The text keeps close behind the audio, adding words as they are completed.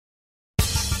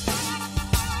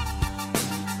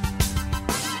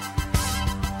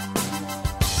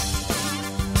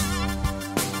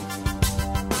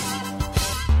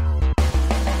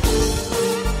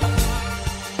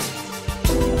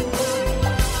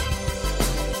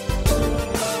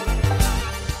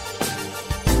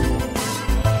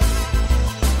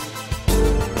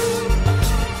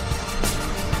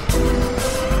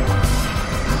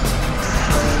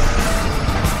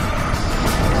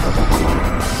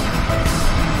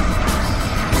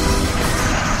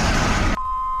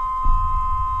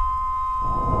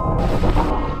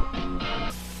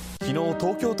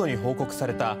京都に報告さ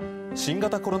れた新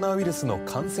型コロナウイルスの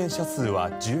感染者数は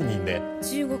10人で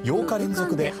8日連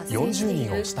続で40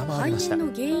人を下回りました。肺炎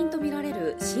の原因とみられ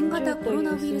る新型コロ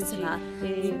ナウイルスが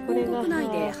日本国内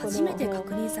で初めて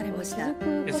確認されました。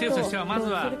政府としてはまず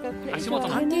は足元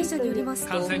の関係者によります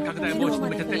と、感染拡大防止に向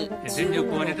けて全力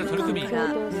を挙げて取り組み、こ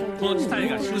の事態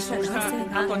が収束した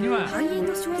後には特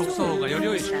措法がより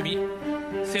良い仕組み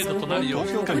制度となるよう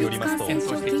東京都によりますと、検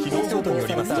討していきます。東京都によ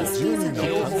りますと、10人の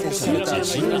感染者のうち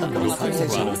10人の感染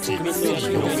者のうちすで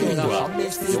に陽性が判明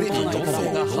している陽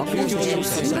性が判明している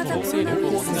新型コロナウイ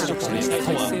ルスが確認され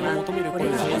ました。これ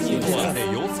は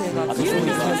陽性が確認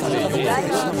され陽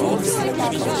性が報告された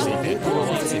としていて、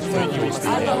政府に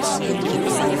応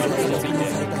じていて、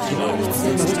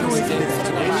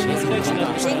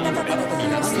新型コロナウイ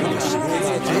ルスの死亡が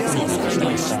確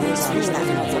認されました。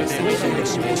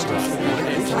死亡者は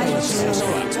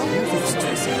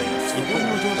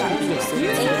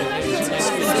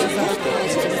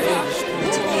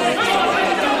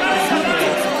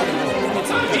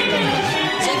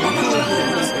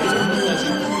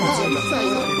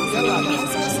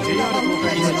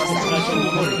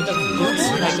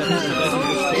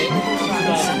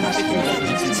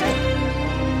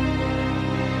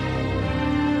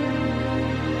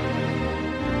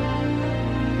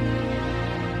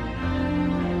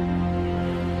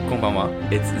Konbanwa,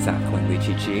 it's Zachlin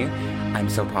Lichichi. I'm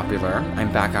so popular.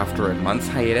 I'm back after a month's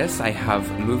hiatus. I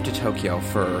have moved to Tokyo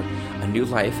for a new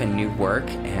life and new work,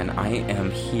 and I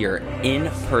am here in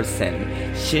person.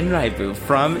 Shinraibu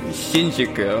from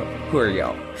Shinjuku. Who are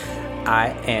you? I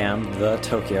am the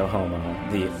Tokyo Homo,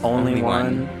 the only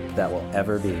one that will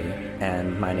ever be,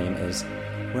 and my name is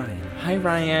Ryan. Hi,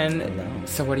 Ryan. Hello.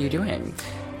 So what are you doing?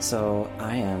 So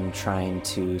I am trying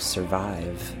to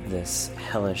survive this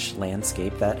hellish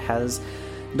landscape that has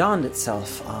dawned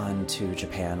itself onto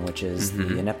Japan, which is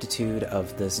the ineptitude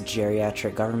of this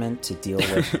geriatric government to deal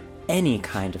with any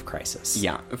kind of crisis.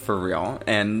 Yeah, for real.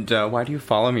 And why do you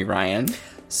follow me, Ryan?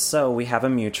 So we have a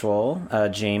mutual,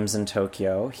 James in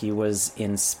Tokyo. He was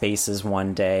in Spaces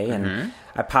one day, and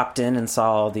I popped in and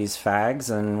saw all these fags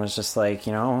and was just like,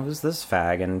 you know, who's this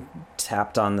fag? And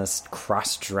tapped on this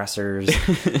cross-dresser's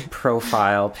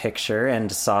profile picture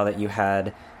and saw that you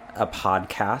had a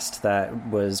podcast that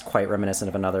was quite reminiscent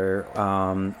of another,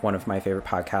 one of my favorite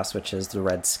podcasts, which is The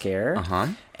Red Scare.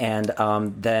 And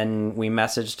then we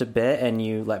messaged a bit, and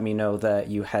you let me know that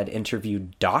you had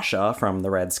interviewed Dasha from The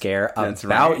Red Scare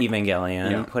about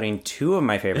Evangelion, putting two of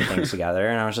my favorite things together,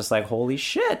 and I was just like, holy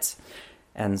shit!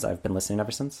 And I've been listening ever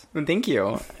since. Thank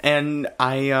you. And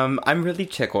I'm really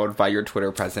tickled by your Twitter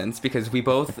presence because we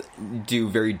both do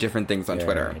very different things on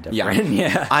Twitter.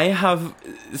 Yeah. I have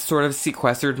sort of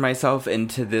sequestered myself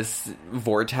into this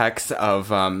vortex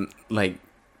of like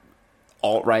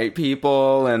alt-right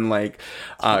people and like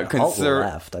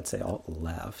alt-left. I'd say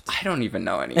alt-left. I don't even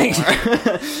know anymore.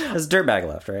 It's dirtbag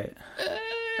left, right?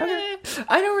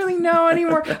 I don't really know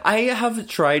anymore. I have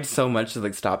tried so much to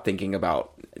like stop thinking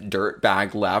about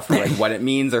dirtbag left or like what it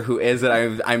means or who is it.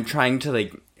 I'm trying to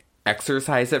like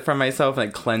exercise it from myself and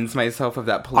like cleanse myself of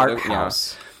that political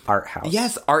art house.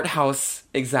 Yes, art house.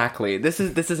 Exactly. This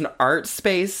is an art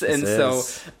space, so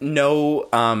no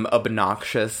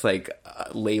obnoxious like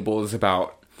labels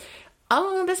about,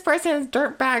 oh, this person is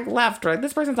dirtbag left, or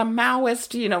this person's a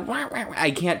Maoist, you know.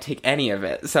 I can't take any of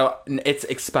it. So it's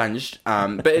expunged.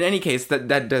 But in any case,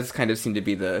 that does kind of seem to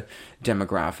be the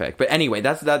demographic. But anyway,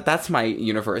 that's my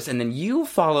universe. And then you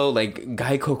follow like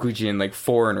Gaikokujin, like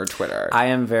foreigner Twitter. I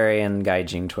am very in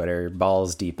Gaijin Twitter,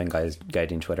 balls deep in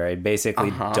Gaijin Twitter. I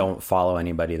basically don't follow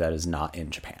anybody that is not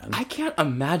in Japan. I can't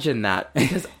imagine that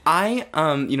because I,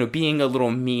 being a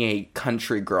little Mie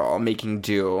country girl making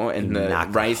do in the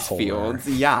rice fields.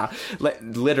 Yeah,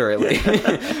 literally.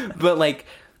 But like,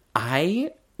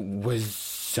 I was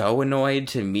so annoyed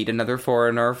to meet another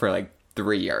foreigner for like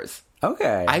 3 years.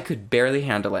 Okay. I could barely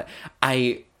handle it.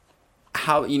 The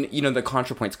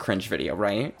ContraPoints cringe video,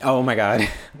 right? Oh my god.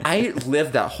 I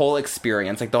lived that whole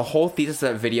experience. Like, the whole thesis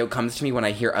of that video comes to me when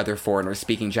I hear other foreigners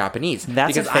speaking Japanese.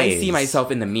 That's because a phase. I see myself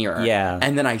in the mirror. Yeah.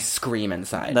 And then I scream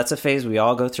inside. That's a phase. We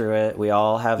all go through it. We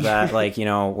all have that, like,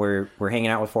 we're hanging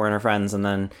out with foreigner friends, and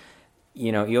then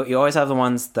you always have the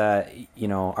ones that,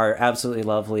 are absolutely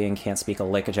lovely and can't speak a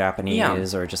lick of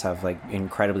Japanese or just have, like,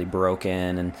 incredibly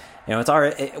broken. And,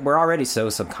 we're already so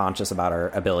subconscious about our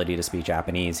ability to speak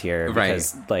Japanese here.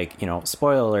 Because, like,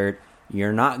 spoiler alert,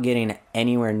 you're not getting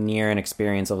anywhere near an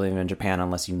experience of living in Japan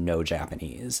unless you know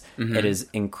Japanese. Mm-hmm. It is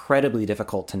incredibly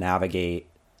difficult to navigate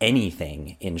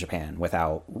anything in Japan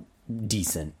without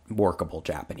decent, workable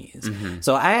Japanese. Mm-hmm.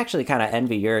 So I actually kind of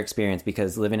envy your experience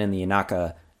because living in the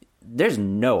Inaka, there's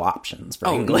no options for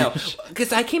English. No,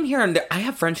 because I came here and I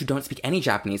have friends who don't speak any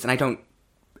Japanese, and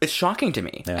it's shocking to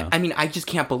me. Yeah. I mean, I just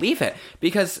can't believe it,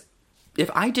 because if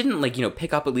I didn't, like, you know,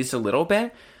 pick up at least a little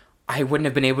bit, I wouldn't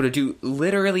have been able to do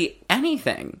literally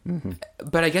anything. Mm-hmm.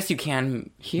 But I guess you can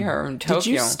here in Tokyo. Did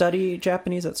you study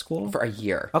Japanese at school? For a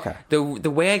year. Okay.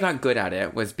 The way I got good at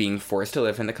it was being forced to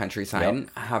live in the countryside,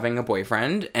 having a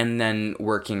boyfriend, and then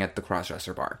working at the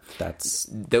crossdresser bar. That's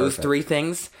those perfect. 3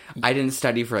 things. I didn't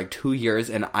study for like 2 years,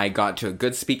 and I got to a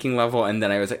good speaking level, and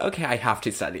then I was like, okay, I have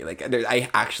to study. Like, I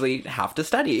actually have to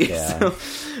study. Yeah. So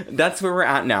that's where we're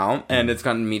at now, and it's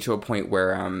gotten me to a point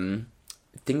where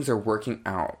things are working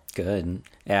out. Good.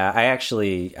 Yeah, I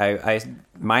actually,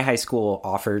 my high school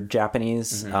offered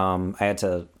Japanese. I had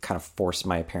to kind of force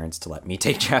my parents to let me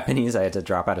take Japanese. I had to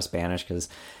drop out of Spanish because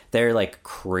they're like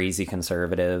crazy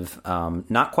conservative.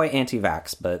 Not quite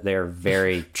anti-vax, but they're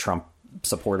very Trump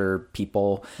supporter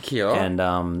people. Cute.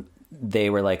 And they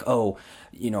were like, oh,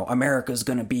 you know, America's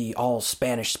going to be all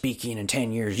Spanish speaking in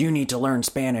 10 years. You need to learn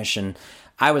Spanish. And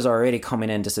I was already coming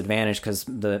in disadvantaged because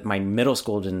my middle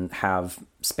school didn't have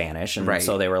Spanish. And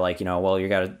so they were like, you know, well, you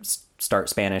got to start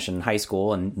Spanish in high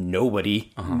school. And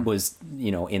nobody was,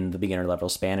 you know, in the beginner level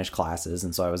Spanish classes.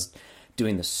 And so I was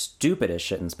doing the stupidest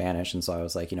shit in Spanish. And so I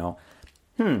was like, you know,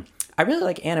 I really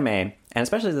like anime, and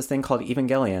especially this thing called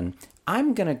Evangelion.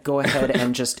 I'm going to go ahead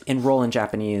and just enroll in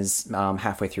Japanese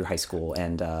halfway through high school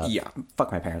and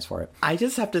fuck my parents for it. I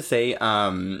just have to say,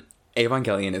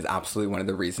 Evangelion is absolutely one of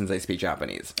the reasons I speak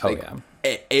Japanese. Like,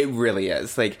 it really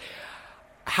is. Like,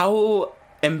 how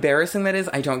embarrassing that is,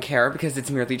 I don't care, because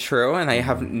it's merely true, and I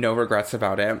have no regrets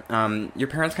about it. Your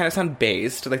parents kind of sound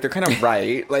based. Like, they're kind of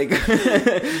right. Like,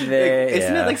 isn't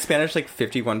it like Spanish, like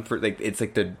 51 for, like, it's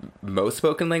like the most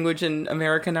spoken language in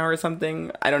America now or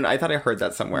something? I don't know. I thought I heard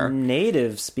that somewhere.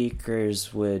 Native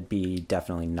speakers would be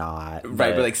definitely not.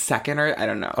 Right, but like second, or I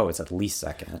don't know. Oh, it's at least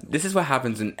second. This is what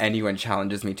happens when anyone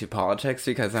challenges me to politics,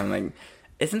 because I'm like,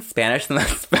 isn't Spanish the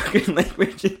most spoken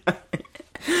language?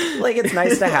 Like, it's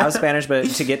nice to have Spanish, but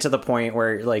to get to the point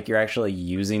where, like, you're actually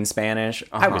using Spanish,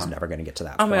 I was never going to get to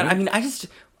that point. Man, I mean,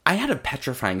 I had a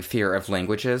petrifying fear of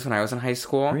languages when I was in high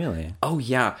school. Really? Oh,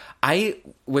 yeah. I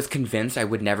was convinced I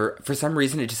would never, for some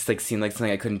reason, it just, like, seemed like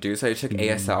something I couldn't do, so I took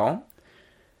ASL.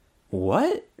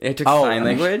 What? I took sign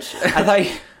language.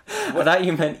 I thought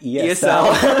you meant ESL.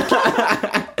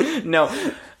 No.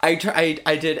 I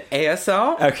did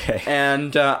ASL. Okay.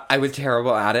 And I was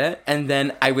terrible at it. And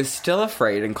then I was still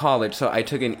afraid in college, so I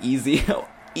took an easy.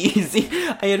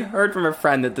 I had heard from a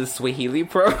friend that the Swahili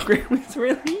program was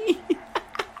really easy.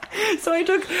 So I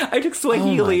took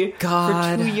Swahili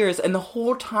for 2 years, and the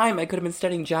whole time I could have been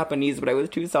studying Japanese, but I was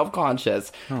too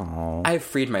self-conscious. Oh. I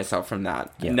freed myself from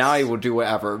that. Yes. Now I will do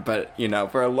whatever, but, you know,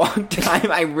 for a long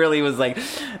time, I really was, like,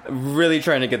 really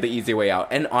trying to get the easy way out.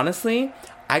 And honestly,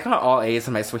 I got all A's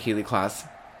in my Swahili class.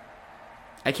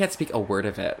 I can't speak a word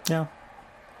of it. Yeah.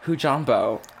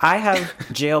 Hujambo. I have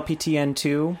JLPTN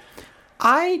 2.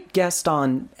 I guessed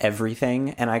on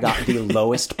everything, and I got the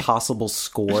lowest possible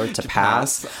score to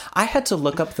pass. I had to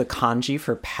look up the kanji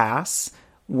for pass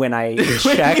when I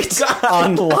checked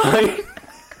online.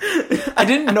 I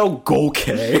didn't know Goke,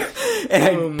 and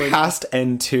I passed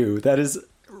N2. That is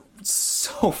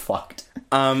so fucked.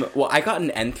 Well, I got an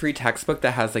N3 textbook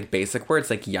that has, like, basic words,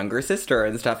 like younger sister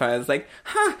and stuff. And I was like,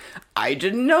 I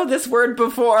didn't know this word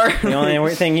before. The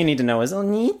only thing you need to know is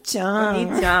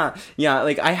Oni-chan. Yeah,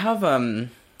 like, I have,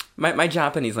 my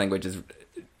Japanese language is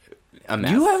a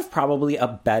mess. You have probably a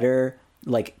better,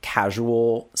 like,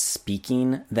 casual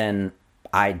speaking than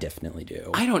I definitely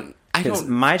do. Because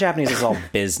my Japanese is all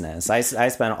business. I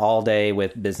spend all day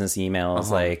with business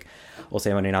emails, like, お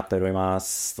世話になっておりま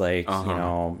す like, you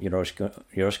know, よろしくお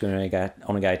願い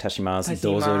いたします。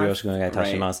どうぞよろしくお願いいた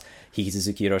します。引き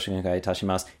続きよろしくお願いいたし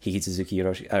ます。引き続きよ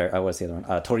ろしく、what's the other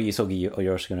one? 取り急ぎよ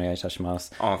ろしくお願いいたしま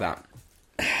す。All of that.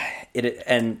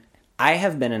 And I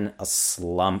have been in a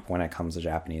slump when it comes to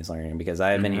Japanese learning, because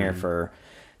I have been here for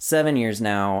 7 years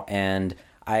now, and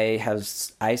I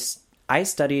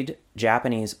studied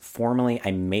Japanese formally.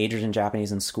 I majored in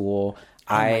Japanese in school.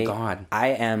 Oh my God. I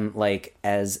am, like,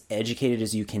 as educated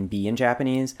as you can be in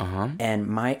Japanese, and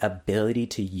my ability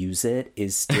to use it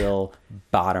is still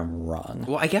bottom rung.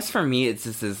 Well, I guess for me, it's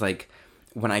just is like,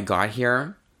 when I got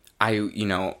here,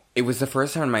 it was the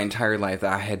first time in my entire life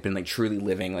that I had been, like, truly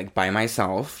living, like, by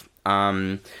myself,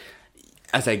 as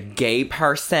a gay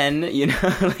person, you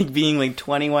know, like, being, like,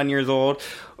 21 years old,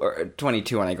 or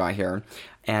 22 when I got here,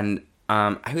 and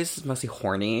I was mostly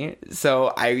horny.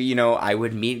 So I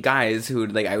would meet guys who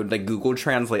I would Google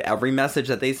Translate every message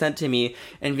that they sent to me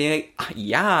and be like,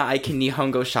 yeah, I can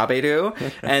Nihongo shaberu.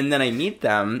 And then I meet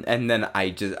them and then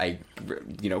I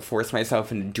force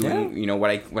myself into doing, what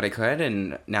I could.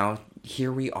 And now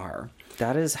here we are.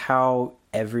 That is how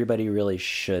everybody really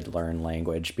should learn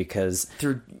language, because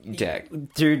through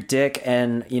dick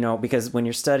and because when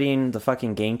you're studying the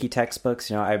fucking Genki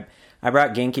textbooks, I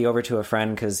brought Genki over to a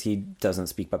friend because he doesn't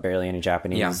speak but barely any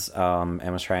Japanese,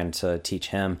 and was trying to teach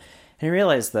him, and I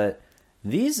realized that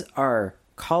these are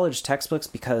college textbooks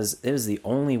because it is the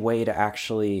only way to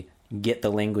actually get the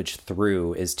language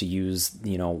through is to use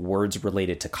words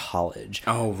related to college.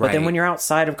 Oh, right. But then when you're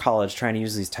outside of college trying to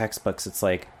use these textbooks, it's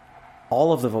like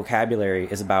all of the vocabulary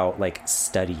is about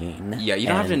studying. Yeah, you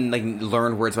don't have to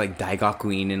learn words like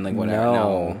daigakuin and whatever.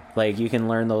 No, you can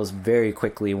learn those very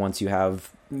quickly once you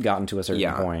have gotten to a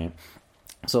certain point.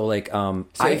 So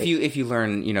if you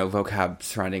learn vocab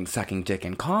surrounding sucking dick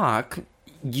and cock,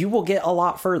 you will get a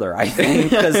lot further, I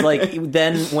think, because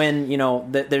then when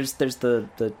there's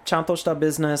the chantoshita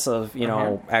business of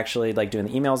actually doing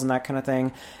the emails and that kind of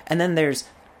thing, and then there's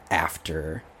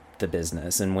after the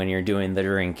business and when you're doing the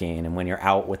drinking and when you're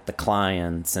out with the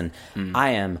clients, and I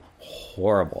am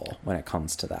horrible when it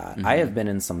comes to that. I have been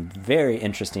in some very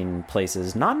interesting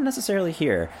places, not necessarily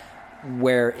here,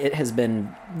 where it has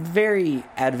been very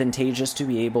advantageous to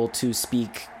be able to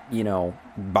speak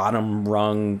bottom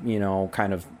rung,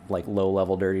 kind of low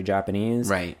level dirty Japanese.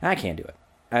 Right. I can't do it.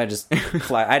 I just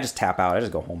tap out. I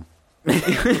just go home.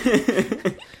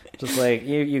 Just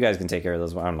you guys can take care of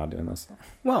this. I'm not doing this.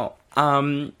 Well,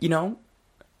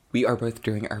 we are both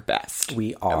doing our best.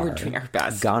 We are. We're doing our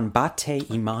best. Ganbatte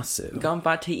imasu.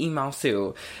 Ganbatte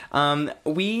imasu.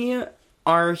 We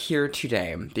are here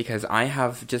today because I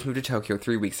have just moved to Tokyo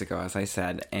 3 weeks ago, as I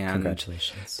said. And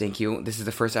congratulations. Thank you. This is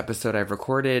the first episode I've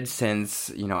recorded since,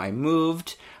 I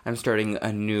moved. I'm starting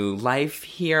a new life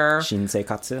here.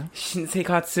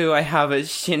 Shinseikatsu. I have a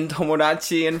Shin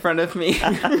Tomodachi in front of me.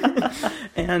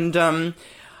 And,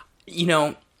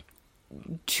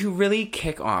 to really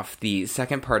kick off the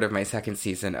second part of my second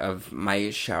season of my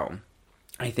show,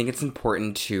 I think it's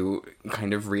important to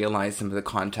kind of realize some of the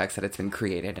context that it's been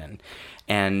created in.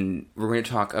 And we're going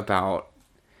to talk about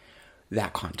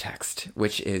that context,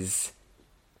 which is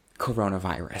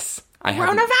coronavirus.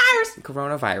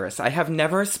 Coronavirus. I have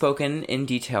never spoken in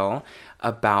detail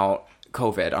about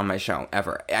COVID on my show,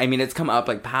 ever. I mean, it's come up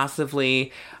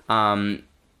passively.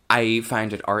 I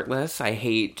find it artless. I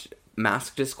hate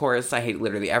mask discourse. I hate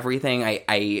literally everything.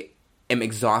 I am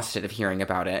exhausted of hearing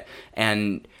about it.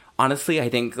 And honestly, I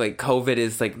think COVID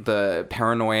is the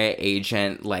paranoia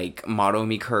agent,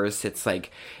 Madomi curse.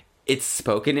 It's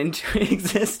spoken into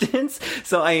existence.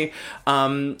 So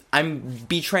I'm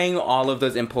betraying all of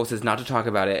those impulses not to talk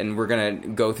about it, and we're gonna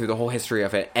go through the whole history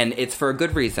of it. And it's for a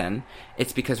good reason.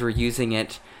 It's because we're using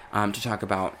it to talk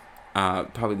about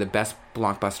probably the best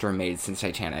blockbuster made since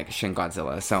Titanic, Shin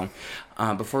Godzilla. So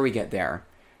before we get there,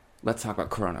 let's talk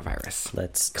about coronavirus.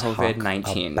 Let's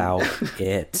COVID-19. Talk about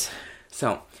it.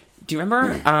 So, do you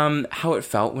remember how it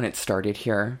felt when it started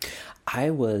here?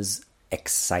 I was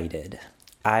excited.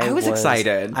 I was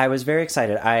excited. I was very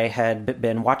excited. I had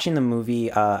been watching the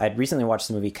movie. I'd recently watched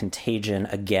the movie Contagion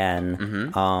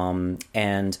again.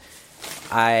 And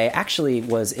I actually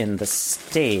was in the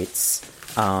States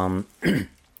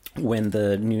when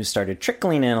the news started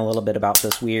trickling in a little bit about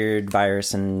this weird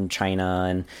virus in China,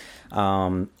 and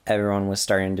everyone was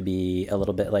starting to be a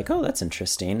little bit oh, that's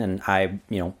interesting. And I,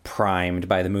 primed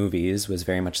by the movies, was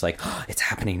very much oh, it's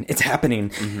happening.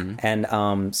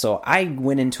 And so I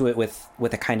went into it with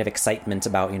a kind of excitement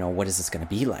about, what is this going to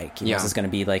be like? Is this going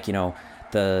to be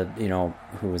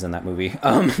who was in that movie?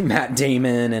 Matt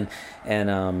Damon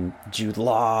and Jude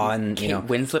Law and Kate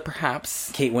Winslet,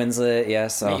 perhaps. Kate Winslet,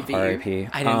 yes. Maybe. R.I.P.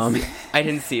 I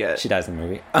didn't see it. She dies in the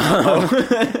movie.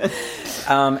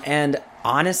 And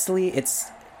honestly,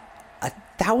 it's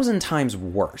 1,000 times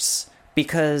worse,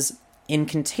 because in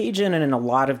Contagion and in a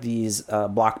lot of these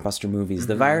blockbuster movies,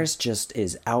 the virus just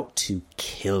is out to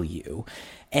kill you.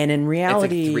 And in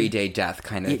reality, it's 3-day death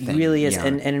kind of thing. It really is. Yeah.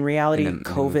 And in reality,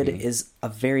 COVID is a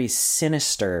very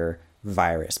sinister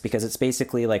virus, because it's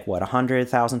basically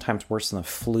 100,000 times worse than the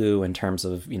flu in terms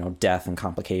of, death and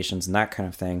complications and that kind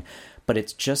of thing. But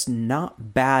it's just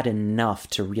not bad enough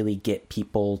to really get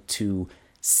people to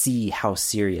see how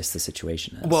serious the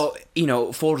situation is. Well,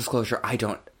 full disclosure, I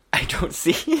don't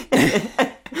see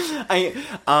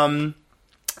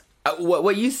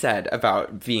what you said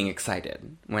about being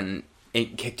excited when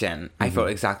it kicked in, I felt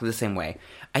exactly the same way.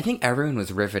 I think everyone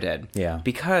was riveted. Yeah.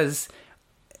 Because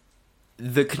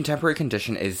the contemporary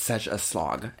condition is such a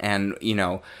slog. And, you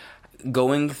know,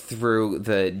 going through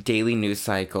the daily news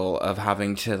cycle of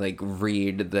having to, like,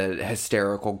 read the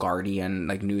hysterical Guardian,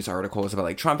 like, news articles about,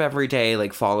 like, Trump every day,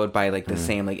 like, followed by, like, the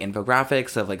same, like,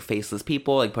 infographics of, like, faceless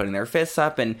people, like, putting their fists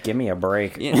up and... Give me a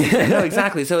break. No,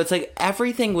 exactly. So it's, like,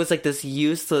 everything was, like, this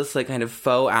useless, like, kind of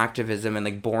faux activism and,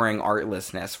 like, boring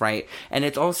artlessness, right? And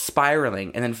it's all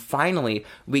spiraling. And then finally,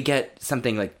 we get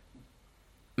something, like,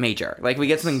 major. Like, we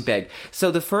get something big.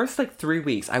 So the first, like, 3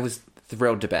 weeks, I was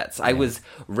thrilled to bits. I was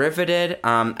riveted.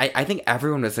 I think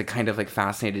everyone was, like, kind of, like,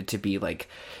 fascinated to be, like,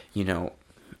 you know,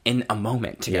 in a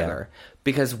moment together.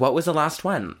 Because what was the last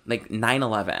one? Like,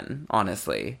 9/11,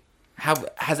 honestly.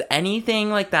 Has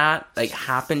anything like that, like,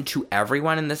 happened to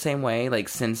everyone in the same way, like,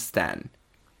 since then?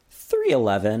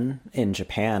 3/11 in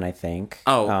Japan, I think.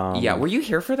 Oh, yeah. Were you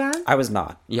here for that? I was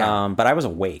not. Yeah. But I was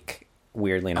awake,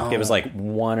 weirdly enough. It was like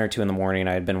 1 or 2 in the morning.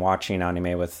 I had been watching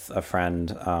anime with a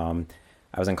friend.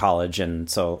 I was in college, and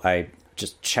so I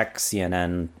just check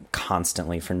CNN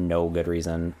constantly for no good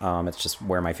reason. It's just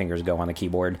where my fingers go on the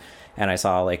keyboard. And I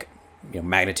saw, like, you know,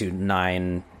 magnitude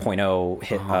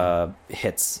 9.0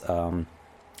 hits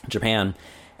Japan.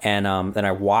 And then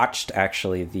I watched,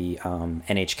 actually, the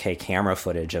NHK camera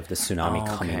footage of the tsunami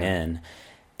coming in.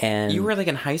 And you were, like,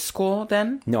 in high school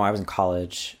then? No, I was in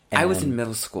college. I was in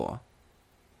middle school.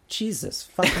 Jesus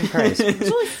fucking Christ.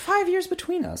 There's only 5 years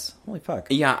between us. Holy fuck.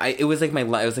 Yeah, it was like it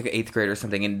was like 8th grade or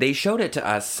something, and they showed it to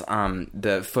us,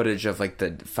 the footage of, like,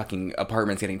 the fucking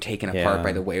apartments getting taken apart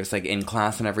by the waves, like, in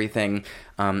class and everything.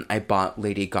 I bought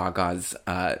Lady Gaga's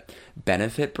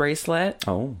benefit bracelet.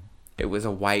 Oh. It was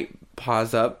a white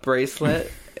paws up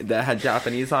bracelet that had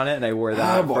Japanese on it, and I wore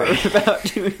that for about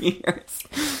 2 years.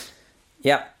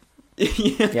 Yep.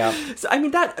 Yeah. So, I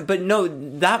mean,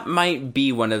 that might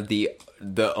be one of the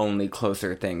only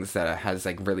closer things that has,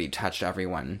 like, really touched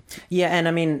everyone. Yeah, and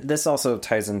I mean, this also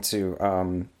ties into,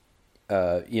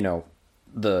 you know,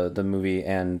 the movie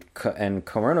and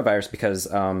coronavirus, because,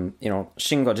 you know,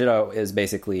 Shin Gojira is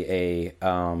basically a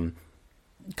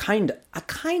kind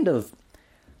of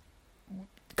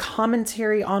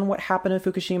commentary on what happened in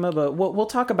Fukushima, but we'll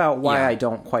talk about why I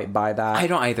don't quite buy that. I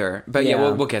don't either, but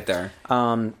yeah, we'll get there.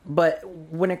 But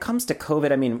when it comes to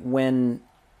COVID, I mean,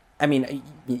 I'm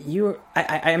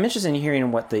interested in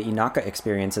hearing what the Inaka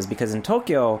experience is, because in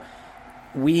Tokyo,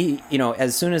 we, you know,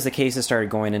 as soon as the cases started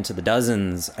going into the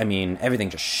dozens, I mean, everything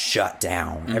just shut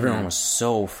down. Mm-hmm. Everyone was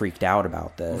so freaked out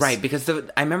about this. Right, because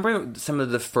I remember some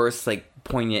of the first, like,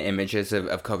 poignant images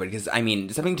of COVID, because, I mean,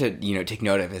 something to, you know, take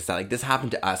note of is that, like, this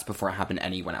happened to us before it happened to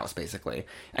anyone else, basically.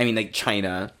 I mean, like,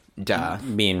 China, duh.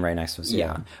 Being right next to us,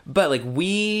 yeah. But, like,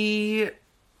 we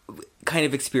kind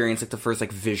of experienced, like, the first,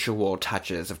 like, visual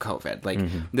touches of COVID. Like,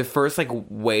 the first, like,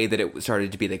 way that it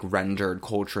started to be, like, rendered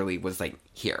culturally was, like,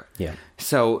 here. Yeah.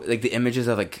 So, like, the images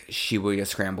of, like, Shibuya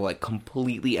Scramble, like,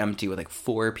 completely empty with, like,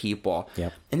 4 people.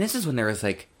 Yep. And this is when there was,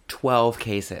 like, 12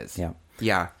 cases. Yeah.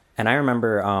 Yeah. And I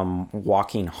remember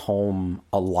walking home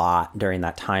a lot during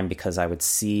that time, because I would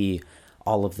see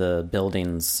all of the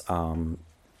buildings.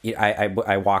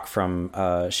 I walk from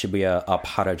Shibuya up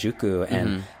Harajuku,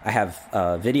 and I have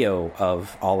video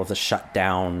of all of the shut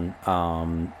down,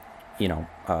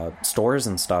 stores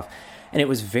and stuff. And it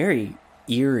was very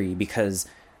eerie, because,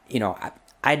 you know,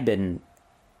 I've been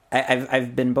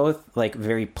both, like,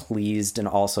 very pleased and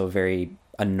also very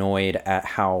annoyed at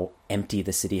how empty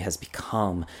the city has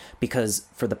become, because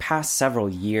for the past several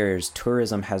years,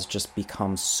 tourism has just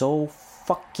become so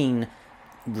fucking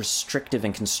restrictive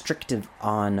and constrictive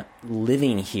on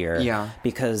living here. Yeah.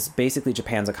 Because basically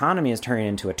Japan's economy is turning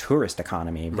into a tourist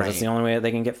economy, because it's the only way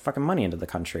they can get fucking money into the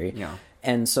country. Yeah.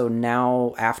 And so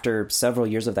now, after several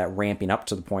years of that ramping up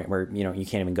to the point where, you know, you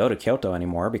can't even go to Kyoto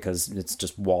anymore because it's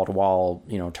just wall to wall,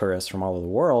 you know, tourists from all over the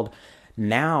world.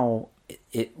 Now,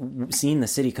 seeing the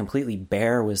city completely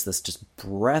bare was this just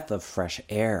breath of fresh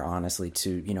air, honestly,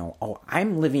 to, you know, oh,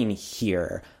 I'm living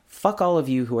here. Fuck all of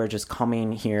you who are just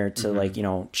coming here to, like, you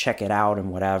know, check it out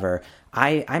and whatever.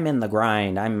 I'm in the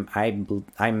grind.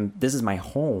 I'm this is my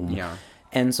home. Yeah.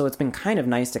 And so it's been kind of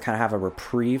nice to kind of have a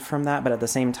reprieve from that. But at the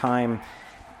same time,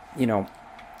 you know,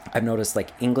 I've noticed,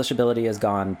 like, English ability has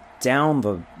gone down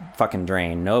the fucking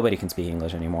drain. Nobody can speak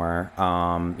English anymore.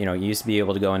 You know, you used to be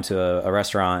able to go into a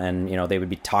restaurant and, you know, they would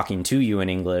be talking to you in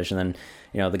English, and then,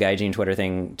 you know, the Gaijin Twitter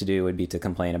thing to do would be to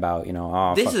complain about, you know,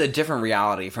 oh, this is a different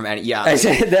reality from any,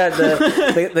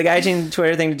 the Gaijin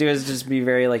Twitter thing to do is just be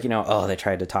very, like, you know, oh, they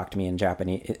tried to talk to me in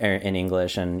Japanese, or in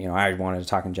English, and, you know, I wanted to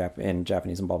talk in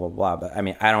Japanese and blah, blah, blah. But I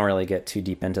mean, I don't really get too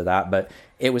deep into that, but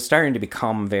it was starting to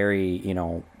become very, you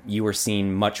know, you were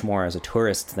seen much more as a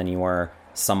tourist than you were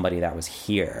somebody that was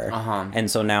here. And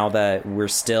so now that we're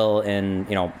still in,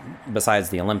 besides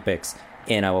the Olympics,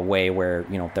 in a way where,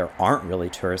 there aren't really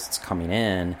tourists coming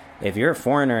in, if you're a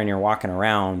foreigner and you're walking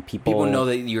around, people know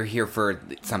that you're here for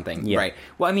something, yeah. Right?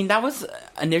 Well, I mean, that was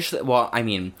initially... Well, I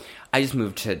mean, I just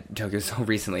moved to Tokyo so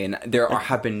recently, and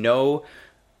have been no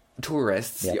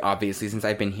tourists, obviously, since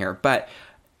I've been here. But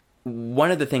one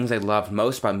of the things I loved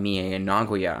most about Mie and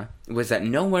Nagoya was that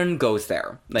no one goes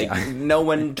there. Like, no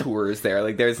one tours there.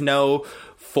 Like, there's no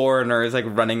foreigners, like,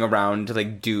 running around to,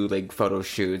 like, do, like, photo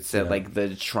shoots at, like,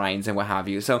 the shrines and what have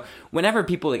you. So, whenever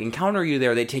people, like, encounter you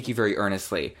there, they take you very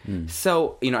earnestly.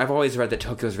 So, I've always read that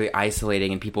Tokyo is very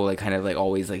isolating and people, like, kind of, like,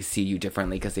 always, like, see you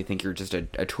differently because they think you're just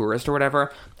a tourist or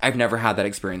whatever. I've never had that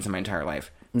experience in my entire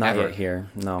life. Not ever. yet here,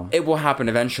 no. It will happen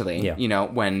eventually,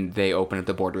 when they open up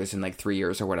the borders in, like, 3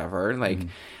 years or whatever. Like,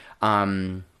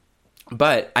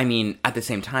 but, I mean, at the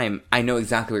same time, I know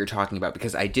exactly what you're talking about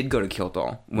because I did go to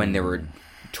Kyoto when there were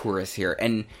tourists here.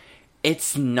 And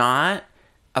it's not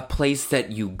a place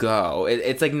that you go.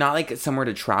 It's, like, not, like, somewhere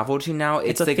to travel to now.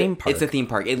 It's a like theme park. It's a theme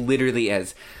park. It literally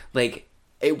is. Like,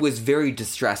 it was very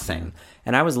distressing.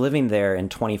 And I was living there in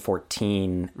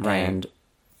 2014, Right. and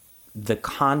the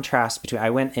contrast between...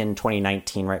 I went in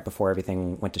 2019, right before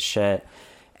everything went to shit,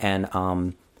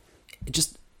 and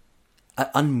just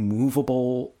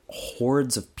unmovable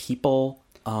hordes of people.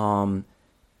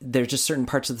 There's just certain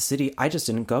parts of the city I just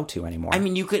didn't go to anymore. I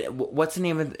mean, you could... What's the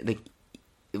name of... Like,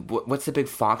 what's the big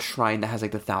fox shrine that has,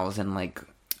 like, the 1,000, like...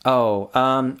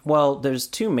 Well, there's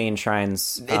two main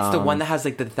shrines. It's the one that has,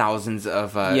 like, the thousands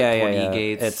of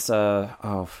gates. It's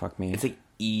oh fuck me. It's like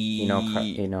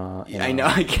I know,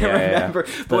 I can't remember.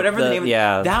 But whatever the name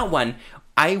of that one,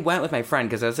 I went with my friend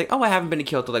because I was like, I haven't been to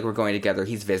Kyoto, like, we're going together.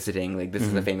 He's visiting, like, this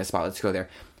is a famous spot, let's go there.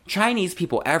 Chinese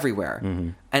people everywhere.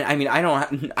 And I mean, I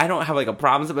don't have, like, a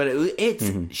problem, but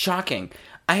it's shocking.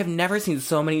 I have never seen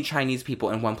so many Chinese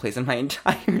people in one place in my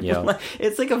entire life.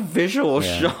 It's like a visual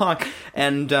shock.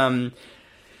 And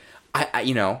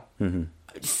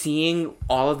seeing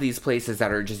all of these places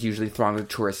that are just usually thronged with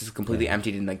tourists is completely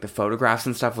emptied, and, like, the photographs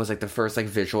and stuff was, like, the first, like,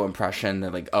 visual impression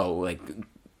that, like,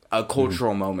 a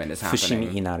cultural moment is happening.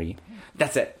 Fushimi Inari.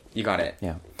 That's it. You got it.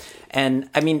 Yeah. And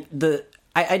I mean,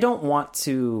 I don't want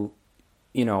to,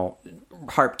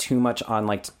 harp too much on,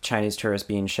 like, Chinese tourists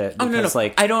being shit. Because,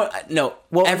 Like, I don't. No.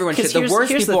 Well, everyone shit. The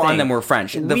worst people on them were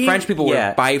French. The French people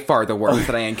were by far the worst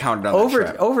that I encountered on that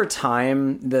trip. Over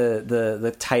time,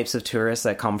 the types of tourists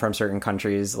that come from certain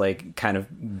countries, like, kind of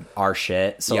are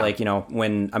shit. So, like,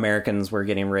 when Americans were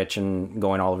getting rich and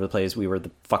going all over the place, we were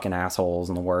the fucking assholes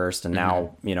and the worst. And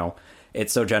now,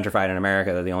 it's so gentrified in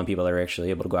America that the only people that are actually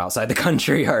able to go outside the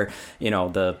country are,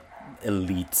 the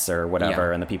elites or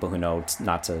whatever, and the people who know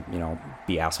not to,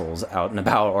 be assholes out and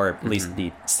about, or at least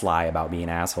be sly about being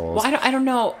assholes. Well, I don't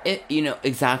know,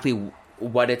 exactly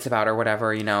what it's about or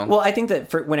whatever, Well, I think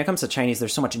that when it comes to Chinese,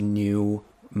 there's so much new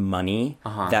money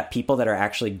that people that are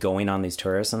actually going on these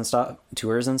tours and stuff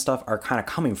are kind of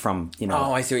coming from,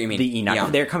 Oh, I see what you mean.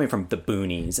 They're coming from the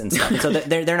boonies and stuff. So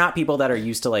they're not people that are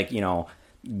used to, like,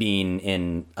 being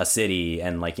in a city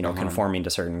and, like, conforming to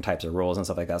certain types of rules and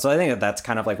stuff like that. So I think that's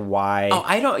kind of, like, why. Oh,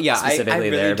 I don't. Yeah, specifically I really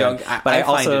there, don't. But I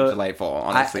find it delightful,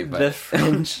 honestly. But the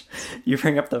French, you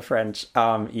bring up the French.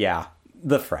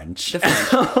 The French.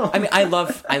 I mean, I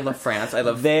love France. I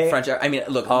love French. I mean,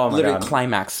 look, literally God.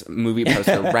 Climax movie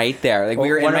poster right there. Like,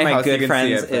 we were one in my of my house, good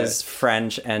friends is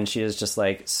French, and she is just,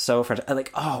 like, so French.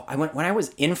 When I was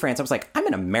in France, I was like, I'm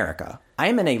in America. I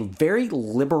am in a very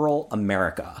liberal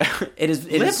America. It is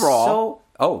liberal.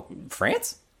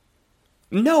 France?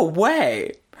 No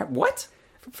way. What?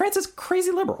 France is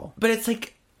crazy liberal, but it's,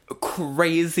 like,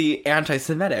 crazy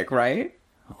anti-Semitic, right?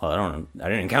 Well, I don't know. I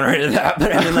didn't encounter any of that,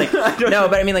 but I mean, like, no,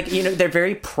 but I mean, like, they're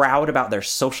very proud about their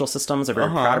social systems. They're very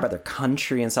proud about their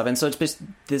country and stuff. And so it's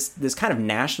just this kind of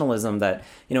nationalism that,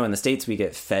 in the States we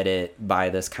get fed it by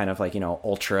this kind of, like,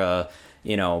 ultra,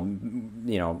 Pledge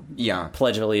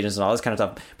of Allegiance and all this kind of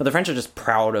stuff. But the French are just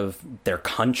proud of their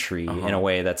country in a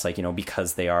way that's, like,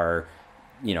 because they are,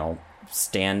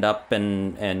 stand up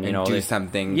and do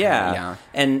something.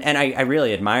 And I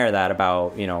really admire that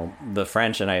about the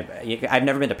French. And I've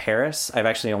never been to Paris. I've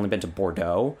actually only been to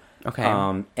Bordeaux.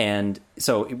 Okay. And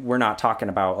so we're not talking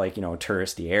about, like,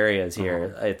 touristy areas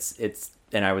here. It's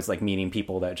and I was, like, meeting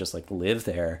people that just, like, live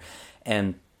there,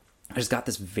 and I just got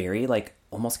this very, like,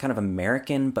 almost kind of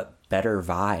American but better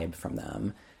vibe from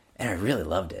them. And I really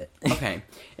loved it. Okay,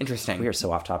 interesting. We are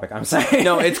so off topic. I'm sorry.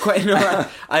 No, it's quite. No,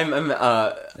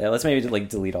 yeah, let's maybe, like,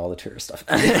 delete all the tourist stuff.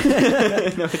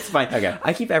 No, it's fine. Okay,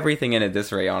 I keep everything in at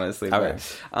this rate, honestly. Okay.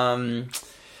 But,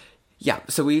 Yeah,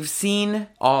 so we've seen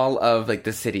all of like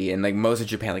the city and like most of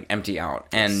Japan like empty out,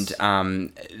 and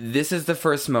this is the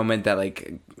first moment that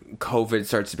like COVID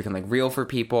starts to become like real for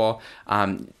people.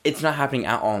 It's not happening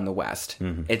at all in the West.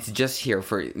 Mm-hmm. It's just here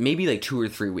for maybe like 2 or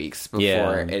 3 weeks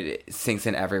before it sinks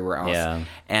in everywhere else. Yeah.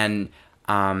 And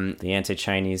the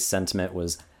anti-Chinese sentiment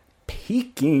was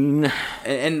peaking.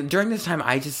 And during this time,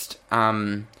 I just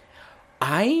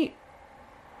I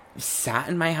sat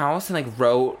in my house and like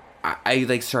wrote. I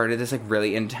like started this like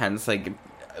really intense like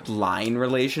line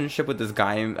relationship with this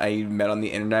guy I met on the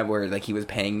internet where like he was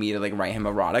paying me to like write him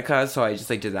erotica, so I just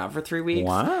like did that for 3 weeks.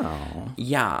 Wow.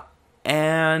 Yeah.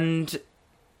 And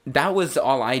that was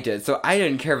all I did. So I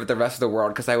didn't care about the rest of the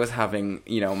world because I was having,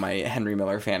 you know, my Henry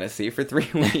Miller fantasy for 3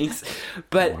 weeks.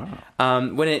 But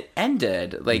when it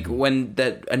ended, like when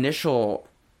the initial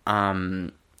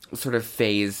sort of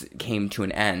phase came to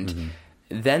an end,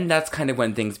 then that's kind of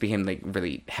when things became like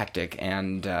really hectic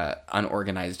and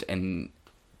unorganized and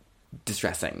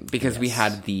distressing because we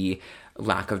had the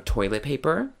lack of toilet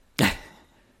paper.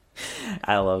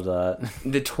 I love that.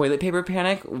 The toilet paper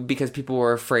panic because people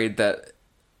were afraid that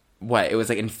it was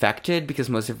like infected because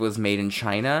most of it was made in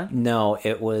China. No,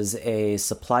 it was a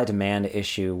supply demand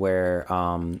issue where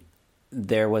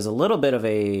there was a little bit of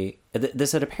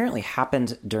this had apparently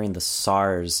happened during the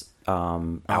SARS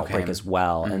outbreak as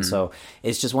well. And so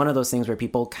it's just one of those things where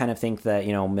people kind of think that,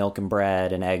 you know, milk and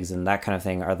bread and eggs and that kind of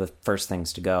thing are the first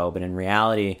things to go. But in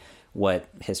reality, what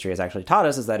history has actually taught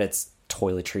us is that it's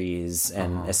toiletries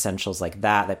and essentials like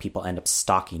that people end up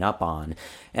stocking up on.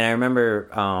 And I remember,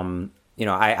 you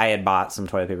know, I had bought some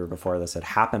toilet paper before this had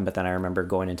happened, but then I remember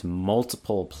going into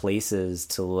multiple places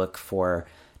to look for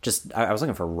I was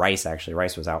looking for rice, actually.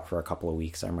 Rice was out for a couple of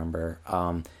weeks, I remember.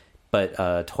 But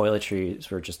toiletries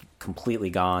were just completely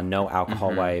gone. No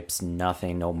alcohol wipes,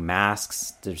 nothing, no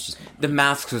masks. There's just the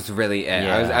masks was really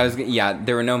it. Yeah.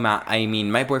 There were no I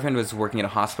mean, my boyfriend was working at a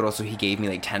hospital, so he gave me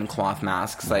like 10 cloth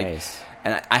masks. Nice.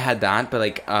 And I had that, but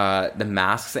like the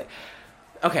masks.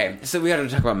 Okay, so we got to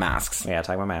talk about masks. Yeah,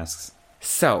 talk about masks.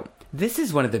 So this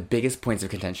is one of the biggest points of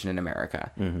contention in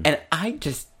America, and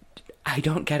I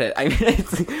don't get it. I mean,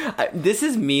 this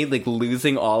is me like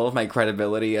losing all of my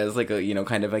credibility as like a, you know,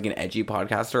 kind of like an edgy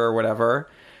podcaster or whatever.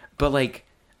 But like,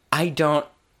 I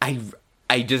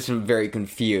just am very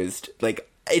confused. Like,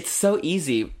 it's so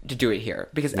easy to do it here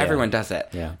because everyone does it.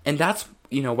 Yeah. And that's,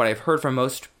 you know, what I've heard from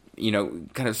most, you know,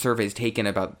 kind of surveys taken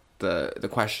about the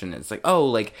question. It's like, oh,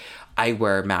 like I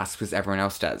wear masks because everyone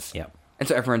else does. Yep. And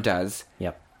so everyone does.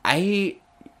 Yep.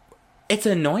 It's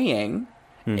annoying.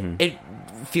 It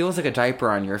feels like a diaper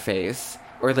on your face,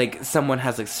 or like someone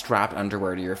has like strapped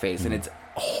underwear to your face, and it's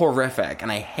horrific,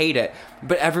 and I hate it.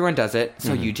 But everyone does it,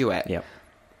 so you do it. Yep.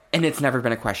 And it's never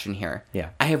been a question here.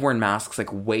 Yeah. I have worn masks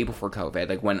like way before COVID.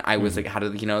 Like when I was like had a,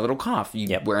 you know, a little cough,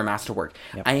 you wear a mask to work.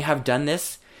 Yep. I have done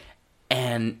this,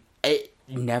 and it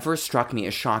never struck me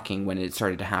as shocking when it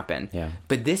started to happen. Yeah.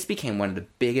 But this became one of the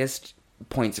biggest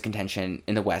points of contention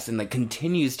in the West, and like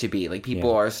continues to be. Like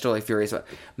people are still like furious about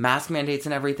mask mandates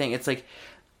and everything. It's like,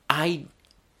 I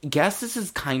guess this is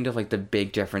kind of like the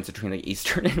big difference between like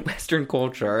Eastern and Western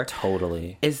culture.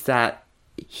 Totally. Is that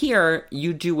here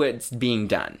you do what's being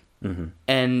done,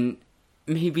 and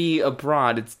maybe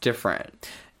abroad it's different.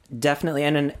 Definitely,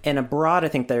 and abroad I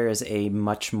think there is a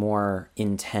much more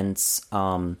intense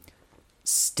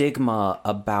stigma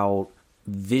about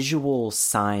visual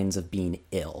signs of being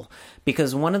ill,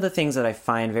 because one of the things that I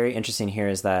find very interesting here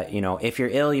is that, you know, if you're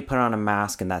ill, you put on a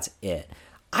mask and that's it.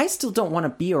 I still don't want to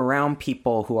be around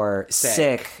people who are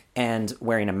sick and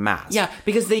wearing a mask. Yeah,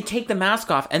 because they take the mask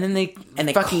off and then they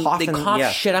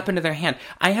cough shit up into their hand.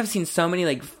 I have seen so many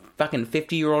like fucking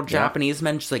 50-year-old Japanese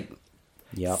men just like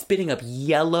spitting up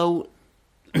yellow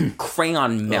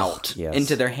crayon melt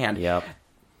into their hand. Yep.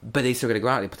 But they still got to go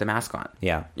out and put the mask on.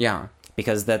 Yeah. Yeah.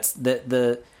 Because that's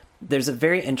there's a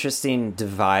very interesting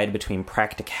divide between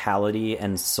practicality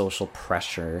and social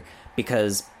pressure,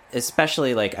 because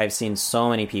especially like I've seen so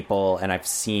many people, and I've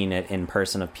seen it in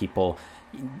person of people,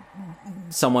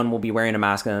 someone will be wearing a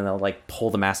mask and then they'll like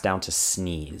pull the mask down to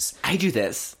sneeze. I do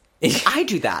this. I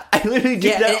do that. I literally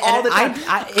do that all the time.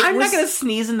 I'm not going to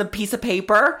sneeze in the piece of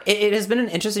paper. It has been an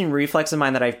interesting reflex of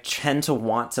mine that I tend to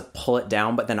want to pull it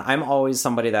down, but then I'm always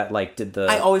somebody that like did the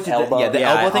elbow. The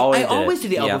elbow thing. I always do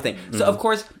the elbow thing. So of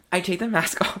course I take the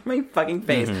mask off my fucking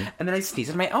face and then I sneeze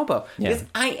in my elbow because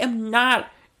I am not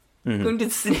going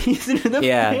to sneeze into the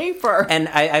paper. And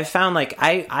I've found like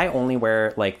I only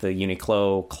wear like the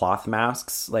Uniqlo cloth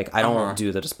masks. Like I don't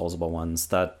do the disposable ones.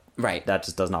 That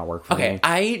just does not work for me. Okay,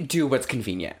 I do what's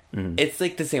convenient. It's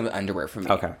like the same with underwear for me.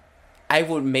 Okay. I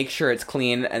will make sure it's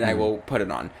clean and I will put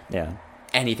it on. Yeah.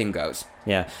 anything goes.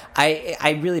 Yeah.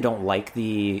 I really don't like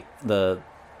the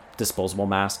disposable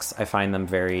masks. I find them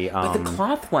very... But the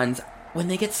cloth ones, when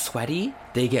they get sweaty,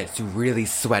 they get really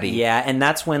sweaty. Yeah, and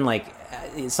that's when, like,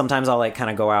 sometimes I'll, like, kind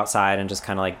of go outside and just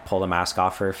kind of, like, pull the mask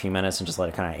off for a few minutes and just let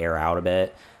it kind of air out a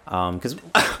bit. Because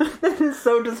it's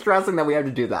so distressing that we have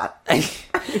to do that.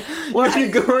 Well, you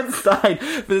go inside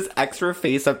for this extra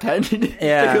face up pen to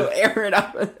go air it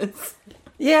out.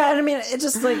 Yeah, and I mean, it's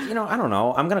just like, you know, I don't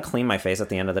know. I'm going to clean my face at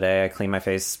the end of the day. I clean my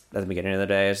face at the beginning of the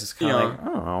day. It's just kind of like, I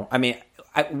don't know. I mean,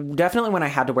 definitely when I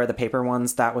had to wear the paper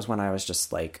ones, that was when I was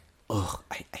just like, ugh,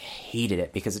 I hated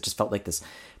it because it just felt like this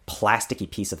plasticky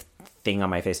piece of thing on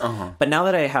my face. But now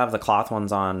that I have the cloth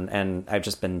ones on and I've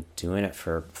just been doing it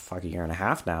for a year and a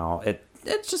half now,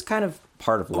 it's just kind of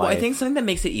part of life. Well, I think something that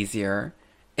makes it easier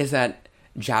is that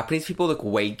Japanese people look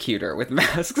way cuter with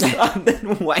masks on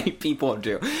than white people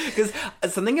do. Because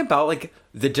something about, like,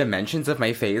 the dimensions of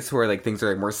my face where, like, things are,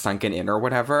 like, more sunken in or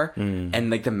whatever, and,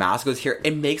 like, the mask goes here,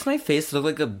 it makes my face look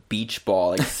like a beach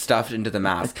ball, like, stuffed into the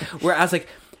mask. Whereas, like,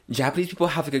 Japanese people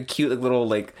have, like, a cute, like, little,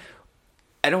 like,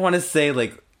 I don't want to say,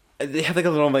 like, they have, like, a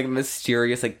little, like,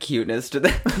 mysterious, like, cuteness to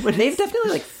them. They've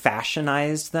definitely, like,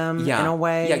 fashionized them in a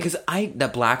way. Yeah, because the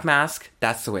black mask,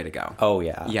 that's the way to go. Oh,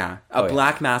 yeah. Yeah. A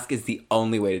black mask is the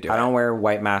only way to do it. I don't wear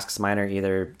white masks. Mine are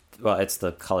either, well, it's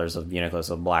the colors of Uniqlo,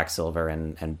 so black, silver,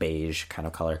 and beige kind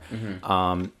of color.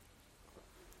 And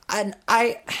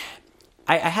I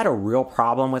had a real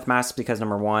problem with masks because,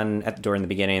 number one, during the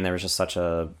beginning, there was just such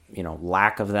a, you know,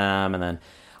 lack of them, and then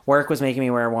work was making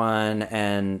me wear one,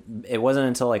 and it wasn't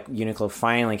until, like, Uniqlo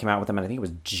finally came out with them, and I think it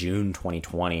was June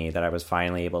 2020 that I was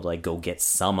finally able to, like, go get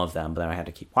some of them, but then I had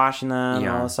to keep washing them and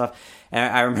all this stuff.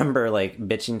 And I remember, like,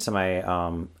 bitching to my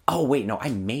oh wait, no, I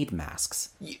made masks.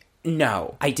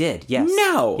 No, I did. Yes.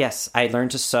 No. Yes, I learned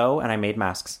to sew and I made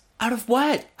masks out of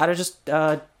what? Out of just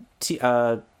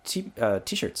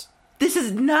t-shirts. This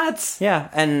is nuts. Yeah,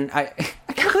 and I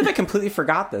can't believe I completely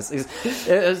forgot this. It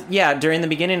was, during the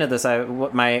beginning of this,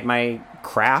 my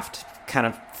craft kind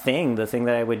of thing, the thing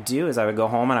that I would do is I would go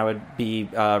home and I would be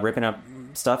ripping up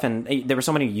stuff, and there were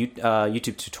so many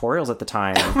YouTube tutorials at the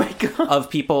time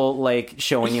of people, like,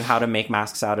 showing you how to make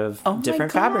masks out of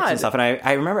different fabrics and stuff. And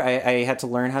I remember I had to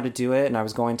learn how to do it, and I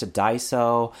was going to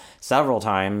Daiso several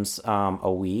times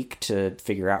a week to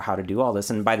figure out how to do all this.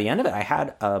 And by the end of it, I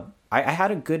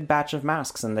had a good batch of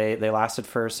masks, and they lasted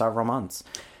for several months.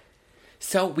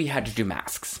 So we had to do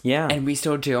masks. Yeah. And we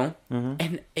still do. Mm-hmm.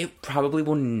 And it probably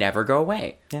will never go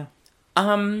away. Yeah.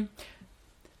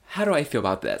 How do I feel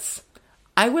about this?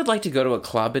 I would like to go to a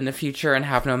club in the future and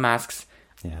have no masks.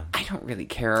 Yeah. I don't really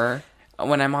care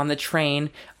when I'm on the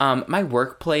train. My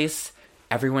workplace,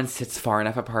 everyone sits far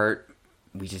enough apart.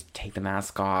 We just take the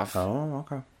mask off. Oh,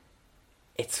 okay.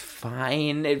 It's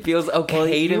fine. It feels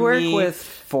okay to me. You work with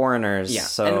foreigners,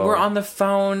 so... And we're on the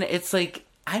phone. It's like,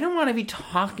 I don't want to be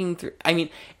talking through... I mean,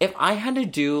 if I had to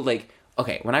do, like...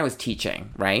 Okay, when I was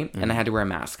teaching, right? And I had to wear a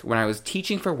mask. When I was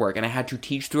teaching for work and I had to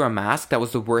teach through a mask, that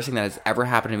was the worst thing that has ever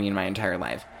happened to me in my entire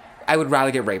life. I would rather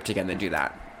get raped again than do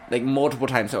that. Like, multiple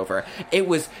times over. It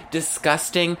was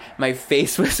disgusting. My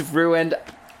face was ruined.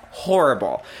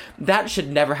 Horrible. That should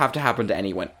never have to happen to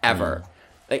anyone, ever.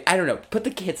 Like, I don't know, put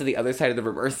the kids on the other side of the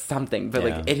room or something, but,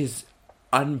 like, it is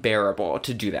unbearable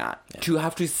to do that. To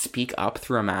have to speak up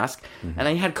through a mask. And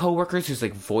I had coworkers whose,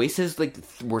 like, voices, like,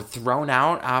 were thrown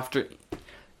out after...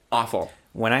 Awful.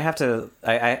 When I have to...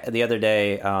 I the other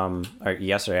day, or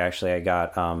yesterday, actually, I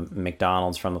got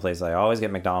McDonald's from the place I always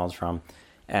get McDonald's from.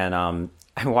 And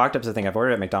I walked up to the thing. I've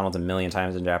ordered at McDonald's a million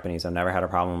times in Japanese. I've never had a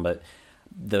problem, but...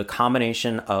 The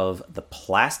combination of the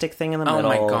plastic thing in the middle, oh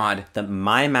my God,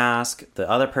 my mask, the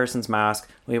other person's mask,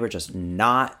 we were just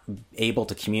not able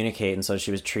to communicate, and so she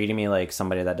was treating me like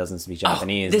somebody that doesn't speak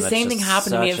Japanese. The same thing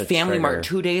happened to me at Family Mart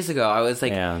 2 days ago. I was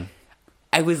like,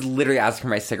 I was literally asking for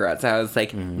my cigarettes. I was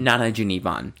like, Nana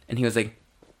Juniban, and he was like,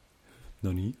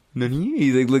 Nani?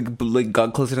 He like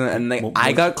got closer to, and like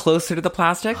I got closer to the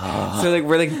plastic, so like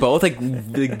we're like both like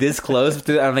this close.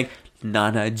 I'm like.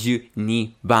 Nanaju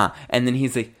ni ba, and then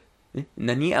he's like,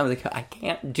 "Nani?" I was like, "I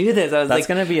can't do this." I was That's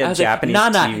gonna be a Japanese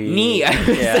Nana TV. ni. I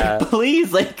was like,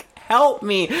 "Please, like, help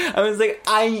me." I was like,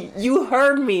 you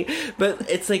heard me," but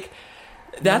it's like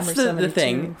that's the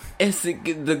thing. It's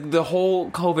the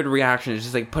whole COVID reaction is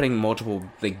just like putting multiple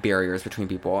like barriers between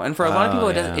people, and for a lot of people,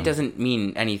 it doesn't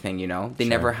mean anything. You know, they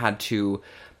never had to.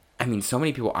 I mean, so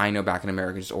many people I know back in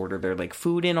America just order their like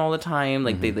food in all the time.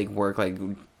 Like they like work like.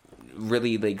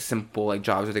 Really like simple like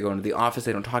jobs where they go into the office,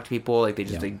 they don't talk to people, like they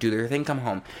just like do their thing, come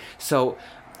home. So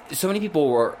so many people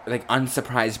were like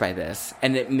unsurprised by this,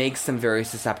 and it makes them very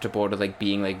susceptible to like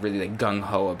being like really like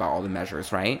gung-ho about all the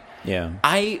measures, right? Yeah.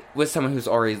 I was someone who's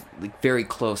always like very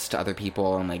close to other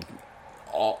people, and like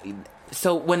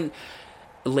so when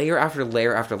layer after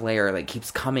layer after layer like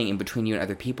keeps coming in between you and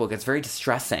other people, it gets very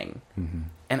distressing.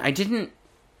 And I didn't,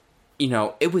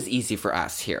 it was easy for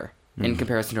us here in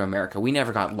comparison to America. We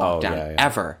never got locked down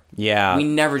ever. Yeah. We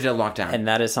never did a lockdown. And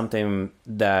that is something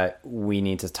that we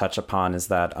need to touch upon, is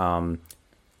that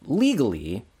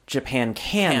legally Japan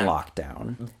can lock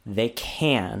down. They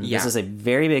can. Yeah. This is a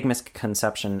very big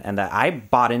misconception, and that I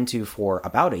bought into for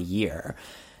about a year,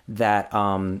 that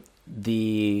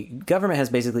the government has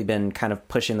basically been kind of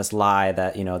pushing this lie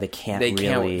that, they can't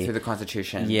really... through the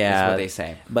Constitution, yeah, is what they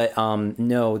say. But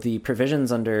no, the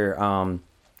provisions under...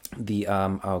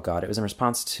 it was in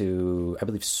response to, I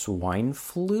believe, swine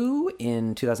flu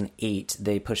in 2008.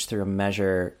 They pushed through a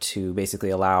measure to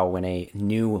basically allow, when a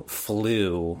new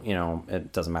flu,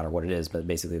 it doesn't matter what it is, but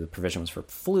basically the provision was for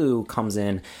flu comes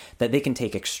in, that they can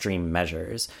take extreme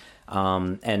measures.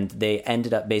 And they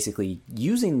ended up basically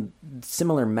using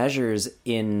similar measures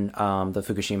in the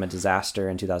Fukushima disaster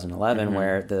in 2011,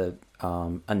 where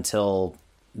until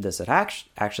this had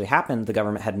actually happened, the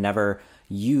government had never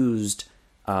used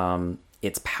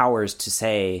its powers to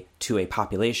say to a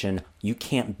population, you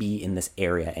can't be in this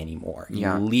area anymore. You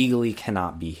legally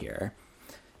cannot be here.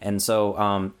 And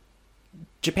so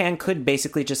Japan could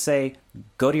basically just say,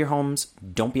 go to your homes,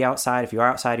 don't be outside. If you are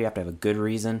outside, you have to have a good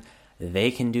reason.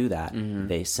 They can do that.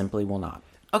 They simply will not.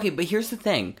 Okay, but here's the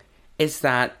thing, is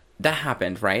that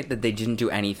happened, right? That they didn't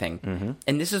do anything.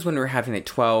 And this is when we were having like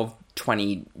 12,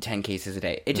 20, 10 cases a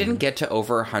day. It didn't get to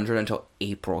over 100 until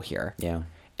April here. Yeah.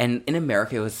 And in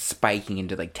America, it was spiking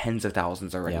into like tens of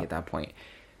thousands already at that point.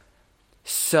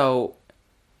 So,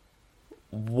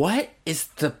 what is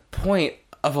the point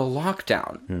of a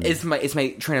lockdown? Is my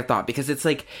train of thought, because it's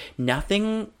like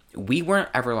nothing. We weren't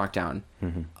ever locked down.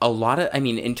 A lot of,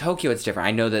 in Tokyo it's different.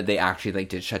 I know that they actually like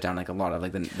did shut down like a lot of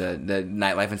like the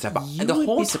nightlife and stuff. But the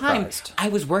whole time I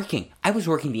was working. I was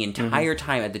working the entire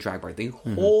time at the drag bar. The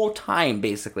whole time,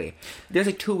 basically. There's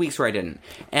like 2 weeks where I didn't,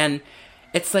 and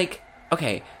it's like,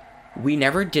 okay, we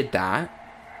never did that.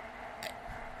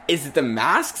 Is it the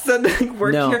masks that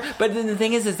work here? But then the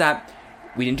thing is that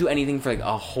we didn't do anything for like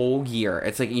a whole year.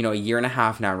 It's like, a year and a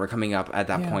half now. We're coming up at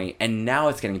that point, and now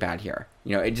it's getting bad here.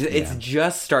 It's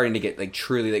just starting to get like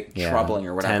truly like troubling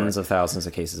or whatever. Tens of thousands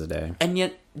of cases a day. And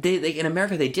yet, they like in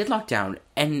America, they did lock down,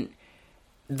 and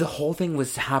the whole thing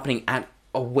was happening at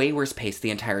a way worse pace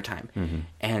the entire time.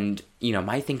 And,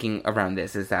 my thinking around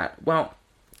this is that, well,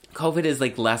 COVID is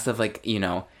like less of like,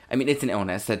 it's an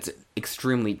illness that's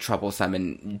extremely troublesome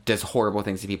and does horrible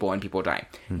things to people, and people die.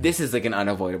 This is like an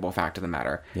unavoidable fact of the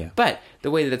matter. Yeah. But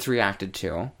the way that it's reacted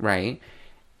to, right?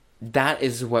 That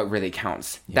is what really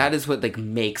counts. Yeah. That is what like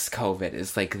makes COVID,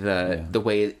 is like the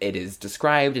way it is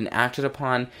described and acted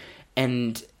upon.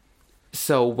 And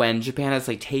so when Japan has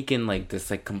like taken like this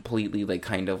like completely like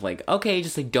kind of like, okay,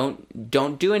 just like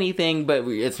don't do anything, but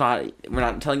we're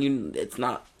not telling you it's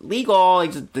not legal,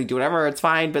 like just like, do whatever, it's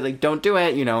fine, but like don't do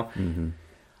it,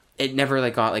 It never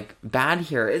like got like bad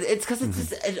here. It's because it's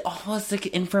just, it's like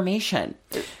information.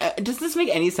 Does this make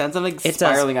any sense? I'm like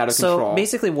spiraling out of control. So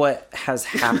basically what has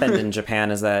happened in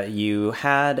Japan is that you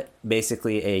had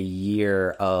basically a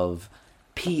year of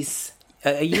peace.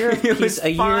 A year of peace,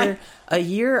 a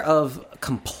year of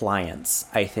compliance,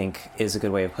 I think, is a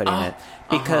good way of putting it.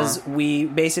 Because we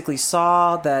basically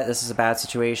saw that this is a bad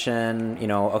situation,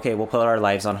 okay, we'll put our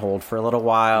lives on hold for a little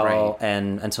while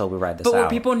and until we ride this out. But were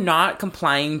people not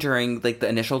complying during like the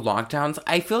initial lockdowns?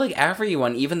 I feel like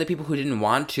everyone, even the people who didn't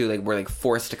want to, like were like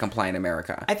forced to comply in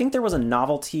America. I think there was a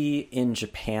novelty in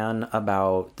Japan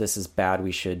about this is bad,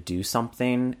 we should do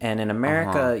something. And in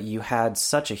America, you had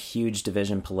such a huge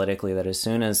division politically that as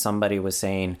soon as somebody was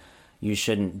saying you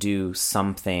shouldn't do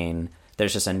something,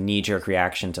 there's just a knee-jerk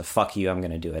reaction to fuck you, I'm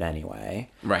going to do it anyway.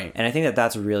 Right. And I think that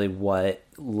that's really what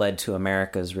led to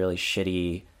America's really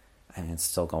shitty, and it's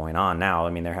still going on now.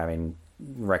 They're having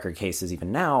record cases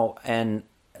even now. And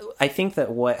I think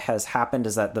that what has happened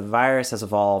is that the virus has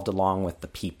evolved along with the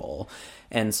people.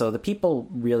 And so the people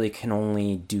really can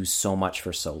only do so much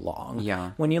for so long.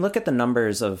 Yeah. When you look at the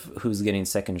numbers of who's getting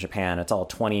sick in Japan, it's all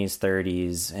 20s,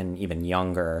 30s, and even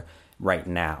younger. Right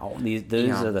now, these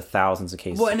are the thousands of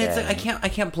cases. Well, and it's like, I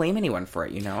can't blame anyone for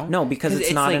it, No, because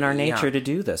it's not like, in our nature to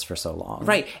do this for so long,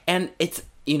 right? And it's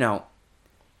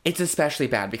it's especially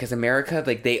bad because America,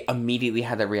 like they immediately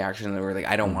had that reaction and they were like,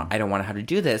 I don't want to have to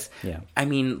do this. Yeah,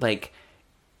 like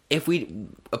if we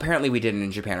apparently we did it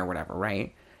in Japan or whatever,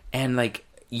 right? And like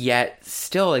yet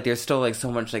still, like, there's still, like, so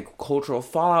much, like, cultural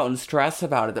fallout and stress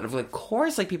about it that, of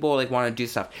course, like, people, like, want to do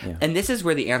stuff. Yeah. And this is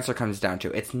where the answer comes down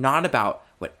to. It's not about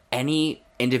what any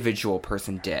individual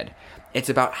person did. It's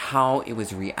about how it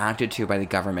was reacted to by the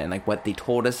government, like, what they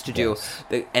told us to do.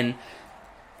 And,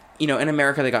 you know, in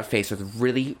America, they got faced with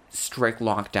really strict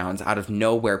lockdowns out of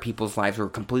nowhere. People's lives were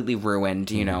completely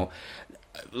ruined, you know.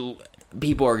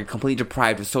 People are completely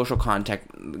deprived of social contact.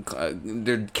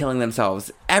 They're killing themselves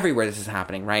everywhere this is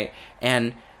happening, right?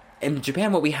 And in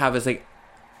Japan, what we have is, like,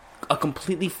 a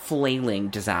completely flailing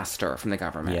disaster from the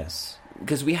government. Yes.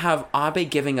 Because we have Abe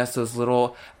giving us those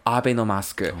little Abe no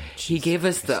mask. He gave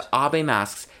us the Abe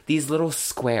masks, these little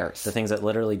squares. The things that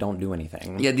literally don't do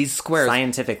anything. Yeah, these squares.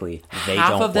 Scientifically, they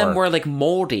Half don't of them work. were, like,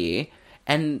 moldy.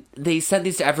 And they sent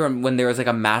these to everyone when there was, like,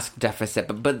 a mask deficit.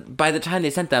 But by the time they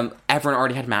sent them, everyone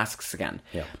already had masks again.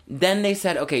 Yeah. Then they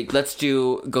said, okay, let's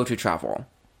do Go To Travel.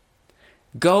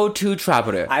 Go To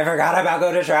Travel. I forgot about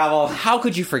Go To Travel. How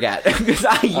could you forget? Because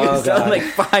I used them, like,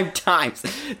 5 times.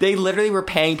 They literally were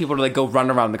paying people to, like, go run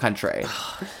around the country.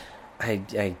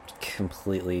 I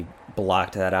completely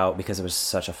blocked that out because it was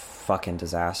such a fucking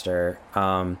disaster.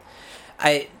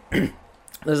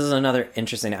 This is another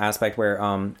interesting aspect where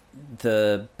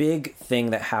the big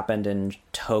thing that happened in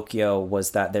Tokyo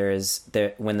was that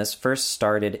when this first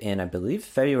started in, I believe,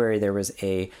 February, there was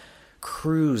a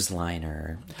cruise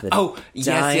liner. The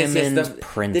Diamond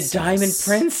Princess. The Diamond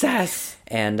Princess.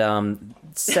 And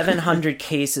 700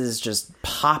 cases just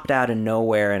popped out of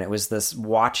nowhere, and it was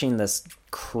watching this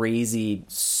crazy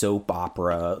soap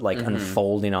opera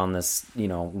unfolding on this, you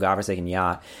know, godforsaken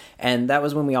yacht. And that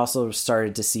was when we also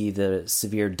started to see the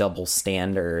severe double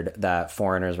standard that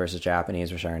foreigners versus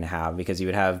Japanese were starting to have, because you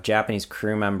would have Japanese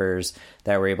crew members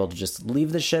that were able to just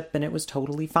leave the ship and it was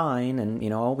totally fine, and, you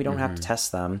know, we don't have to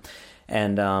test them.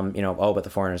 And, you know, but the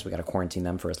foreigners, we got to quarantine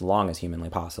them for as long as humanly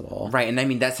possible. Right, and I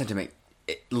mean, that sentiment,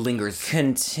 it lingers.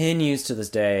 Continues to this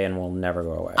day and will never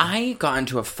go away. I got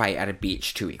into a fight at a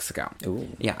beach 2 weeks ago. Ooh.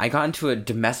 Yeah, I got into a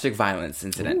domestic violence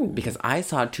incident because I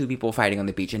saw 2 people fighting on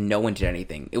the beach and no one did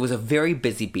anything. It was a very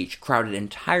busy beach, crowded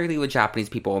entirely with Japanese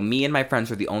people. Me and my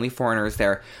friends were the only foreigners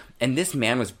there. And this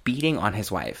man was beating on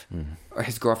his wife or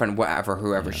his girlfriend,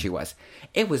 whoever she was.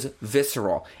 It was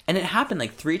visceral. And it happened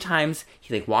like 3 times.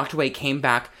 He like walked away, came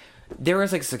back. There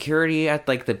was like security at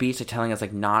like the beach telling us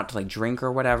like not to like drink or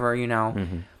whatever, you know.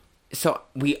 So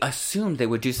we assumed they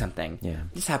would do something. Yeah.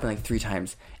 This happened like 3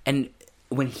 times. And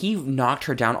when he knocked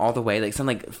her down all the way, like some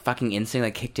like fucking instinct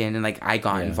like kicked in and like I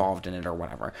got involved in it or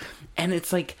whatever. And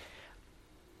it's like,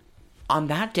 on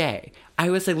that day, I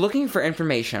was like looking for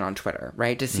information on Twitter,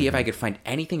 right, to see if I could find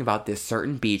anything about this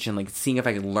certain beach and like seeing if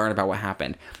I could learn about what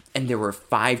happened. And there were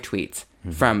 5 tweets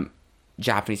from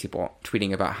Japanese people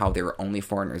tweeting about how there were only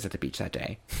foreigners at the beach that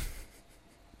day.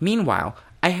 Meanwhile,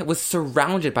 I was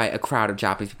surrounded by a crowd of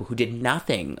Japanese people who did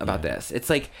nothing about this. It's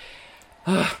like,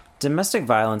 domestic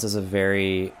violence is a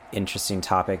very interesting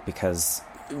topic because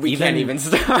we can't even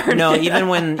start. No, even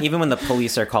when the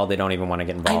police are called, they don't even want to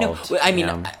get involved. I know. I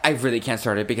mean, I really can't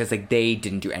start it because like they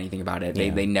didn't do anything about it.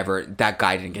 They never, that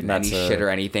guy didn't get any shit or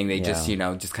anything. They just, you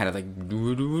know, just kind of like.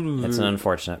 It's an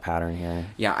unfortunate pattern here.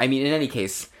 Yeah, I mean, in any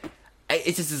case,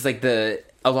 it just is like a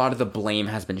lot of the blame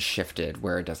has been shifted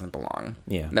where it doesn't belong.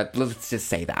 Yeah. Let's just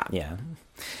say that. Yeah.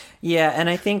 Yeah, and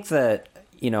I think that,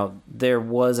 you know, there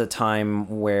was a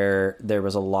time where there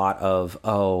was a lot of,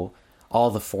 all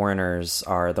the foreigners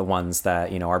are the ones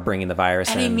that, you know, are bringing the virus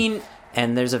in. And I mean,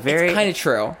 and there's a very it's kind of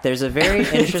true. There's a very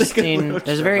interesting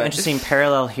interesting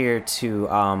parallel here to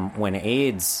when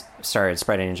AIDS started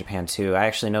spreading in Japan too. I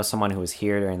actually know someone who was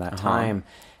here during that time,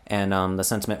 and the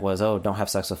sentiment was, don't have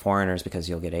sex with foreigners because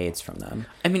you'll get AIDS from them.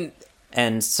 I mean,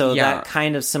 and so that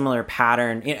kind of similar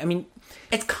pattern. I mean,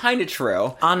 it's kind of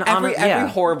true. Every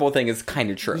horrible thing is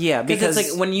kind of true. Yeah, because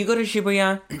it's like when you go to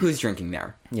Shibuya, who's drinking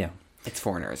there? Yeah. It's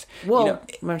foreigners. Well, you know,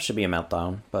 there should be a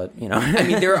meltdown, but, you know. I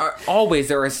mean, there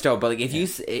are still, but, like, if you...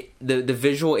 The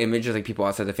visual image of, like, people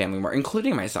outside the family more,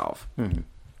 including myself.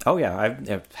 Oh,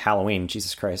 yeah. Halloween,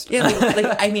 Jesus Christ. Yeah,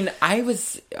 like I mean, I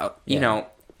was, you know...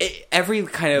 every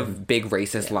kind of big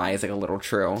racist lie is like a little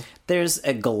true. There's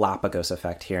a Galapagos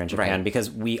effect here in Japan because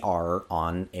we are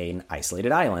on an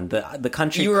isolated island. The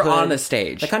country you were on the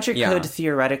stage. The country could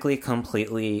theoretically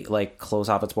completely like close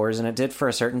off its borders, and it did for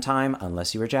a certain time,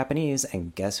 unless you were Japanese.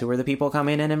 And guess who were the people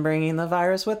coming in and bringing the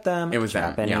virus with them? It was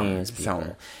Japanese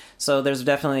people. So there's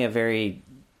definitely a very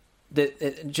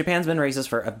Japan's been racist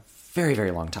for a very,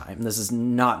 very long time. This is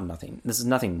nothing. This is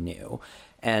nothing new,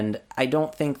 and I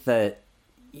don't think that.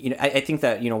 You know, I think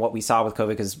that, you know, what we saw with COVID,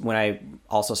 because when I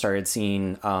also started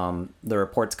seeing the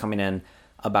reports coming in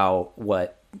about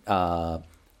what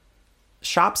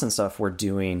shops and stuff were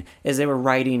doing is they were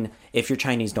writing, "If you're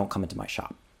Chinese, don't come into my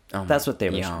shop." That's what they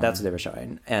were. That's what they were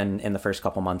showing, and in the first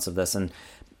couple months of this, and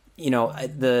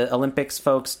the Olympics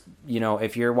folks,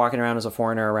 if you're walking around as a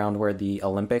foreigner around where the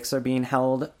Olympics are being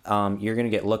held, you're going to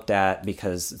get looked at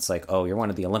because it's like, oh, you're one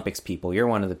of the Olympics people. You're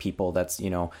one of the people that's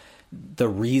the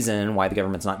reason why the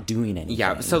government's not doing anything.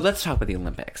 Yeah. So let's talk about the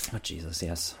Olympics. Oh Jesus,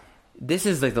 yes. This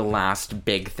is like the last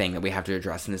big thing that we have to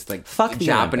address in this Fuck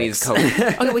Japanese code.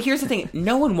 Okay, well, here's the thing.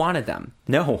 No one wanted them.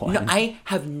 No one. No, I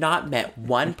have not met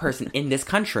one person in this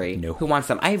country who wants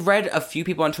them. I've read a few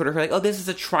people on Twitter who are like, oh, this is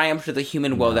a triumph to the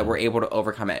human will that we're able to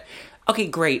overcome it. Okay,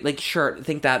 great. Like, sure,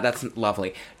 think that's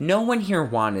lovely. No one here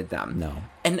wanted them. No.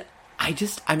 And I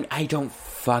don't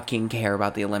fucking care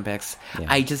about the Olympics. Yeah.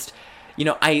 I just...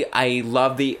 I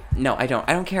love No, I don't.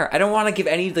 I don't care. I don't want to give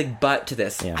any, butt to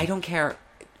this. Yeah. I don't care.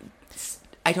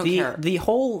 I don't care. The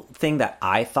whole thing that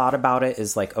I thought about it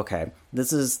is like, okay,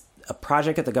 this is a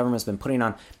project that the government's been putting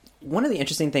on. One of the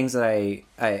interesting things that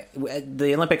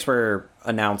the Olympics were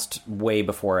announced way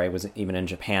before I was even in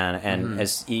Japan,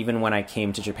 and even when I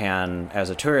came to Japan as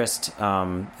a tourist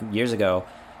years ago,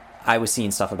 I was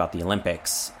seeing stuff about the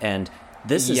Olympics, and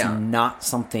this is not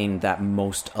something that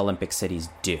most Olympic cities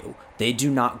do. They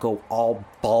do not go all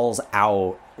balls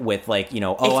out with I'm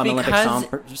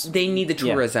Olympics. They need the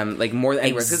tourism more than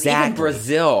anywhere. Because even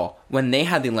Brazil, when they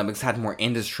had the Olympics, had more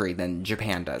industry than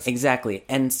Japan does. Exactly.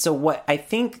 And so what I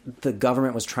think the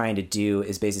government was trying to do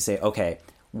is basically say, okay,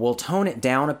 we'll tone it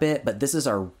down a bit, but this is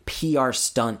our PR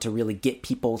stunt to really get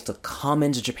people to come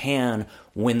into Japan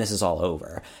when this is all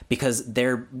over. Because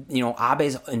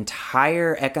Abe's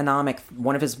entire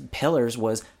one of his pillars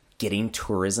was getting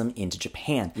tourism into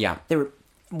Japan. Yeah. There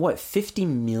were, 50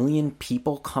 million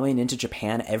people coming into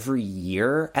Japan every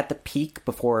year at the peak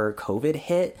before COVID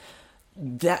hit?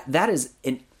 That is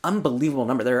an unbelievable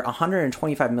number. There are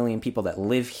 125 million people that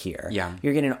live here. Yeah.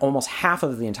 You're getting almost half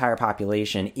of the entire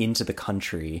population into the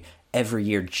country every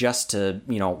year just to,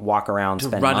 walk around,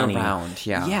 spend money. To run around,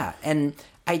 yeah. Yeah, and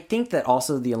I think that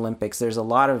also the Olympics, there's a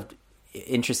lot of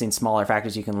interesting smaller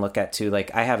factors you can look at too.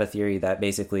 I have a theory that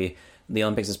basically the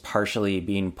Olympics is partially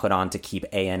being put on to keep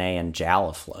ANA and JAL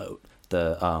afloat,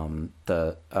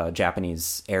 the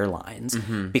Japanese airlines,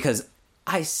 because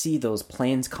I see those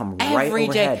planes come right every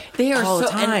overhead day. They are all the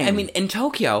time. And, in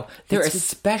Tokyo, they're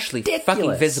especially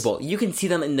fucking visible. You can see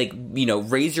them in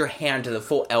raise your hand to the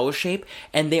full L shape,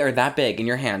 and they are that big in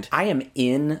your hand. I am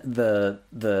in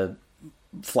the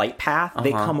flight path.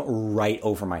 They come right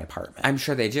over my apartment. I'm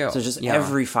sure they do. So just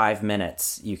every 5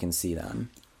 minutes you can see them.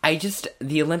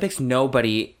 The Olympics,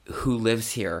 nobody who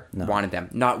lives here wanted them.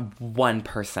 Not one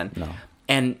person. No.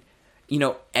 And,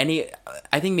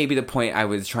 I think maybe the point I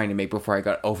was trying to make before I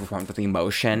got overwhelmed with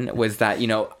emotion was that,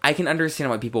 I can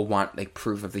understand why people want,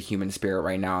 proof of the human spirit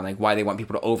right now and, why they want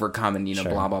people to overcome and, sure.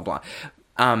 blah, blah, blah.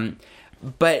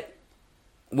 But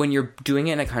when you're doing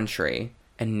it in a country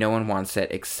and no one wants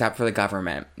it except for the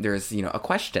government, there's, a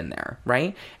question there,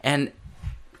 right? And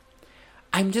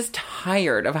I'm just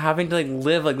tired of having to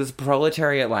live this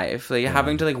proletariat life,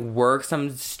 having to work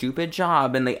some stupid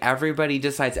job, and everybody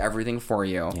decides everything for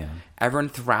you. Yeah. Everyone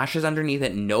thrashes underneath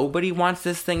it. Nobody wants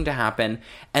this thing to happen,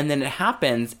 and then it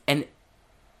happens, and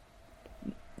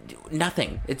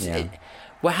nothing.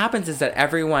 What happens is that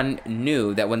everyone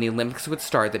knew that when the Olympics would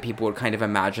start, that people would kind of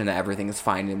imagine that everything is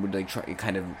fine and would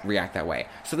kind of react that way.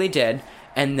 So they did,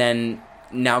 and then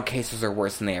now cases are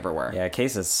worse than they ever were. Yeah,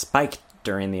 cases spiked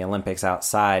during the Olympics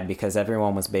outside because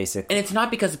everyone was and it's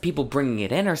not because of people bringing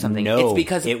it in or something. No, it's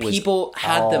because people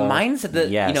had the mindset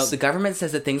that the government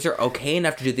says that things are okay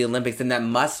enough to do the Olympics, and that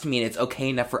must mean it's okay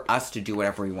enough for us to do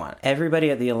whatever we want.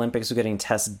 Everybody at the Olympics was getting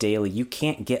tests daily. You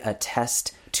can't get a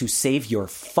test to save your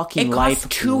fucking life. It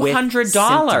costs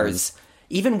 $200.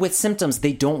 Even with symptoms,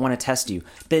 they don't want to test you.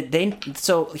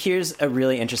 So here's a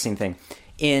really interesting thing.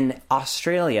 In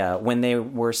Australia, when they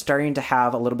were starting to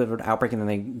have a little bit of an outbreak and then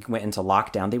they went into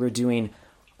lockdown, they were doing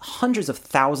hundreds of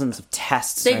thousands of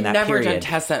tests during that period. They've never done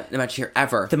tests that much here,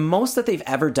 ever. The most that they've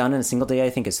ever done in a single day,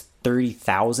 I think, is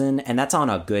 30,000, and that's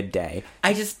on a good day.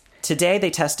 Today,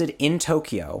 they tested in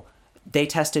Tokyo. They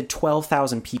tested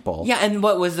 12,000 people. Yeah, and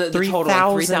what was the total?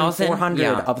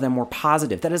 3,400 of them were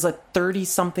positive. That is a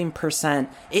 30-something percent.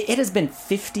 It has been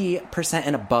 50%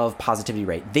 and above positivity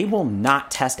rate. They will not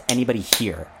test anybody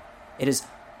here. It is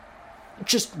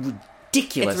just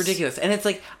ridiculous. It's ridiculous. And it's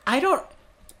I don't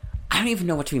even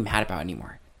know what to be mad about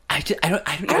anymore. I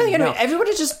don't even know.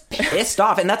 Everybody's just pissed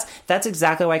off, and that's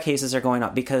exactly why cases are going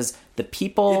up, because the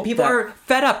people are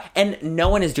fed up, and no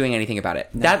one is doing anything about it.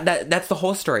 No. That's the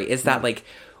whole story. Is that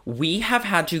we have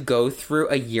had to go through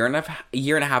a year and a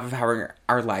half of having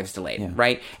our lives delayed,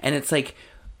 right? And it's like,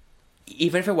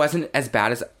 even if it wasn't as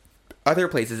bad as other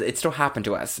places, it still happened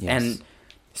to us. Yes. And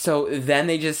so then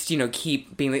they just, you know,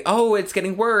 keep being like, oh, it's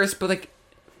getting worse. But like,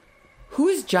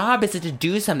 whose job is it to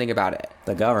do something about it?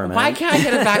 The government. Why can't I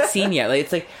get a vaccine yet? Like,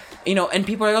 it's like, you know, and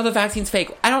people are like, oh, the vaccine's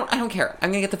fake. I don't care. I'm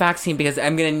gonna get the vaccine because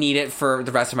I'm gonna need it for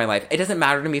the rest of my life. It doesn't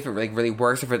matter to me if it like really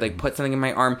works, if it like puts something in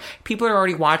my arm. People are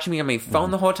already watching me on my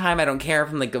phone the whole time. I don't care if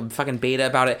I'm like a fucking beta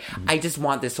about it. I just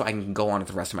want this so I can go on with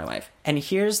the rest of my life. And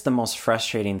here's the most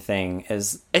frustrating thing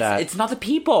is that it's not the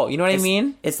people. You know what I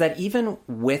mean? It's that even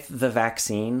with the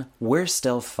vaccine, we're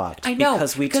still fucked. I know,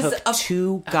 because we because took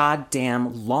too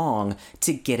goddamn long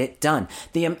to get it done.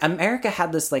 America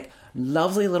had this like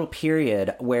lovely little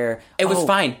period where it was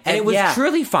fine, and it was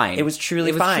truly fine. It was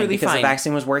truly fine because the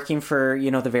vaccine was working for,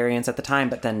 you know, the variants at the time.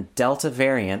 But then Delta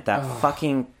variant, that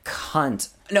fucking cunt.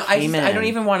 No, I don't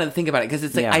even want to think about it because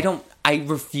it's like I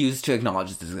refuse to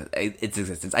acknowledge its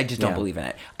existence. I just don't believe in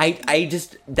it. I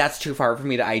just, that's too far for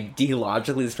me to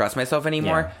ideologically stress myself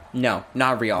anymore. No,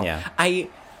 not real.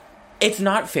 It's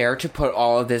not fair to put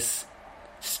all of this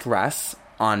stress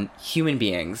on human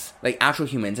beings, like actual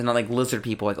humans, and not like lizard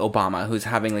people like Obama, who's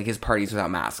having like his parties without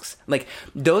masks. Like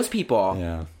those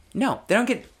people, no, they don't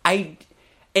get.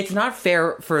 It's not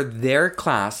fair for their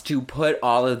class to put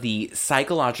all of the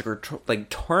psychological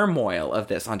turmoil of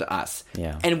this onto us.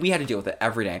 And we had to deal with it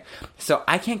every day. So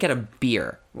I can't get a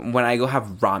beer when I go have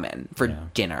ramen for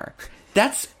dinner.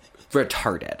 That's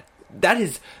retarded. That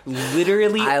is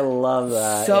literally. I love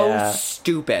that. So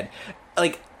stupid.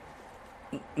 Like,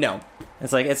 no.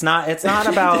 It's like, it's not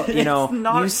about, you know,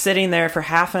 you sitting there for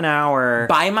half an hour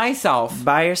by yourself,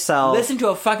 listen to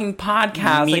a fucking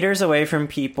podcast meters away from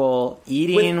people,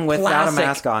 eating without a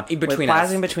mask on,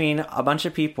 between a bunch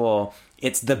of people.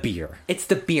 It's the beer. It's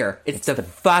the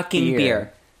fucking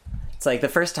beer. It's like the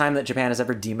first time that Japan has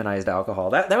ever demonized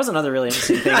alcohol. That was another really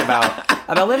interesting thing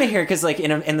about living here, because like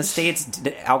in the States,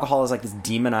 alcohol is like this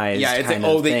demonized. Yeah, it's like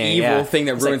the evil thing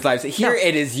that ruins lives. Here,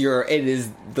 it is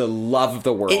the love of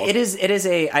the world. It is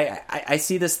I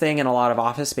see this thing in a lot of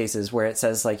office spaces where it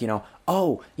says like, you know,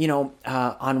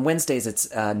 on Wednesdays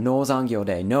it's no zangyo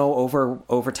day, no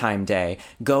overtime day,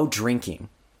 go drinking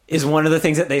is one of the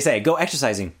things that they say. Go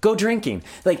exercising, go drinking.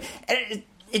 Like.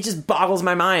 It just boggles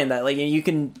my mind that like you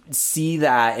can see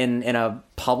that in a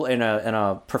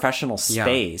professional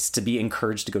space to be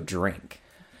encouraged to go drink.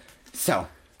 So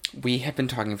we have been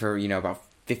talking for, you know, about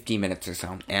 50 minutes or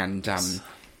so, and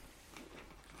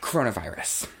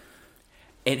coronavirus,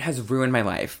 it has ruined my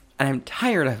life, and I'm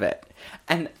tired of it,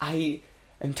 and I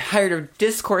am tired of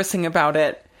discoursing about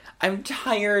it. I'm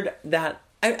tired that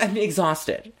I'm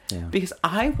exhausted because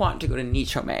I want to go to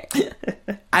Nichome.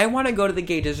 I want to go to the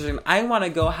gay district. I want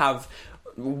to go have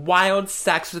wild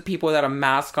sex with people without a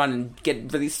mask on and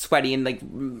get really sweaty and like,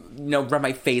 you know, rub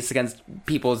my face against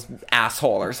people's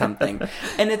asshole or something.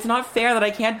 And it's not fair that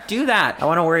I can't do that. I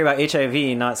want to worry about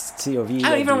HIV, not COVID. I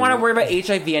don't even want to worry about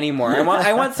HIV anymore.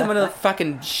 I want someone to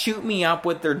fucking shoot me up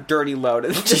with their dirty load.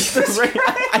 It's just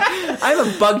I'm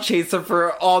a bug chaser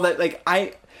for all that. Like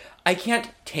I can't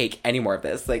take any more of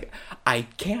this. Like, I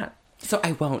can't. So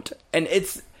I won't. And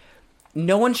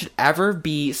no one should ever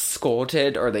be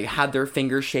scolded or they had their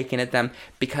fingers shaken at them,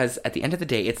 because at the end of the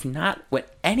day, it's not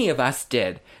what any of us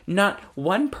did. Not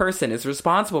one person is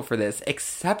responsible for this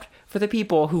except for the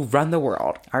people who run the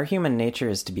world. Our human nature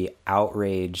is to be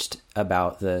outraged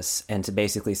about this and to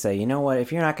basically say, you know what,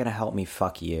 if you're not going to help me,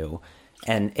 fuck you.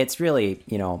 And it's really,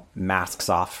 you know, masks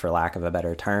off, for lack of a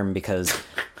better term, because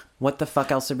what the fuck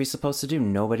else are we supposed to do?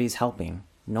 Nobody's helping.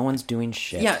 No one's doing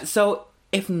shit. Yeah, so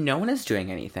if no one is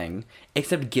doing anything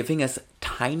except giving us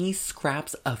tiny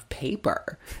scraps of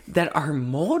paper that are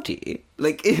moldy,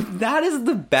 like, if that is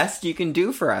the best you can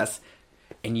do for us,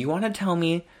 and you want to tell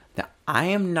me that I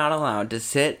am not allowed to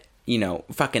sit, you know,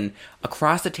 fucking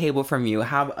across the table from you,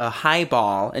 have a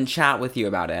highball, and chat with you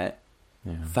about it,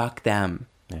 fuck them.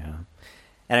 Yeah.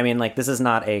 And I mean, like, this is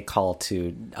not a call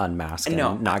to unmask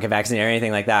and not get vaccinated or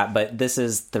anything like that, but this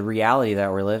is the reality that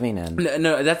we're living in.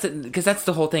 No, that's because that's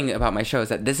the whole thing about my show, is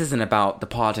that this isn't about the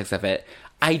politics of it.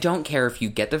 I don't care if you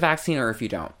get the vaccine or if you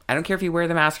don't. I don't care if you wear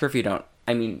the mask or if you don't.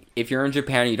 I mean, if you're in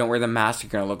Japan and you don't wear the mask, you're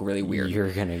gonna look really weird.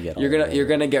 You're gonna get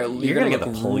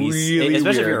the police, really,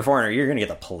 especially if you're a foreigner. You're gonna get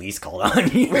the police called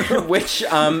on you. Which,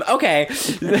 okay,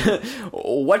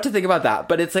 what to think about that?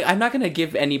 But it's like, I'm not gonna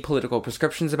give any political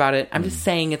prescriptions about it. I'm just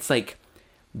saying, it's like,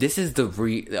 this is the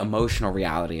emotional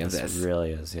reality of this. It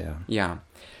really is, yeah.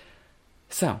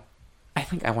 So, I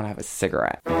think I want to have a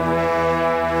cigarette.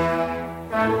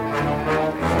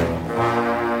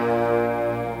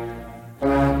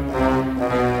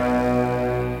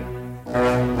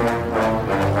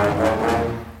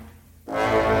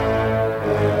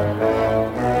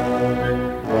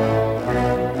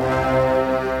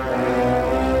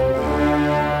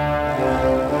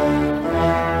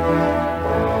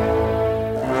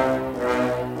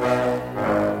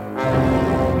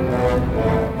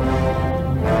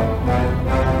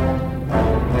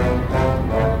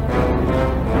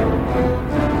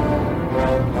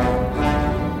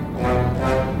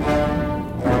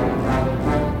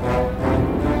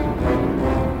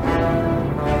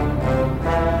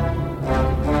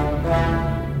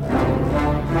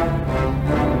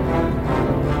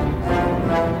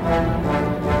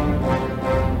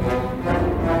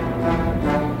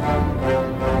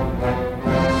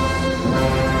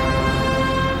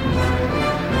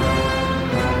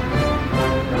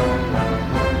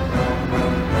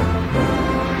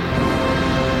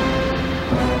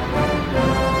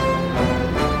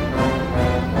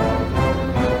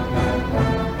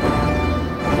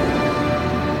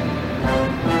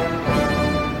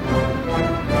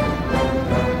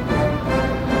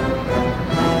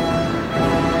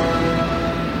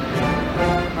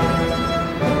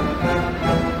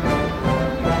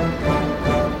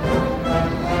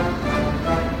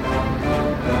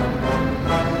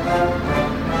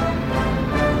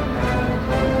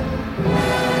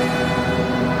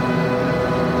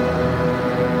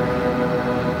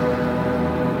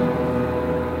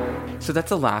 So that's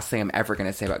the last thing I'm ever going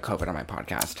to say about COVID on my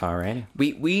podcast. All right.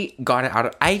 We got it out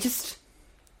of... I just...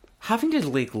 Having to,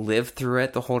 like, live through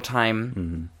it the whole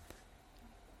time...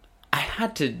 I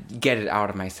had to get it out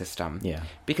of my system. Yeah.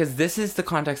 Because this is the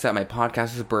context that my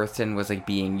podcast was birthed in, was, like,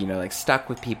 being, you know, like, stuck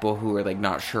with people who are, like,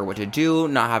 not sure what to do,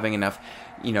 not having enough,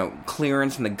 you know,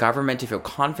 clearance from the government to feel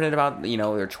confident about, you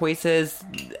know, their choices,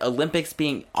 Olympics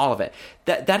being, all of it.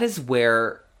 That is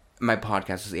where my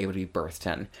podcast was able to be birthed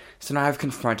in. So now I've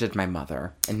confronted my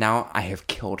mother, and now I have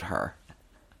killed her.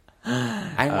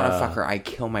 I don't want to fuck her. I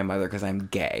kill my mother because I'm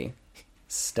gay.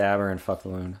 Stab her and fuck the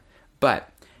loon. But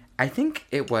I think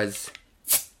it was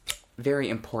very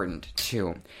important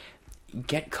to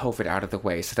get COVID out of the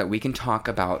way so that we can talk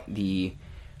about the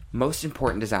most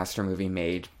important disaster movie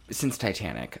made since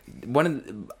Titanic.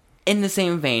 In the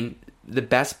same vein, the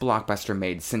best blockbuster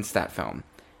made since that film.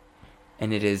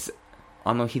 And it is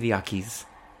Anno Hideaki's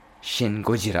Shin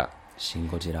Gojira. Shin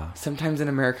Gojira. Sometimes in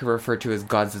America referred to as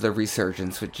Godzilla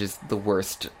Resurgence, which is the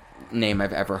worst name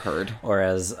I've ever heard. Or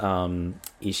as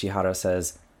Ishihara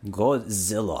says,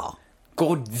 Godzilla.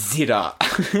 Godzilla.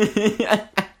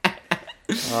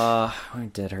 We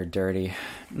did her dirty.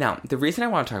 Now, the reason I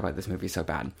want to talk about this movie so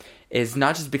bad is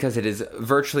not just because it is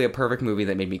virtually a perfect movie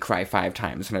that made me cry 5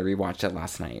 times when I rewatched it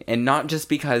last night. And not just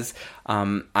because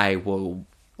I will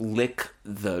lick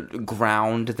the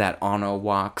ground that Anno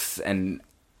walks, and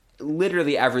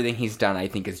literally everything he's done I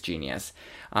think is genius.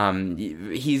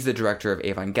 He's the director of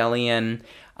Evangelion.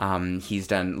 He's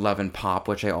done Love and Pop,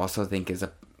 which I also think is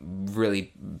a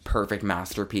really perfect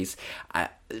masterpiece.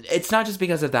 It's not just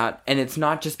because of that, and it's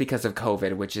not just because of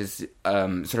COVID, which is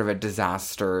sort of a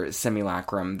disaster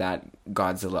simulacrum that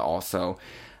Godzilla also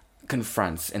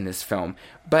confronts in this film,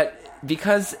 but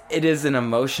because it is an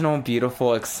emotional,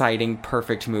 beautiful, exciting,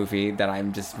 perfect movie that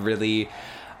I'm just really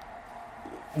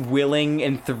willing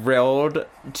and thrilled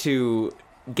to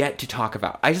get to talk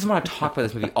about. I just want to talk about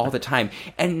this movie all the time,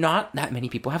 and not that many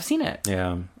people have seen it.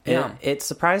 Yeah. Yeah. It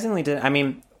surprisingly did. I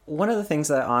mean, one of the things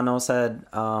that Anno said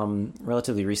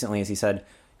relatively recently is he said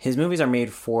his movies are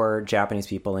made for Japanese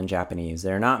people in Japanese.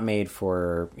 They're not made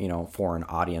for, you know, foreign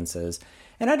audiences.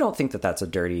 And I don't think that that's a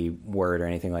dirty word or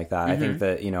anything like that. I think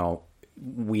that, you know,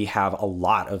 we have a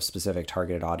lot of specific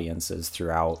targeted audiences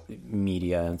throughout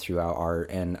media and throughout art,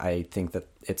 and I think that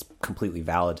it's completely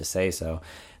valid to say so.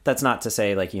 That's not to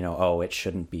say, like, you know, oh, it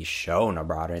shouldn't be shown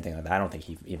abroad or anything like that. I don't think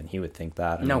he would think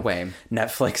that. No way.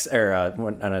 Netflix or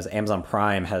Amazon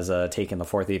Prime has taken the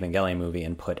 4th Evangelion movie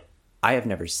and put, I have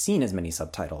never seen as many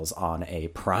subtitles on a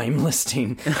Prime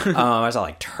listing. I saw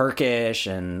like Turkish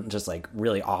and just like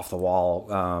really off the wall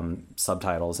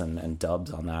subtitles and dubs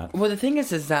on that. Well, the thing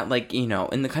is that, like, you know,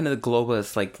 in the kind of the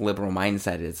globalist, like, liberal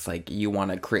mindset, it's like you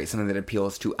want to create something that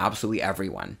appeals to absolutely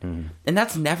everyone. And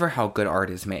that's never how good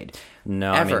art is made.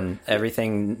 No, ever. I mean,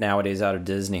 everything nowadays out of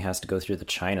Disney has to go through the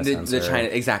China censor. The China,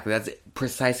 exactly. That's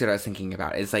precisely what I was thinking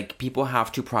about. It's like people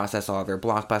have to process all of their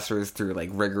blockbusters through, like,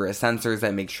 rigorous censors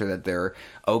that make sure that they're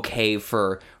okay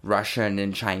for Russian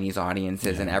and Chinese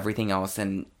audiences and everything else.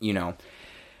 And, you know,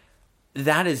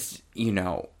 that is, you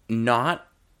know, not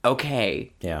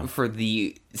okay for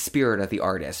the spirit of the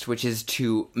artist, which is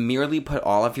to merely put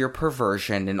all of your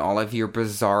perversion and all of your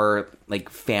bizarre, like,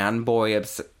 fanboy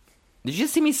Did you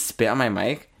just see me spit on my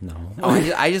mic? No. Oh,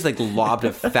 I just like lobbed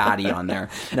a fatty on there.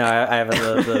 No, I have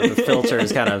the filter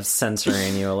is kind of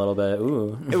censoring you a little bit.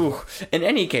 Ooh. In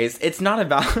any case, it's not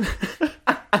about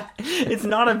it's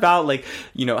not about, like,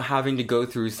 you know, having to go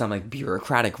through some, like,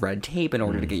 bureaucratic red tape in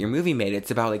order to get your movie made. It's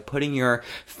about, like, putting your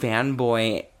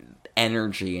fanboy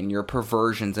energy and your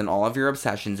perversions and all of your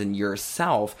obsessions and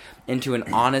yourself into an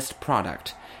honest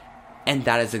product. And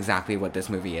that is exactly what this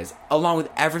movie is, along with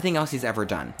everything else he's ever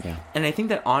done. Yeah. And I think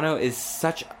that Anno is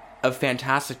such a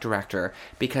fantastic director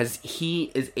because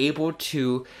he is able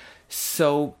to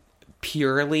so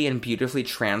purely and beautifully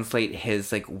translate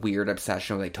his, like, weird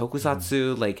obsession with, like,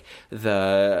 tokusatsu, like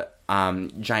the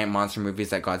giant monster movies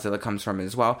that Godzilla comes from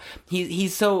as well.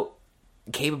 He's so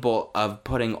capable of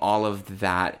putting all of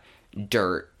that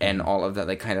dirt and all of that,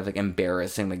 like, kind of, like,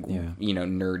 embarrassing, like, you know,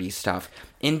 nerdy stuff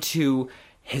into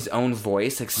his own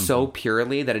voice, like, so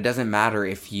purely that it doesn't matter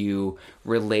if you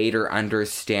relate or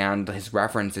understand his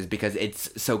references because it's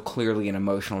so clearly an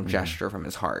emotional gesture from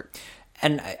his heart.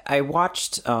 And I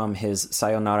watched his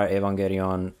Sayonara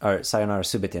Evangelion, or Sayonara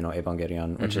Subete no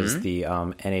Evangelion, which is the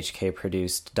NHK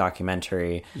produced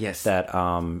documentary that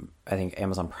I think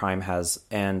Amazon Prime has,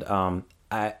 and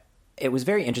it was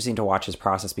very interesting to watch his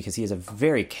process because he is a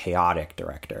very chaotic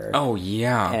director. Oh,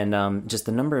 yeah. And just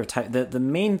the number of times... The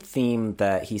main theme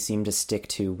that he seemed to stick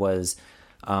to was...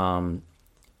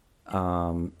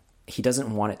 he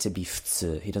doesn't want it to be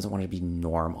futsu. He doesn't want it to be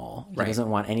normal. He doesn't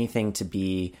want anything to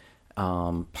be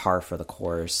par for the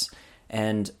course.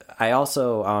 And I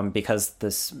also, because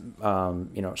this, Shin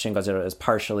Godzilla is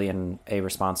partially in a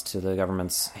response to the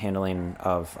government's handling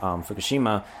of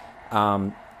Fukushima,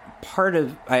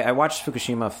 I watched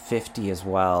Fukushima 50 as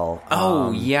well.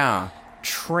 Oh, yeah.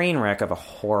 Train wreck of a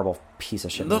horrible piece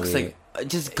of shit movie. Looks like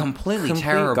just completely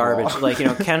terrible. Garbage. Like,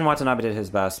 Ken Watanabe did his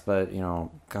best, but,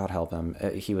 God help him.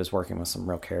 He was working with some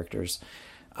real characters.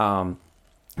 It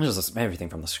was just everything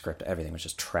from the script. Everything was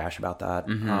just trash about that.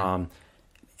 Mm-hmm.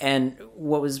 And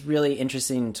what was really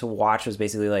interesting to watch was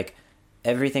basically like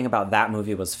everything about that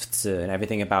movie was futsu, and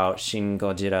everything about Shin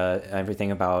Gojira, everything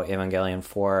about Evangelion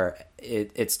 4,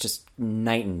 it's just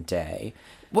night and day.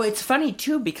 Well, it's funny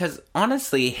too because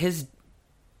honestly, his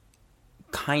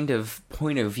kind of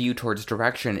point of view towards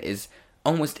direction is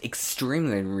almost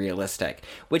extremely realistic,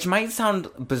 which might sound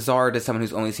bizarre to someone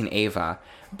who's only seen Eva,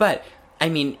 but I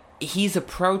mean, he's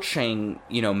approaching,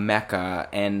 mecha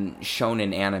and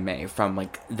shonen anime from,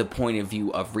 like, the point of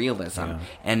view of realism. Yeah.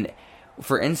 And,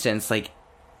 for instance, like,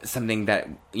 something that,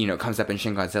 comes up in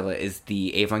Shin Godzilla is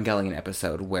the Evangelion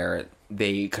episode where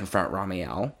they confront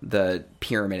Ramiel, the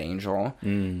pyramid angel,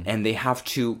 and they have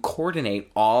to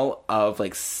coordinate all of,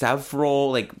 like,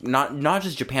 several, like, not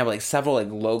just Japan, but, like, several, like,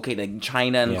 located, like,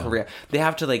 China and Korea. They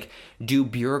have to, like, do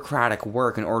bureaucratic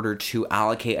work in order to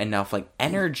allocate enough, like,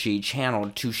 energy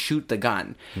channeled to shoot the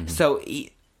gun. Mm-hmm. So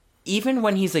even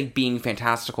when he's, like, being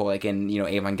fantastical, like, in,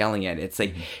 Evangelion, it's,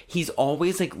 like, he's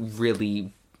always, like,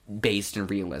 really based in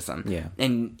realism. Yeah.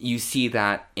 And you see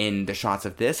that in the shots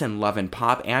of this and Love and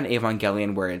Pop and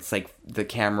Evangelion, where it's like the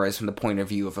camera is from the point of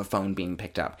view of a phone being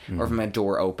picked up or from a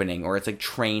door opening, or it's like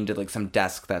trained to like some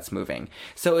desk that's moving.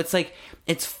 So it's like,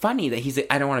 it's funny that he's like,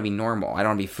 I don't want to be normal. I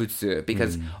don't want to be futsu,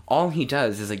 because all he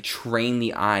does is like train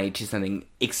the eye to something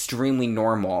extremely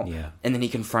normal. Yeah. And then he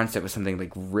confronts it with something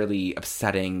like really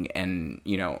upsetting and,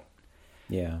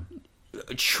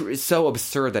 so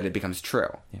absurd that it becomes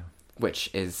true. Yeah.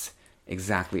 Which is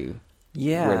exactly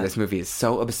where this movie is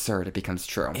so absurd it becomes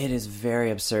true. It is very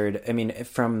absurd. I mean,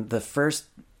 from the first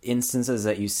instances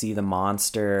that you see the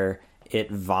monster,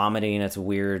 it vomiting its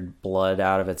weird blood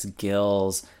out of its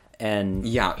gills, and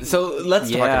so let's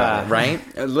talk about it, right?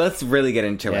 Let's really get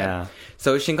into it.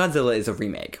 So Shin Godzilla is a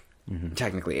remake,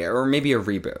 technically, or maybe a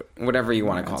reboot, whatever you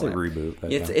want to call it. It's a reboot.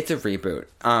 But it's a reboot.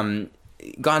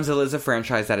 Godzilla is a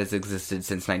franchise that has existed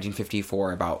since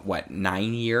 1954, about,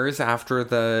 9 years after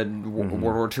the World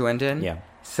War II ended? Yeah.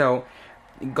 So,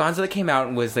 Godzilla came out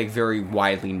and was, like, very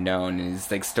widely known and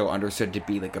is, like, still understood to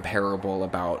be, like, a parable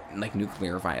about, like,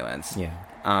 nuclear violence. Yeah.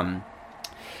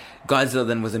 Godzilla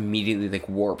then was immediately, like,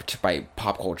 warped by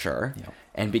pop culture. Yeah.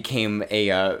 And became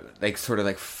a, sort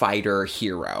of, fighter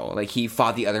hero. Like, he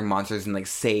fought the other monsters and,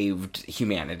 saved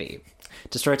humanity.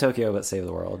 Destroy Tokyo, but save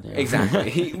the world. Yeah.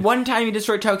 Exactly. One time he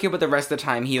destroyed Tokyo, but the rest of the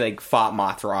time he, fought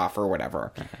Mothra off or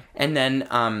whatever. Okay. And then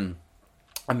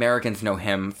Americans know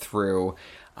him through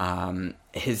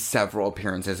his several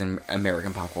appearances in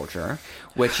American pop culture,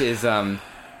 which is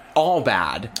all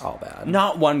bad. All bad.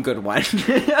 Not one good one.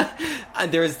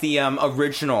 There's the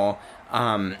original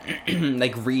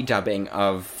redubbing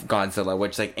of Godzilla,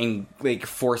 which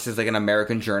forces an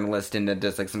American journalist into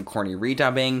just some corny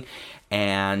redubbing,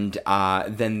 and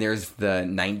then there's the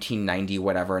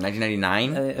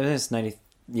 1999. It is 90.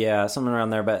 Yeah, something around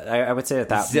there. But I would say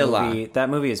that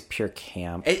movie is pure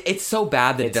camp. It's so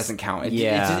bad that it doesn't count.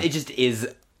 It just is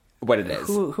what it is.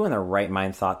 Who in their right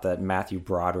mind thought that Matthew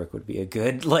Broderick would be a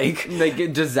good a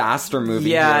disaster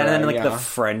movie? Yeah, and then the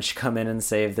French come in and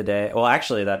save the day. Well,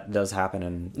 actually, that does happen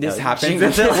in this happens in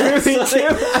this movie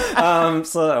too.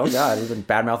 So, oh god, we've been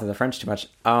bad mouthing the French too much.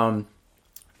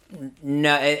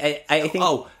 No, I think.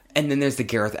 Oh, and then there's the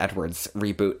Gareth Edwards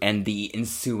reboot and the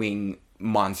ensuing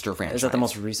monster franchise. Is that the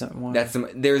most recent one?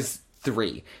 There's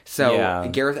 3. So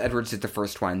Gareth Edwards did the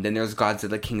first one. Then there's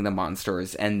Godzilla King of the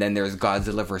Monsters, and then there's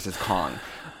Godzilla vs. Kong.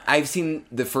 I've seen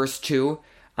the first 2.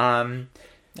 I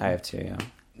have 2. Yeah.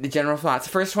 The general thoughts.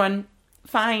 First one,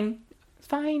 fine.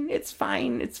 It's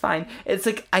fine. It's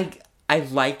I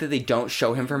like that they don't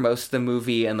show him for most of the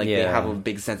movie, and they have a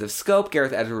big sense of scope.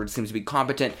 Gareth Edwards seems to be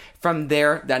competent. From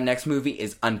there, that next movie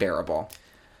is unbearable.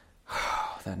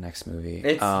 That next movie.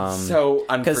 It's so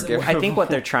unforgivable. I think what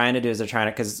they're trying to do is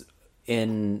because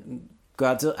in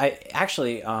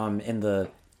Godzilla, in the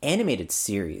animated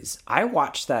series, I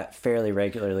watched that fairly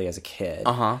regularly as a kid.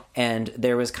 And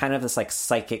there was kind of this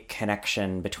psychic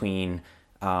connection between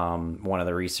one of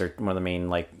the main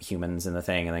like humans in the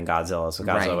thing, and then Godzilla. So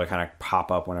Godzilla would kind of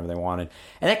pop up whenever they wanted,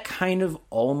 and it kind of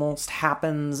almost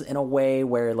happens in a way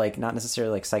where like not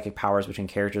necessarily like psychic powers between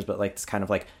characters, but like this kind of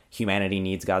like humanity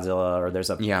needs Godzilla, or there's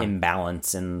a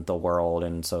imbalance in the world,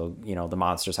 and so the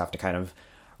monsters have to kind of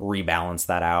rebalance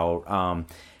that out,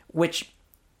 which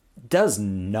does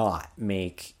not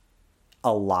make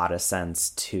a lot of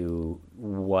sense to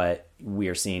what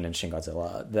we're seeing in Shin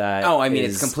Godzilla.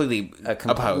 It's completely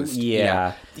opposed.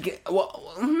 Yeah.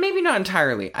 Well, maybe not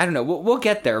entirely. I don't know. We'll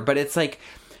get there, but it's like,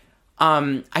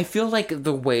 I feel like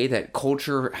the way that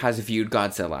culture has viewed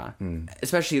Godzilla,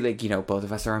 especially like, both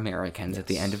of us are Americans at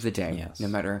the end of the day, no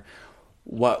matter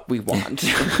what we want.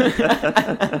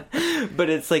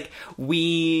 But it's like,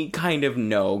 we kind of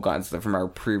know Godzilla from our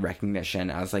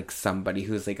pre-recognition as like somebody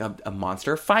who's like a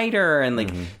monster fighter, and like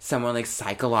someone like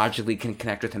psychologically can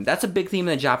connect with him. That's a big theme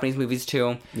in the Japanese movies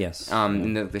too. Yes.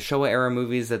 In the Showa era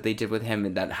movies that they did with him,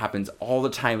 and that happens all the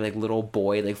time. Like little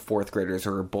boy, like fourth graders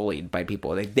who are bullied by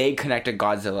people, like they connect to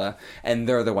Godzilla, and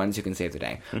they're the ones who can save the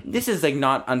day. This is like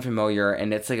not unfamiliar,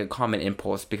 and it's like a common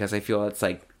impulse, because I feel it's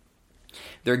like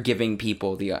they're giving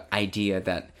people the idea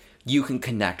that you can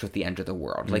connect with the end of the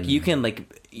world. Like, you can,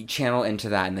 like, channel into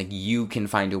that, and, like, you can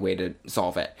find a way to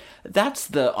solve it. That's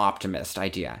the optimist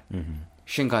idea.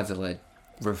 Shin Godzilla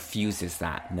refuses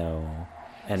that. No.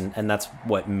 And that's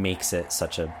what makes it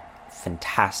such a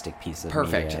fantastic piece of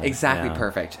Perfect. media. Exactly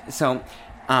perfect. So,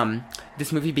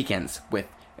 this movie begins with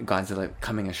Godzilla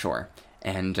coming ashore.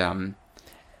 And,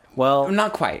 well,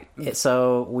 not quite.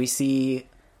 So, we see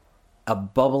a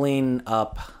bubbling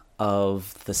up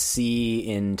of the sea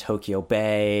in Tokyo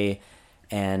Bay,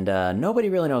 and nobody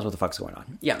really knows what the fuck's going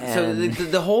on. Yeah, and so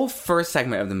the whole first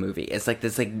segment of the movie is like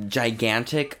this like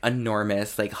gigantic,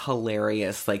 enormous, like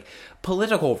hilarious, like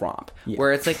political romp,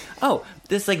 where it's like, oh,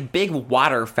 this like big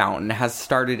water fountain has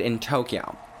started in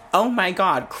Tokyo. Oh my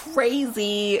god,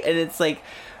 crazy! And it's like,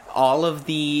 all of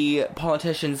the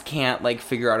politicians can't like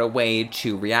figure out a way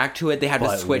to react to it. They have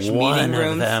to switch meeting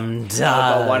rooms.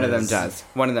 But one of them does.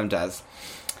 One of them does.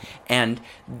 And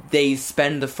they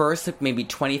spend the first like, maybe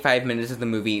 25 minutes of the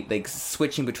movie like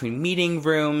switching between meeting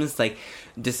rooms, like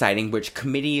deciding which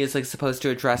committee is like supposed to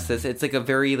address this. It's like a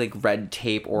very like red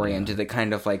tape oriented, the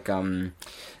kind of like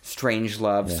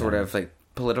Strangelove sort of like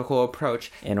political approach.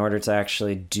 In order to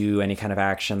actually do any kind of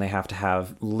action, they have to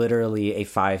have literally a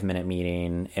 5-minute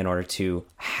meeting in order to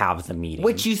have the meeting,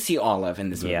 which you see all of in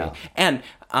this movie. And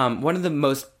one of the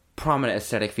most prominent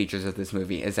aesthetic features of this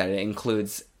movie is that it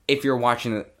includes, if you're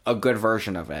watching a good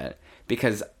version of it,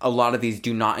 because a lot of these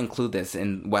do not include this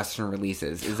in Western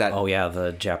releases, is that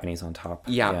the Japanese on top,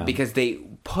 because they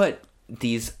put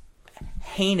these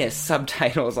heinous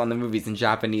subtitles on the movies in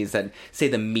Japanese that say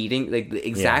the meeting, like the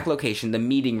exact location, the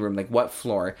meeting room, like what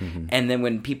floor, and then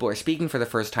when people are speaking for the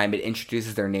first time, it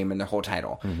introduces their name and their whole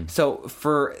title. So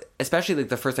for especially like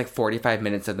the first like 45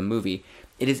 minutes of the movie,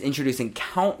 it is introducing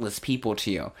countless people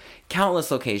to you, countless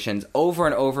locations over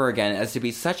and over again, as to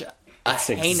be such a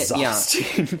heinous,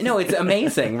 no, it's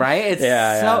amazing, right?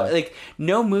 It's like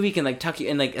no movie can like tuck you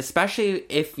in, like especially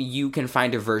if you can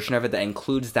find a version of it that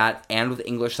includes that and with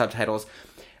English subtitles,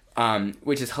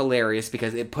 which is hilarious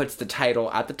because it puts the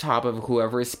title at the top of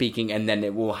whoever is speaking, and then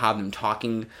it will have them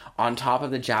talking on top of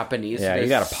the Japanese. Yeah, so you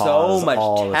gotta pause so much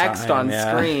all text the time,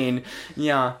 on screen.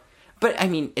 Yeah, but I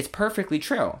mean, it's perfectly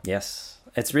true. Yes,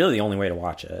 it's really the only way to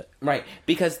watch it, right?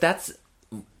 Because that's,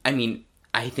 I mean,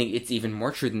 I think it's even more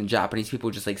true than the Japanese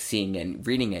people just like seeing it and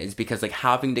reading it, is because like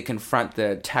having to confront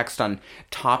the text on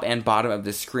top and bottom of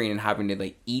the screen and having to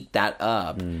like eat that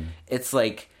up. It's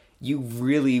like you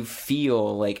really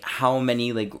feel like how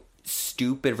many like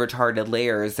stupid retarded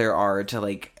layers there are to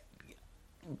like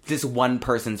this one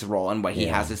person's role and what he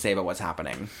has to say about what's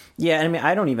happening. Yeah, I mean,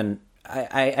 I don't even.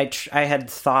 I had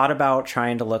thought about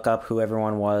trying to look up who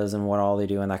everyone was and what all they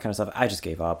do and that kind of stuff. I just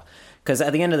gave up. Because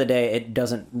at the end of the day, it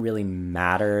doesn't really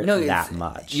matter that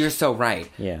much. You're so right.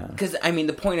 Yeah. Because, I mean,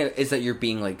 the point is that you're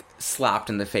being, like, slapped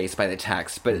in the face by the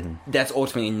text, but that's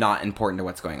ultimately not important to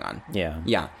what's going on. Yeah.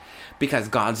 Yeah. Because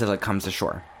Godzilla comes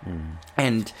ashore.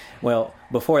 And... Well,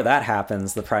 before that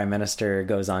happens, the Prime Minister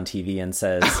goes on TV and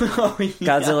says,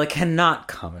 Godzilla cannot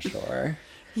come ashore.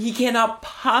 He cannot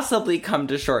possibly come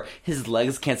to shore. His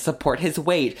legs can't support his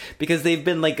weight, because they've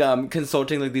been like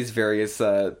consulting like these various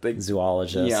like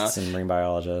zoologists and marine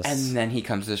biologists, and then he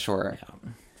comes to shore.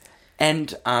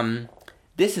 And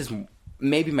this is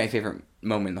maybe my favorite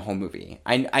moment in the whole movie.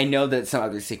 I know that some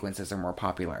other sequences are more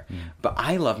popular, but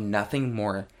I love nothing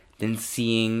more than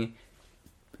seeing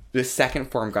the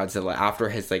second form Godzilla after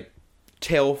his like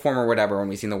tail form or whatever when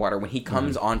we see in the water, when he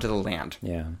comes onto the land.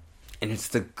 Yeah. and it's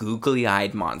the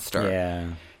googly-eyed monster. Yeah.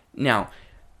 Now,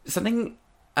 something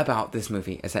about this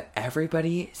movie is that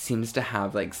everybody seems to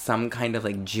have like some kind of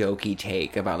like jokey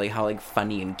take about like how like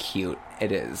funny and cute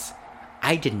it is.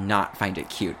 I did not find it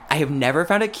cute. I have never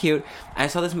found it cute. I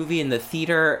saw this movie in the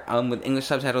theater with English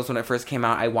subtitles when it first came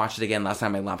out. I watched it again last night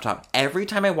on my laptop. Every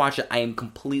time I watch it, I am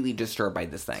completely disturbed by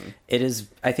this thing. It is.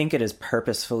 I think it is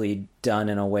purposefully done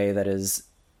in a way that is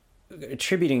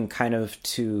attributing kind of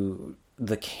to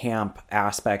the camp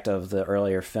aspect of the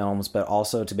earlier films, but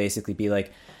also to basically be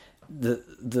like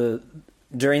the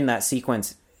during that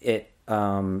sequence,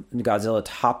 Godzilla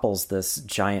topples this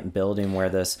giant building where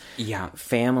this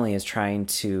family is trying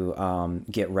to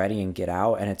get ready and get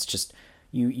out, and it's just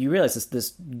you realize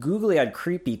this googly-eyed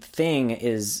creepy thing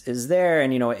is there,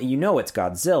 and you know it's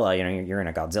Godzilla. You know, you're in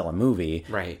a Godzilla movie,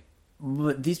 right?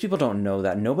 But these people don't know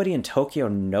that. Nobody in Tokyo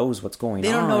knows what's going on.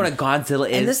 They don't know what a Godzilla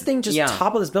is. And this thing just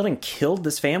toppled this building, killed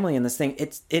this family, and this thing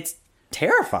it's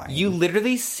terrifying. You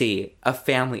literally see a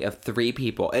family of 3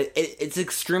 people. It's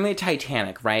extremely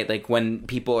Titanic, right? Like when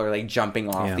people are like jumping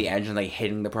off the edge and like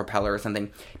hitting the propeller or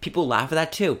something. People laugh at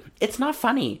that too. It's not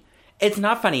funny. It's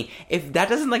not funny. If that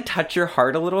doesn't like touch your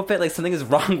heart a little bit, like something is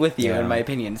wrong with you, in my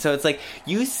opinion. So it's like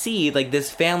you see like this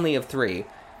family of 3,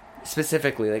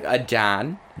 specifically like a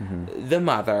dad, the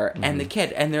mother, and the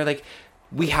kid, and they're like,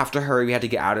 we have to hurry, we have to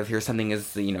get out of here, something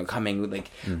is, coming, like,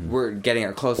 we're getting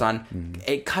our clothes on.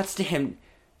 It cuts to him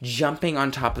jumping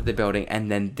on top of the building,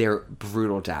 and then their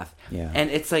brutal death. Yeah. And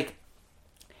it's like,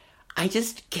 I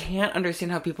just can't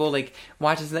understand how people, like,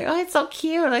 watch this and like, oh, it's so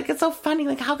cute, like, it's so funny,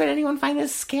 like, how could anyone find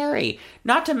this scary?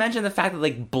 Not to mention the fact that,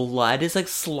 like, blood is, like,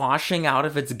 sloshing out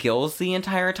of its gills the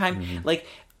entire time. Like,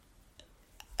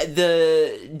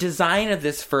 the design of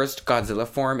this first Godzilla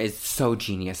form is so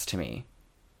genius to me.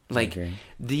 Like,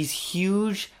 these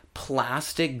huge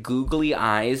plastic googly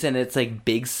eyes and its, like,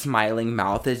 big smiling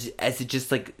mouth as it just,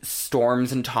 like,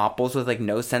 storms and topples with, like,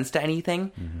 no sense to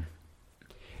anything.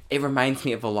 It reminds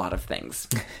me of a lot of things.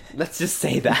 Let's just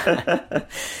say that.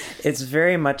 It's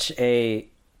very much a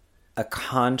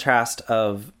contrast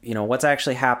of, what's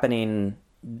actually happening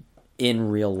in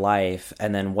real life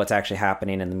and then what's actually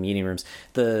happening in the meeting rooms.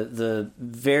 The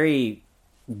very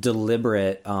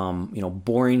deliberate,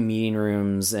 boring meeting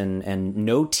rooms and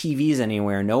no TVs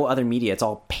anywhere, no other media. It's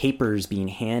all papers being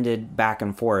handed back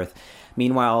and forth.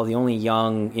 Meanwhile, the only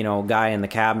young, guy in the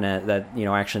cabinet that,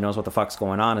 actually knows what the fuck's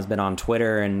going on has been on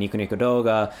Twitter and Nico Nico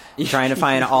Doga trying to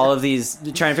find all of these,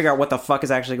 trying to figure out what the fuck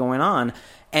is actually going on.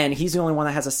 And he's the only one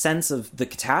that has a sense of the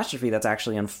catastrophe that's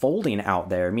actually unfolding out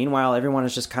there. Meanwhile, everyone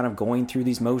is just kind of going through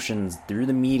these motions, through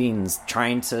the meetings,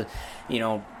 trying to,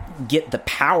 get the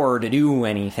power to do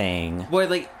anything. Well,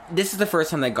 like, this is the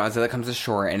first time that Godzilla comes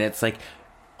ashore, and it's like,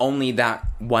 only that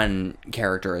one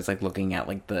character is like looking at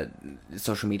like the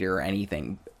social media or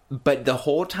anything, but the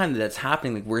whole time that that's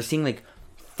happening, like we're seeing like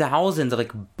thousands of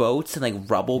like boats and like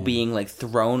rubble being like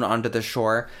thrown onto the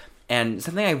shore. And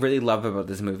something I really love about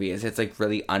this movie is it's like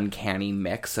really uncanny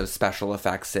mix of special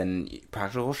effects and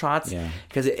practical shots,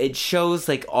 because it shows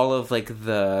like all of like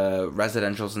the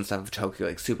residentials and stuff of Tokyo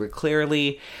like super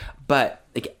clearly, but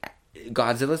like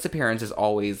Godzilla's appearance is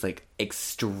always like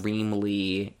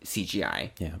extremely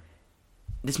CGI. Yeah.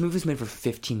 This movie was made for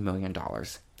 $15 million.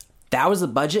 That was the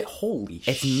budget? Holy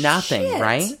shit. It's nothing,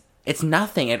 right? It's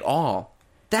nothing at all.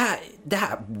 That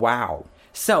wow.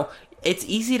 So it's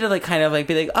easy to like kind of like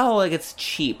be like, oh, like it's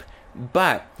cheap.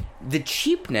 But the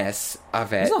cheapness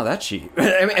of it, it's not that cheap.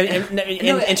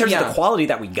 in terms of the quality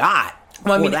that we got.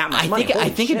 Well, I mean, I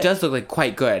think it does look like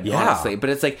quite good, honestly. But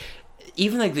it's like,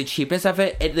 even like the cheapness of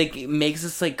it, it like makes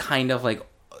this like kind of like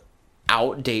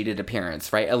outdated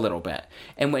appearance, right? A little bit.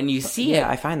 And when you see it,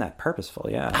 I find that purposeful.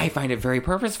 Yeah, I find it very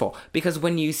purposeful, because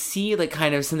when you see like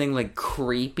kind of something like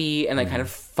creepy and like kind of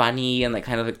funny and like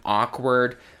kind of like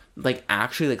awkward, like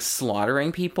actually like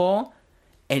slaughtering people,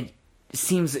 it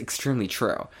seems extremely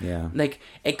true. Yeah, like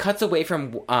it cuts away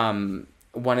from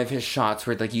one of his shots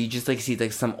where like you just like see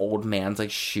like some old man's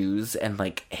like shoes and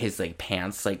like his like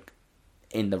pants like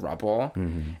in the rubble,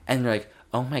 and you're like,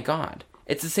 oh my god.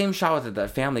 It's the same shot with the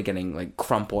family getting like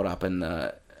crumpled up in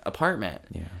the apartment.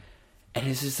 Yeah. And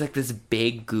it's just like this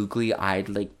big googly eyed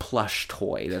like plush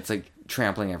toy that's like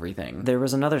trampling everything. There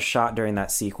was another shot during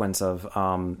that sequence of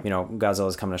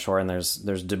Godzilla's coming ashore, and there's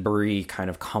debris kind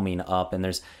of coming up, and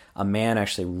there's a man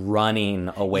actually running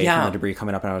away from the debris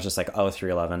coming up, and I was just like, oh,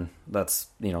 311. That's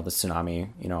the tsunami.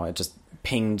 It just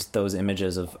pinged those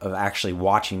images of actually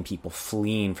watching people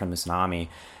fleeing from the tsunami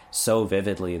so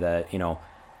vividly that,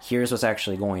 here's what's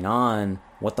actually going on.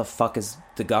 What the fuck is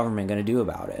the government going to do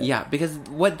about it? Yeah, because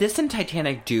what this and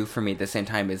Titanic do for me at the same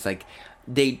time is like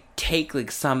they take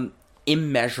like some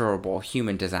immeasurable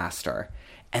human disaster.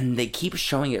 And they keep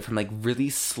showing it from, like, really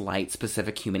slight,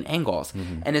 specific human angles.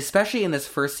 And especially in this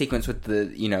first sequence with the,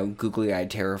 you know,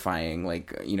 googly-eyed, terrifying,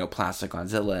 like, you know, plastic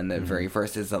Godzilla in the very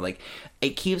first, is that, like,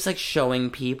 it keeps, like, showing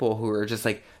people who are just,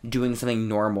 like, doing something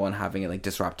normal and having it, like,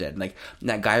 disrupted. Like,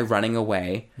 that guy running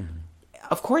away.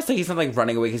 Of course, like, he's not, like,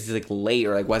 running away because he's, like, late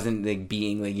or, like, wasn't, like,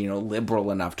 being, like, you know, liberal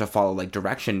enough to follow, like,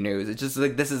 direction news. It's just,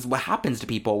 like, this is what happens to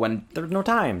people when... There's no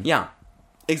time. Yeah,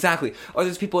 exactly. Or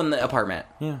there's people in the apartment.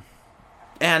 Yeah.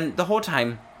 And the whole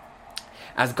time,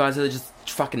 as Godzilla just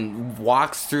fucking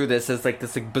walks through this as, like,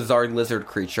 this, like, bizarre lizard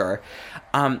creature,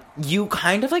 you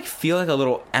kind of, like, feel, like, a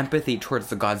little empathy towards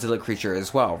the Godzilla creature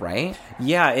as well, right?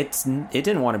 Yeah, it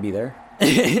didn't want to be there.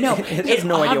 No, it has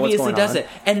no idea what's going on. Doesn't.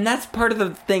 And that's part of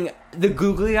the thing. The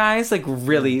googly eyes, like,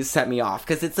 really set me off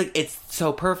because it's, like, it's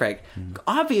so perfect.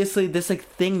 Obviously, this, like,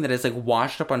 thing that is, like,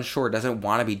 washed up on shore doesn't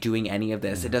want to be doing any of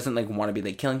this. It doesn't, like, want to be,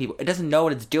 like, killing people. It doesn't know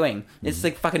what it's doing. It's,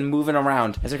 like, fucking moving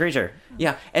around. It's a creature.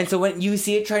 Yeah, and so when you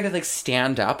see it trying to, like,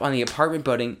 stand up on the apartment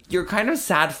building, you're kind of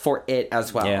sad for it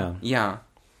as well. Yeah.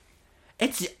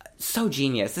 It's so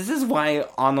genius. This is why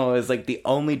Ono is, like, the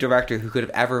only director who could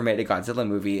have ever made a Godzilla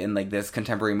movie in, like, this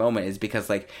contemporary moment, is because,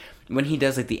 like, when he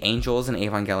does, like, the angels in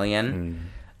Evangelion,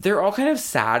 they're all kind of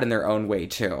sad in their own way,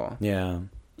 too. Yeah.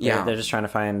 Yeah. They're just trying to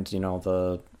find, you know,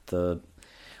 the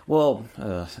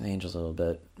angels a little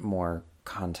bit more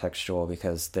contextual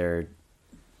because they're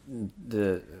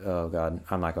oh god,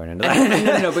 I'm not going into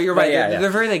that. no, but you're right. They're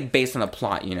very, like, based on a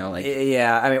plot, you know, like,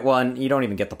 yeah. I mean, well, and you don't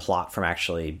even get the plot from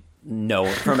actually doing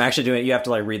it. You have to,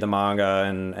 like, read the manga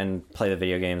and play the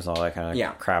video games and all that kind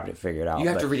of crap to figure it out. You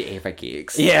have to read Ava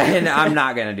Geeks. Yeah, and I'm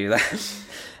not gonna do that.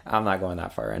 I'm not going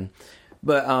that far in.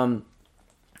 But and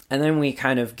then we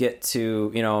kind of get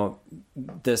to, you know,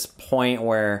 this point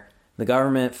where the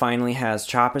government finally has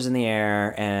choppers in the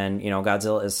air, and, you know,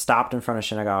 Godzilla is stopped in front of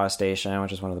Shinagawa Station,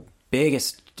 which is one of the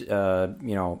biggest you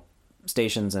know,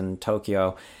 stations in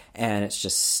Tokyo, and it's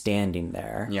just standing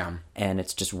there. Yeah. And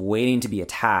it's just waiting to be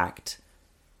attacked.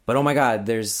 But oh my god,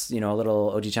 there's, you know,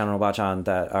 little Oji-chan and Oba-chan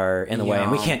that are in the way,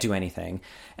 and we can't do anything.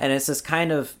 And it's this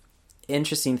kind of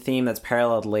interesting theme that's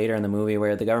paralleled later in the movie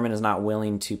where the government is not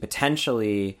willing to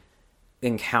potentially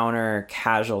encounter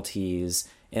casualties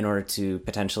in order to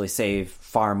potentially save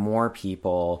far more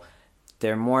people.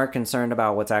 They're more concerned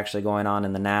about what's actually going on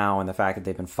in the now and the fact that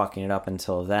they've been fucking it up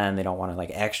until then. They don't want to,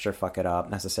 like, extra fuck it up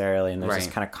necessarily. And there's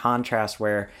this kind of contrast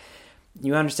where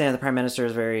you understand the prime minister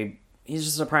is he's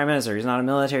just a prime minister. He's not a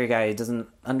military guy. He doesn't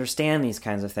understand these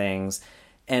kinds of things.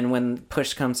 And when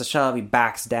push comes to shove, he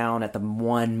backs down at the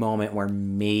one moment where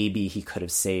maybe he could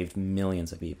have saved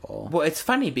millions of people. Well, it's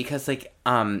funny because, like,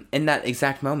 in that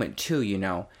exact moment too, you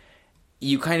know,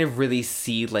 you kind of really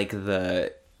see, like,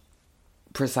 the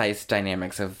precise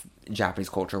dynamics of Japanese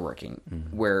culture working,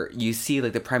 where you see,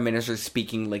 like, the prime minister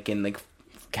speaking, like, in, like,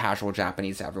 casual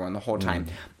Japanese to everyone the whole time.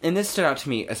 And this stood out to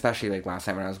me, especially, like, last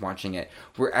time when I was watching it,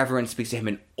 where everyone speaks to him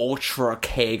in ultra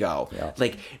keigo,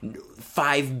 like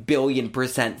 5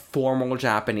 billion% formal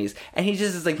Japanese, and he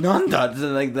just is like nanda to,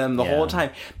 like, them the whole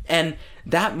time. And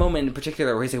that moment in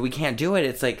particular where he's like, we can't do it,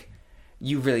 it's like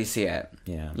you really see it.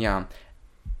 Yeah.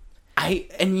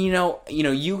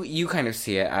 You kind of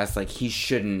see it as, like, he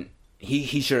should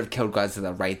have killed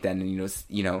Godzilla right then,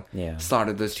 and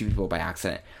slaughtered those two people by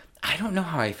accident. I don't know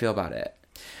how I feel about it.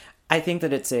 I think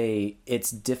that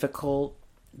it's difficult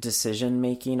decision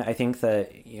making. I think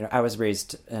that, you know, I was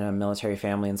raised in a military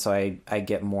family, and so I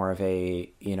get more of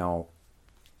a, you know,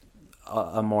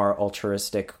 a more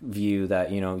altruistic view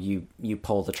that, you know, you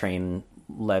pull the train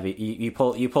levy, you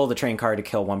pull the train car to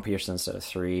kill one person instead of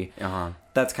three.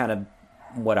 That's kind of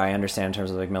what I understand in terms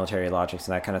of, like, military logics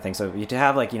and that kind of thing. So to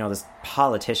have, like, you know, this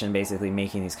politician basically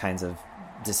making these kinds of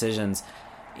decisions,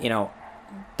 you know,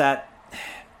 that,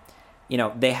 you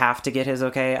know, they have to get his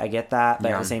okay. I get that,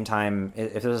 but at the same time,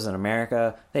 if this was in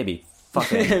America, they'd be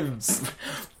fucking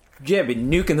be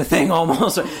nuking the thing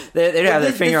almost. They'd have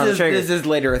their finger on the trigger. This is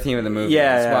later a theme of the movie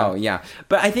as well. Yeah,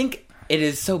 but I think it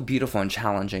is so beautiful and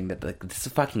challenging that, like, this is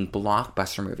a fucking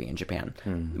blockbuster movie in Japan.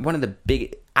 One of the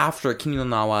big, after Kimi no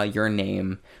Na wa Your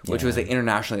Name, which was, like,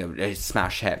 internationally a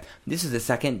smash hit. This is the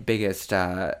second biggest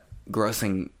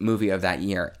grossing movie of that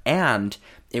year, and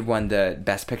it won the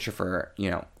Best Picture for, you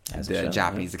know, the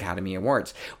Japanese Academy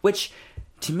Awards, which,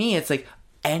 to me, it's like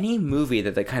any movie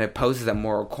that kind of poses that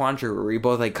moral quandary where we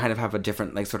both, like, kind of have a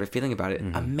different, like, sort of feeling about it.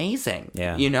 Amazing.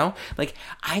 Yeah. You know? Like,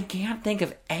 I can't think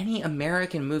of any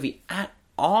American movie at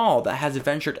all that has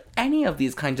ventured any of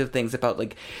these kinds of things about,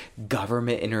 like,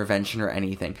 government intervention or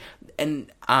anything.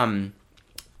 And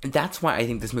that's why I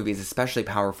think this movie is especially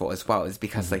powerful as well, is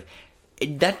because, like,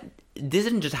 that this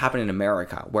didn't just happen in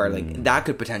America, where like that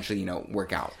could potentially, you know,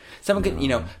 work out. Someone could, you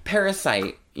know,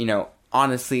 Parasite, you know,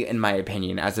 honestly, in my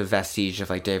opinion, as a vestige of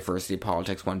like diversity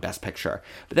politics, won Best Picture.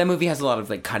 But that movie has a lot of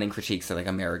like cutting critiques of like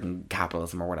American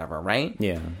capitalism or whatever, right?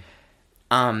 Yeah.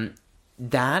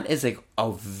 That is like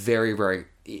a very, very.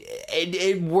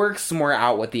 It works more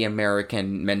out with the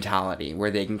American mentality,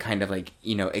 where they can kind of like,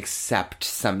 you know, accept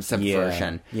some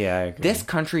subversion. Yeah, I agree. This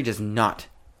country does not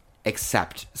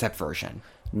accept subversion.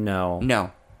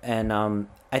 No. And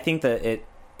I think that it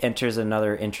enters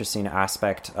another interesting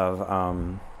aspect of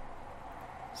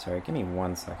sorry, give me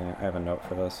 1 second. I have a note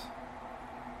for this.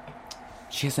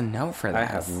 She has a note for this. I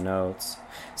have notes.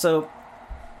 So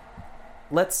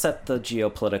let's set the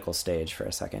geopolitical stage for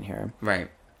a second here. Right.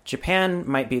 Japan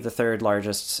might be the third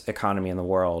largest economy in the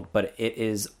world, but it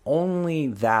is only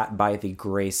that by the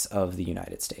grace of the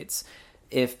United States.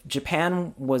 If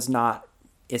Japan was not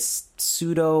is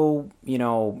pseudo, you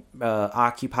know,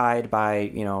 occupied by,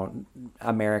 you know,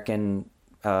 American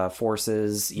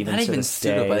forces, even not to even this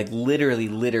pseudo, day. but like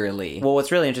literally. Well,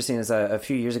 what's really interesting is a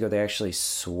few years ago they actually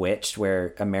switched,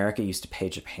 where America used to pay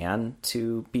Japan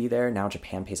to be there. Now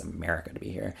Japan pays America to be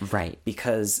here, right?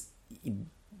 Because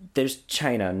there's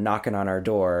China knocking on our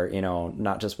door, you know,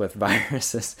 not just with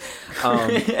viruses.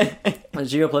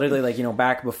 Geopolitically, like, you know,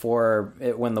 back before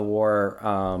when the war.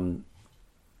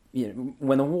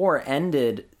 When the war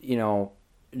ended, you know,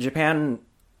 Japan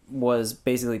was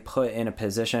basically put in a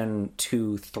position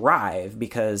to thrive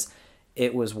because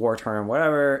it was war-torn,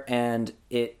 whatever, and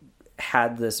it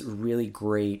had this really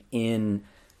great and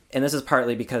this is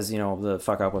partly because, you know, the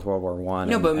fuck up with World War One.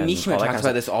 No, but Mishima talks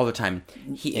about this all the time.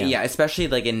 Yeah, especially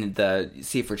like in the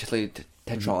Sea of Fertility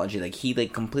tetralogy, like he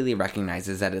like completely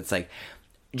recognizes that it's like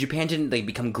Japan didn't like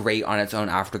become great on its own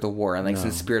after the war, and like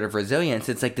some spirit of resilience.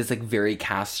 It's like this like very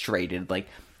castrated, like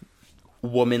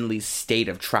womanly state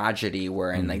of tragedy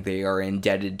wherein like they are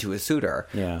indebted to a suitor.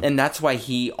 Yeah. And that's why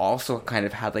he also kind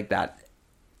of had like that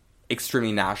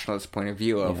extremely nationalist point of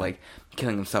view of like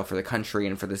killing himself for the country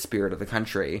and for the spirit of the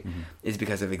country is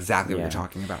because of exactly what you're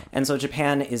talking about. And so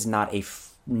Japan is not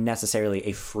necessarily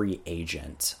a free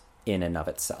agent in and of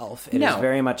itself. It is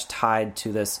very much tied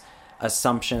to this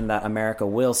assumption that America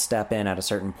will step in at a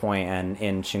certain point, and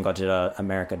in Shin Godzilla,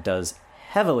 America does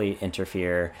heavily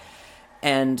interfere.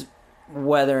 And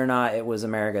whether or not it was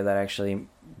America that actually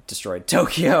destroyed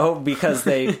Tokyo because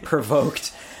they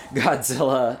provoked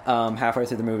Godzilla halfway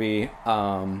through the movie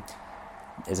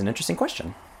is an interesting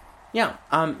question. Yeah.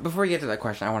 Before we get to that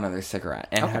question, I want another cigarette,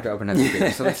 and I have to open another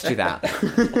beer, so let's do that.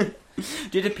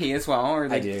 Do you have to pee as well?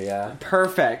 Or I do, yeah.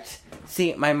 Perfect.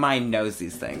 See, my mind knows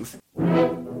these things.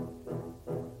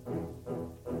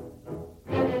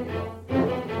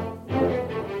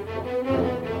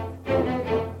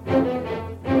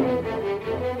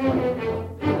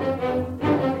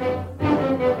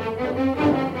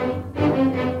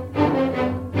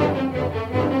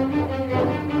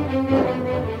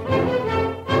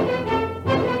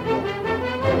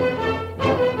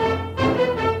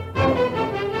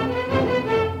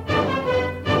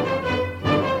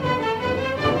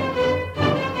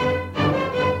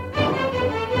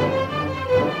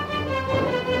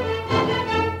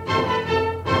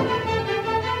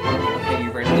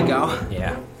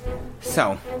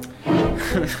 So,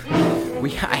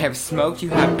 I have smoked, you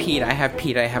have peed, I have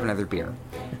peed, I have another beer.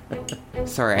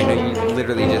 Sorry, I know you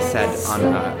literally just said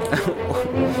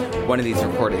on one of these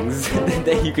recordings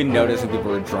that you can notice when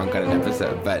people are drunk on an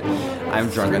episode, but I'm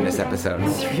drunk on this episode.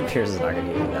 3 beers is not going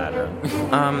to give you that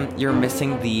drunk. You're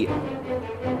missing the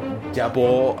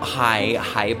double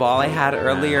highball I had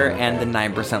earlier and the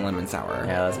 9% lemon sour.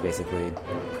 Yeah, that's basically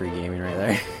pre-gaming right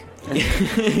there.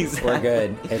 Exactly. We're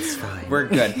good. It's fine. We're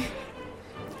good.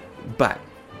 But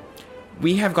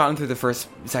we have gone through the first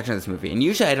section of this movie, and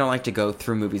usually I don't like to go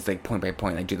through movies like point by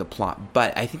point, like do the plot.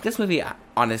 But I think this movie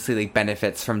honestly like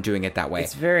benefits from doing it that way.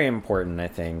 It's very important, I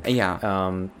think.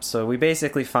 Yeah. So we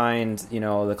basically find, you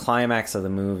know, the climax of the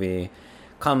movie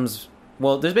comes.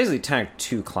 Well, there's basically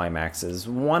 2 climaxes.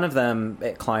 One of them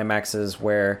climaxes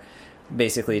where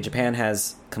basically Japan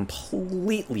has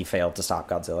completely failed to stop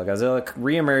Godzilla. Godzilla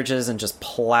reemerges and just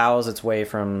plows its way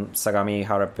from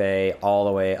Sagamihara Bay all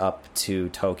the way up to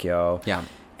Tokyo. Yeah.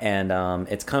 And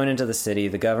it's coming into the city.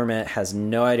 The government has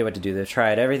no idea what to do. They've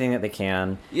tried everything that they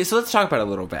can. Yeah, so let's talk about it a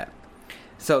little bit.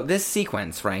 So this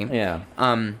sequence, right? Yeah.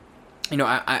 You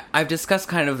know, I've discussed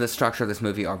kind of the structure of this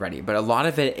movie already, but a lot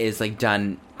of it is like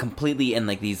done completely in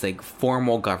like these like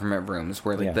formal government rooms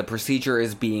where like the procedure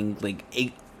is being like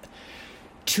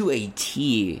to a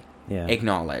T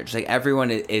acknowledged. Like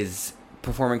everyone is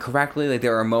performing correctly. Like,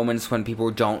 there are moments when people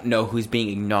don't know who's being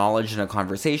acknowledged in a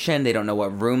conversation. They don't know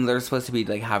what room they're supposed to be,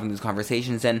 like, having these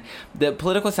conversations. And the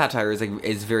political satire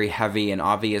is very heavy and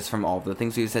obvious from all the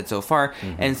things we've said so far.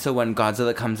 And so when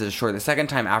Godzilla comes to the shore the second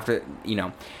time after, you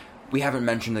know, we haven't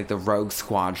mentioned, like, the rogue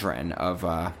squadron of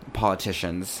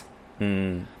politicians.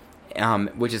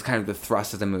 Which is kind of the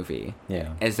thrust of the movie.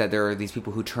 Yeah. Is that there are these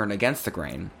people who turn against the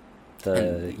grain.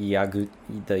 The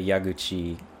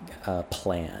Yaguchi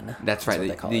plan. That's right,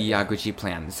 the Yaguchi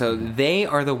plan. So they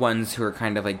are the ones who are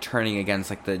kind of like turning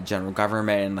against like the general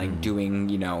government and like doing,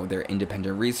 you know, their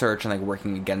independent research and like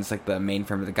working against like the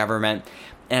mainframe of the government.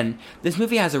 And this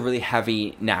movie has a really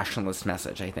heavy nationalist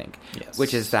message, I think. Yes.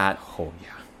 Which is that... Oh, yeah.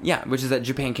 Yeah, which is that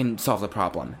Japan can solve the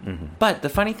problem. But the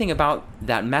funny thing about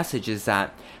that message is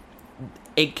that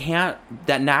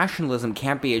that nationalism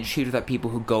can't be achieved without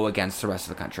people who go against the rest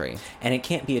of the country. And it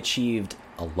can't be achieved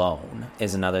alone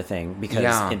is another thing, because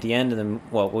at the end of the,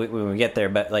 well, we get there,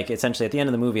 but like essentially at the end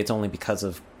of the movie, it's only because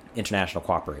of international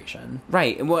cooperation.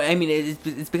 Right. Well, I mean,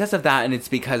 it's because of that, and it's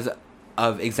because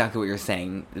of exactly what you're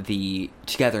saying, the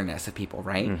togetherness of people,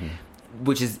 right?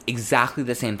 Which is exactly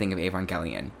the same thing of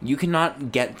Evangelion. You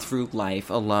cannot get through life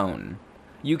alone.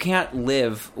 You can't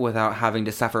live without having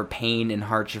to suffer pain and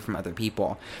hardship from other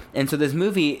people. And so this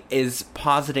movie is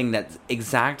positing that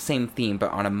exact same theme,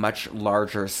 but on a much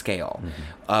larger scale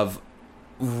of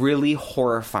really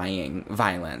horrifying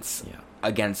violence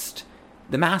against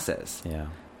the masses. Yeah.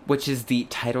 Which is the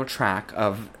title track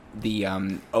of the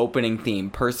opening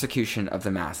theme, Persecution of the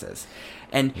Masses.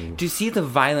 And to see the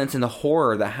violence and the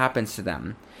horror that happens to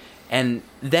them, and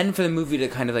then for the movie to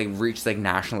kind of like reach like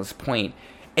nationalist point,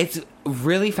 it's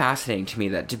really fascinating to me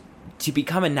that to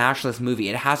become a nationalist movie,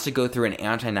 it has to go through an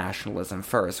anti-nationalism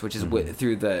first, which is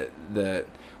through the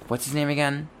what's his name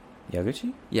again?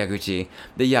 Yaguchi? Yaguchi.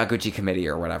 The Yaguchi Committee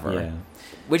or whatever. Yeah.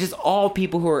 Which is all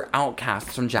people who are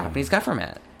outcasts from Japanese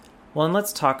government. Well, and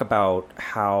let's talk about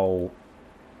how...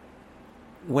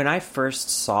 When I first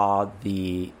saw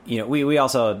the... You know, we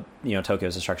also... You know,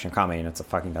 Tokyo's Destruction Comedy, and it's a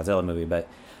fucking Godzilla movie, but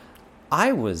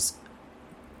I was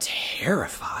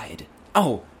terrified...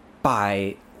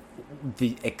 by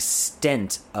the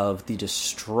extent of the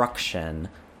destruction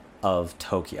of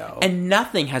Tokyo. And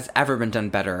nothing has ever been done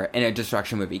better in a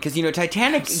destruction movie. Because, you know,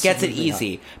 Titanic gets it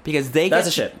easy. Because they That's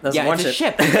a ship. That's one ship. A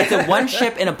ship. It's a one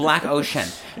ship in a black ocean.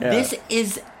 Yeah. This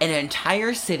is an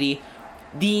entire city,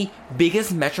 the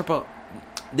biggest metropolitan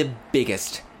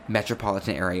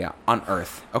area on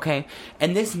Earth. Okay?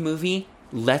 And this movie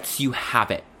lets you have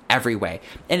it every way.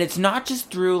 And it's not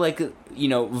just through, like, you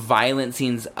know, violent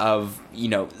scenes of, you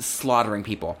know, slaughtering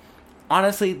people.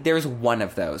 Honestly, there's one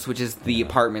of those, which is the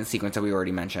apartment sequence that we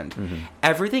already mentioned.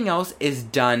 Everything else is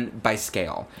done by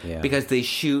scale. Yeah. Because they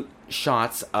shoot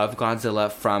shots of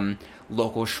Godzilla from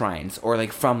local shrines, or,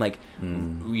 like, from, like,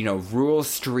 you know, rural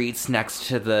streets next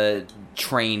to the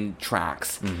train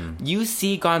tracks. You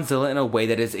see Godzilla in a way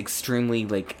that is extremely,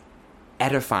 like,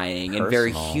 edifying and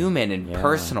very human and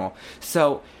personal.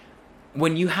 So...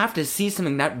 when you have to see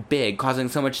something that big causing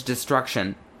so much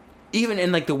destruction, even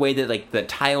in like the way that like the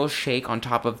tiles shake on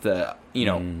top of the, you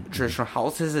know, traditional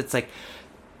houses, it's like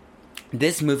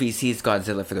this movie sees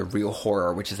Godzilla for the real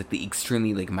horror, which is like the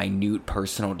extremely like minute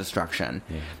personal destruction.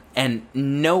 And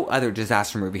no other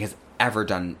disaster movie has ever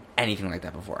done anything like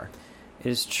that before. It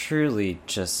is truly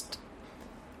just...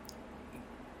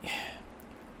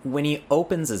 when he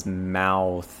opens his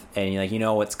mouth and you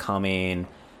know what's coming,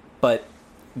 but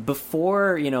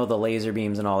before, you know, the laser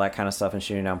beams and all that kind of stuff and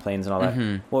shooting down planes and all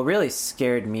that, what really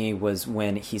scared me was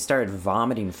when he started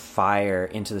vomiting fire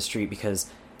into the street,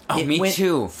 because it went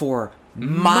too. For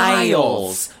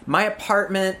miles. My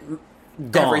apartment,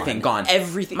 gone. Everything gone.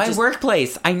 Everything. My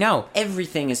workplace, I know.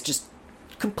 Everything is just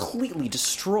completely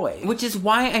destroyed. Which is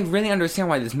why I really understand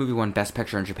why this movie won Best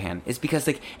Picture in Japan. It's because,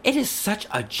 like, it is such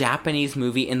a Japanese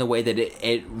movie in the way that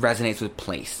it resonates with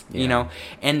place, you know?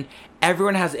 And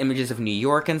everyone has images of New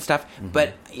York and stuff,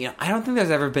 but, you know, I don't think there's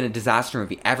ever been a disaster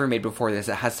movie ever made before this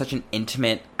that has such an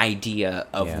intimate idea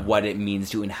of what it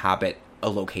means to inhabit a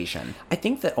location. I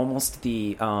think that almost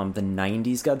the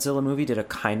 90s Godzilla movie did a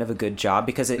kind of a good job,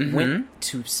 because it went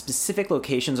to specific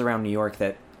locations around New York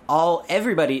that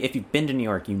everybody, if you've been to New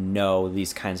York, you know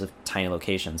these kinds of tiny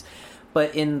locations.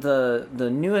 But in the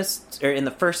newest, or in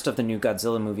the first of the new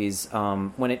Godzilla movies,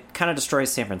 when it kind of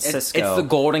destroys San Francisco, it's the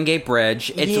Golden Gate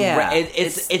Bridge.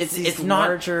 It's not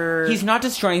larger. He's not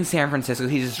destroying San Francisco.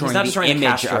 He's destroying the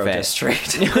image of it.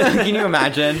 District. Can you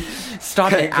imagine?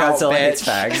 Stop it, Godzilla out, hates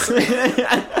fags.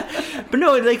 But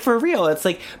no, like, for real, it's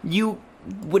like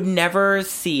would never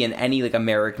see in any like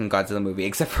American Godzilla movie,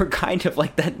 except for kind of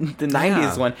like the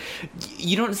 90s one.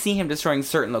 You don't see him destroying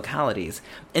certain localities.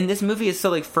 And this movie is so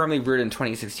like firmly rooted in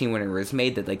 2016 when it was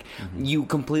made that like you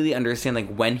completely understand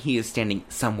like when he is standing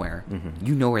somewhere,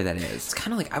 you know where that is. It's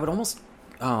kind of like, I would almost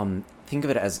think of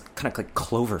it as kind of like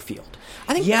Cloverfield.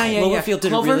 I think Cloverfield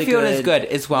did really good. Cloverfield is good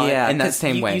as well in that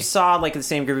same way. You saw like the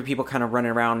same group of people kind of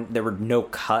running around. There were no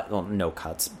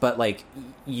cuts, but like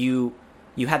you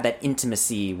had that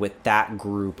intimacy with that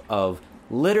group of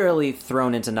literally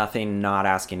thrown into nothing, not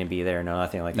asking to be there,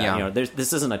 nothing like that. Yeah. You know,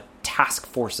 this isn't a task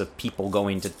force of people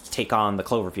going to take on the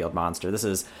Cloverfield monster. This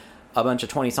is a bunch of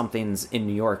 20-somethings in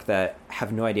New York that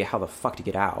have no idea how the fuck to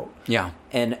get out. Yeah.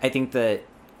 And I think that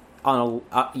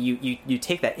you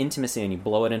take that intimacy and you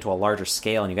blow it into a larger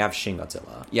scale, and you have Shin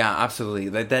Godzilla. Yeah,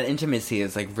 absolutely. Like that intimacy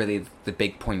is like really the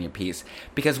big poignant piece,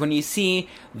 because when you see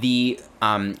the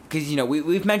because you know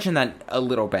we've mentioned that a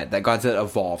little bit, that Godzilla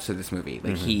evolves through this movie.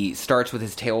 Like he starts with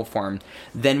his tail form,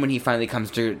 then when he finally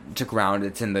comes to ground,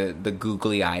 it's in the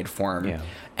googly eyed form,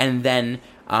 and then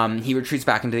he retreats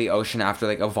back into the ocean after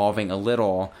like evolving a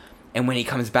little. And when he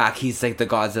comes back, he's like the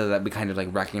Godzilla that we kind of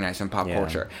like recognize from pop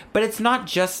culture. But it's not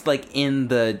just like in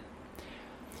the,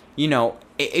 you know,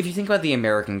 if you think about the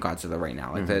American Godzilla right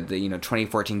now, like the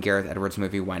 2014 Gareth Edwards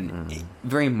movie one,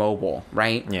 very mobile,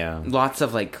 right? Yeah. Lots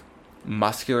of like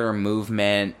muscular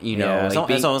movement, you know. Yeah, like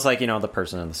it's almost like, you know, the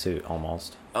person in the suit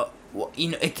almost. Well, you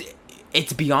know,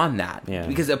 it's beyond that. Yeah.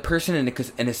 Because a person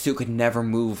in a suit could never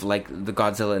move like the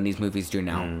Godzilla in these movies do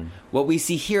now. What we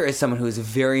see here is someone who is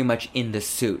very much in the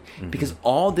suit. Because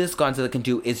all this Godzilla can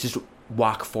do is just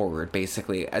walk forward,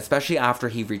 basically. Especially after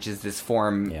he reaches this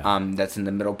form that's in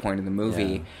the middle point of the movie.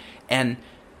 Yeah. And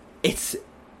it's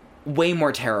way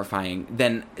more terrifying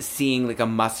than seeing like a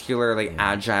muscular, like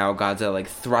agile Godzilla like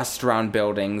thrust around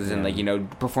buildings and like, you know,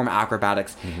 perform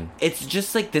acrobatics. It's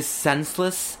just like this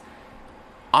senseless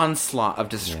onslaught of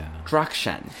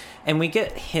destruction. And we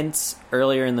get hints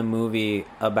earlier in the movie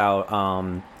about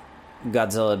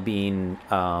Godzilla being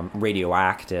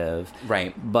radioactive,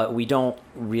 right? But we don't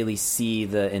really see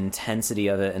the intensity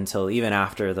of it until even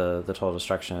after the total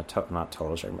destruction of not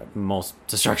total destruction, but most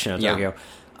destruction of Tokyo.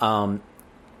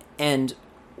 And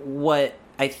what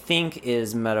I think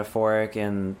is metaphoric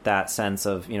in that sense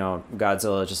of, you know,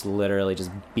 Godzilla just literally just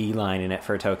beelining it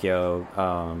for Tokyo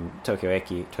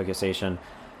Station,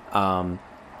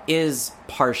 is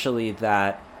partially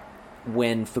that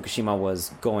when Fukushima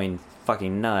was going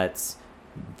fucking nuts,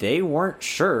 they weren't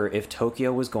sure if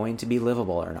Tokyo was going to be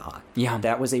livable or not. Yeah.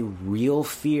 That was a real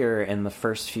fear in the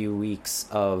first few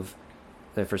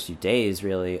days,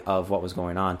 really, of what was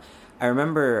going on. I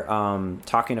remember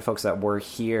talking to folks that were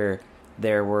here.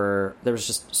 There was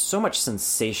just so much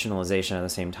sensationalization at the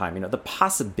same time. You know, the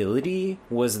possibility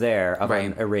was there of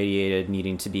an irradiated,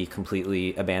 needing to be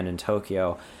completely abandoned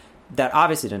Tokyo. That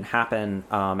obviously didn't happen,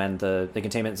 and the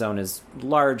containment zone is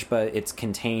large, but it's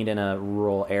contained in a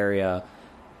rural area.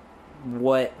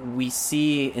 What we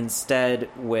see instead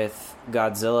with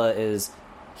Godzilla is,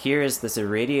 here is this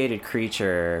irradiated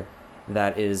creature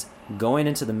that is going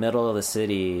into the middle of the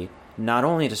city, not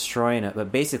only destroying it,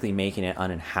 but basically making it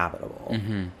uninhabitable.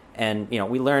 And, you know,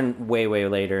 we learn way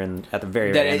later at the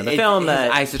very end of the film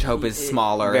that isotope is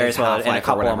smaller. Very small. In a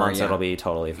couple of months, it'll be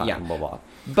totally fine. Blah, blah.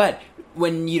 But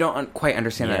when you don't quite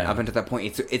understand that up until that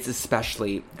point, it's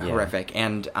especially horrific.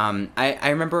 And I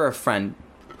remember a friend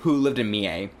who lived in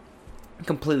Mie,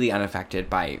 completely unaffected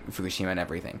by Fukushima and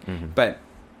everything. But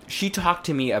she talked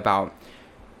to me about,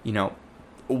 you know,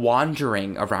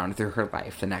 wandering around through her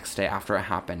life the next day after it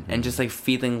happened, and just like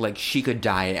feeling like she could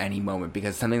die at any moment,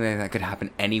 because something like that could happen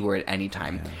anywhere at any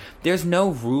time. There's no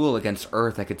rule against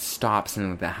Earth that could stop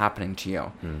something like that happening to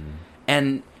you.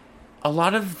 And a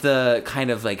lot of the kind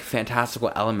of like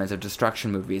fantastical elements of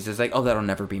destruction movies is like, oh, that'll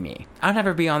never be me. I'll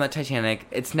never be on that Titanic.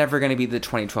 It's never going to be the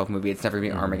 2012 movie. It's never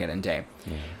going to be Armageddon Day.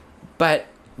 But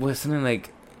with something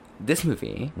like this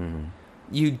movie,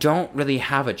 you don't really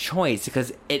have a choice,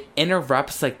 because it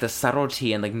interrupts like the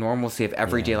subtlety and like normalcy of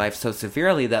everyday life so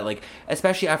severely that, like,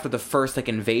 especially after the first like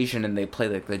invasion and they play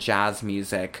like the jazz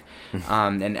music,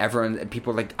 and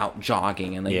people are like out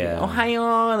jogging and like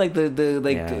Ohio, like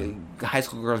the high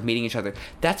school girls meeting each other.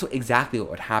 That's exactly what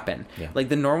would happen. Like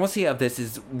the normalcy of this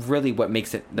is really what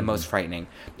makes it the most frightening.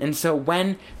 And so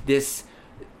when this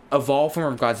evolved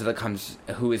form of Godzilla comes,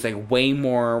 who is like way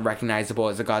more recognizable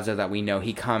as the Godzilla that we know,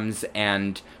 he comes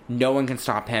and no one can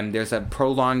stop him. There's a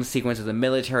prolonged sequence of the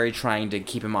military trying to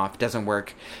keep him off. It doesn't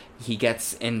work. He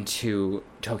gets into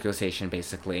Tokyo Station,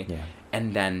 basically,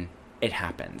 and then it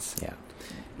happens.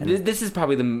 This is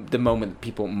probably the moment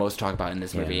people most talk about in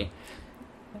this movie.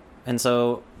 And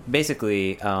so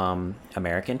basically,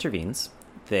 America intervenes.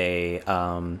 They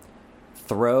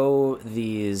throw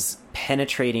these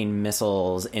penetrating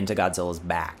missiles into Godzilla's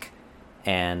back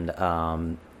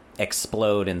and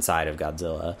explode inside of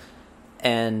Godzilla.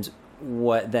 And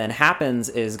what then happens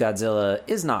is Godzilla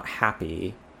is not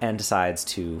happy and decides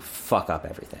to fuck up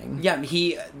everything. Yeah,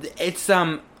 it's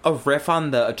a riff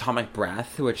on the atomic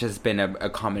breath, which has been a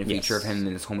common feature of him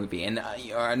in this whole movie. And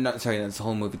this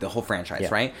whole movie, the whole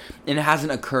franchise, right? And it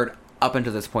hasn't occurred up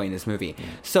until this point in this movie.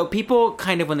 So people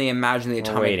kind of, when they imagine the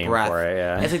atomic breath,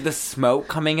 it's like the smoke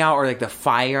coming out or like the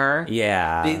fire.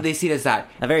 Yeah. They see it as that.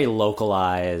 A very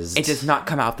localized... It does not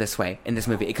come out this way in this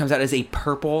movie. It comes out as a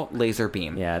purple laser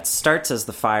beam. Yeah, it starts as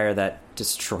the fire that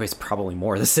destroys probably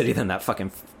more of the city than that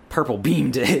fucking purple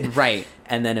beam did. Right.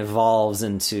 And then evolves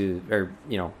into, or,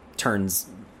 turns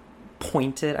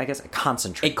pointed, I guess. It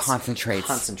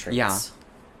concentrates. Yeah.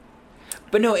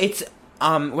 But no, it's...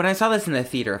 when I saw this in the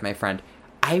theater with my friend,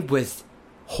 I was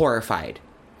horrified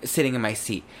sitting in my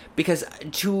seat because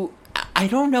I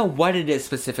don't know what it is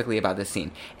specifically about this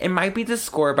scene. It might be the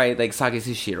score by like Sage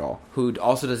Sushiro, who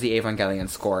also does the Evangelion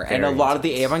score, and a lot of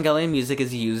the Evangelion music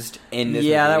is used in this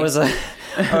movie. That was when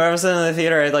I was sitting in the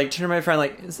theater, I turned to my friend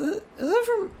like, is that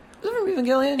from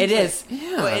Evangelion? It is.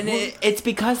 Yeah. And it's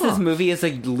because this movie is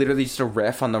like literally just a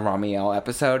riff on the Ramiel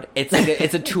episode. It's like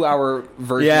it's a 2-hour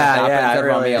version of that, but instead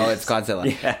of Ramiel, it's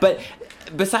Godzilla. Yeah. But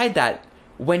beside that,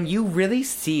 when you really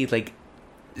see like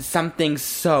something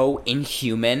so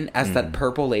inhuman as that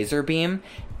purple laser beam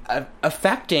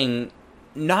affecting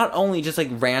not only just like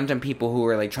random people who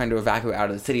are like trying to evacuate out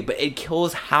of the city, but it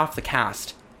kills half the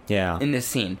cast. Yeah. In this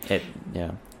scene.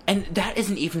 Yeah. And that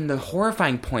isn't even the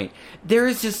horrifying point. There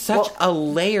is just such a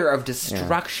layer of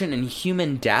destruction and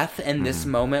human death in this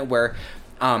moment where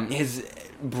his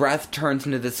breath turns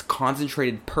into this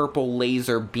concentrated purple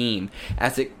laser beam.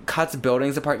 As it cuts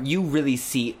buildings apart, you really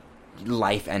see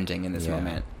life ending in this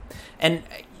moment. And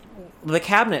the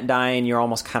cabinet dying, you're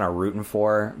almost kind of rooting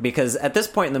for, because at this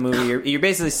point in the movie, you're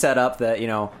basically set up that,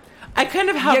 I kind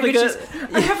of have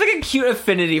I have like a cute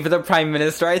affinity for the Prime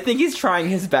Minister. I think he's trying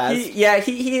his best. He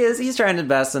is. He's trying his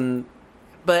best,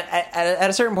 but at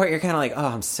a certain point, you're kind of like, oh,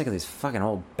 I'm sick of these fucking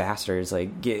old bastards.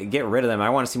 Like, get rid of them. I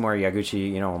want to see more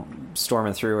Yaguchi,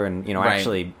 storming through and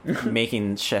actually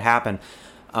making shit happen.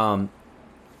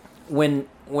 When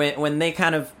they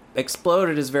kind of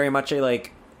exploded, is very much a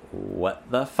like, what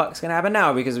the fuck's gonna happen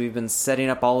now? Because we've been setting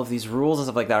up all of these rules and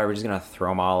stuff like that. Are we just gonna throw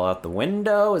them all out the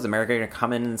window? Is America gonna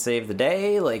come in and save the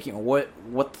day? Like, what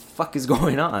the fuck is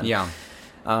going on? Yeah.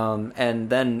 And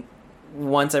then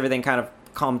once everything kind of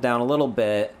calmed down a little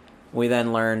bit, we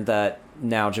then learned that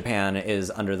now Japan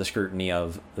is under the scrutiny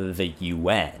of the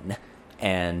UN,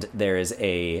 and there is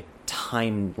a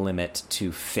time limit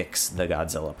to fix the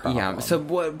Godzilla problem. Yeah, so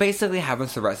what basically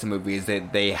happens the rest of the movie is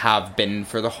that they have been,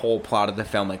 for the whole plot of the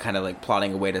film, like kind of like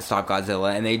plotting a way to stop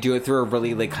Godzilla, and they do it through a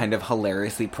really like kind of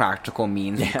hilariously practical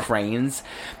means of cranes.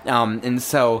 And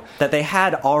so... that they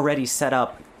had already set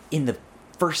up in the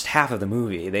first half of the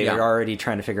movie. They were already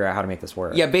trying to figure out how to make this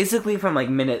work. Yeah, basically from like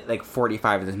minute like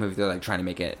 45 of this movie, they're like trying to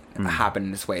make it happen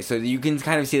in this way. So you can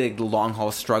kind of see like the long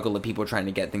haul struggle of people trying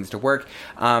to get things to work.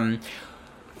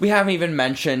 We haven't even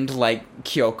mentioned like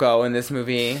Kyoko in this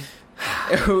movie.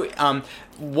 Who,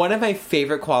 one of my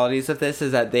favorite qualities of this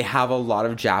is that they have a lot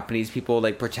of Japanese people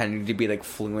like pretending to be like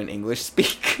fluent English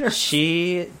speakers.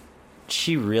 She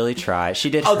really tried. She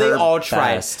did. They all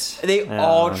tried. Best. They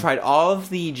all tried. All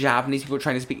of the Japanese people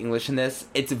trying to speak English in this,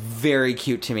 it's very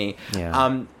cute to me.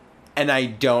 Yeah. And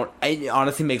it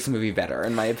honestly makes the movie better,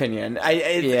 in my opinion.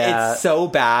 It's so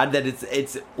bad that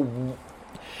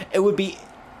it would be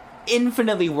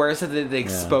infinitely worse if they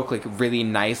spoke like really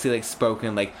nicely, like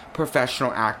spoken like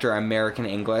professional actor American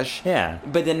English. Yeah.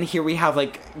 But then here we have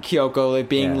like Kyoko like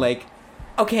being like,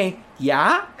 okay,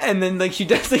 and then like she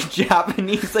does like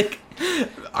Japanese like.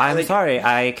 I'm sorry,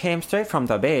 I came straight from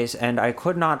the base and I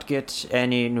could not get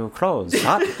any new clothes.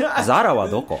 Zara wa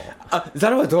doko?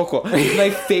 Zara wa doko?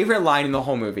 My favorite line in the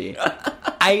whole movie.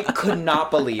 I could not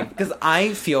believe, because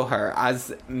I feel her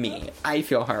as me. I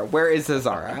feel her. Where is the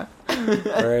Zara?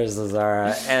 Where is the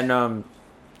Zara? And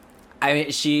I mean,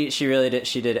 she really did.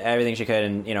 She did everything she could,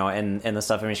 and and the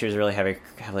stuff. I mean, she was really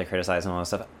heavily criticized and all that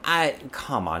stuff.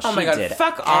 Come on, Oh she my God, did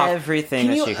fuck off. everything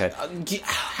Can that you, she could.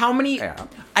 How many... Yeah.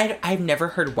 I've never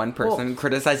heard one person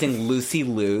criticizing Lucy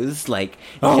Liu's, like,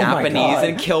 Oh my Japanese God.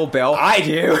 and Kill Bill. I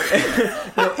do.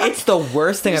 No, it's the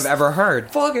worst thing I've ever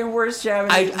heard. Fucking worst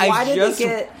Japanese. I Why did just- they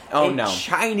get oh, a no.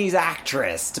 Chinese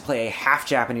actress to play a half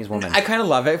Japanese woman? I kind of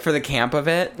love it for the camp of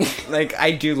it. Like,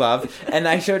 I do love. And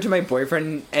I showed it to my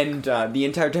boyfriend, and the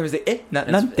entire time he was like,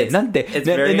 it's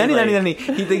very, like-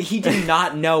 He did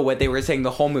not know what they were saying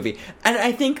the whole movie. And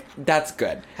I think that's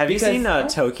good. Have you Because-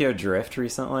 seen Tokyo Drift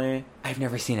recently? I've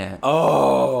never seen it.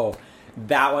 Oh,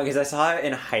 that one, because I saw it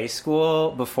in high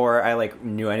school before I like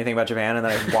knew anything about Japan, and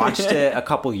then I watched it a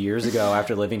couple years ago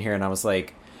after living here, and I was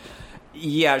like,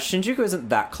 yeah, Shinjuku isn't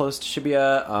that close to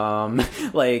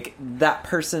Shibuya. Like, that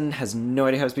person has no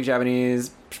idea how to speak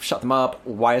Japanese. Shut them up.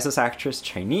 Why is this actress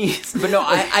Chinese? But no,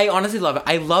 I honestly love it.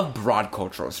 I love broad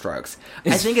cultural strokes.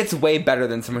 I think it's way better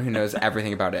than someone who knows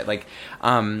everything about it. Like,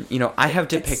 you know, I have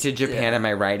depicted Japan in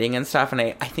my writing and stuff, and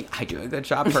I think I do a good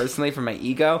job personally for my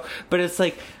ego. But it's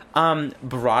like,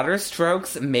 broader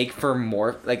strokes make for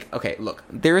more, like, okay, look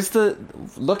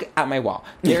at my wall.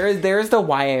 There's the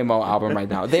YMO album right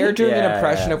now. They're doing an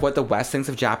impression of what the West thinks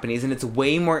of Japanese, and it's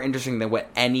way more interesting than what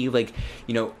any, like,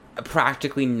 you know, a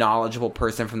practically knowledgeable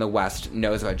person from the West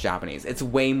knows about Japanese. It's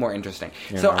way more interesting.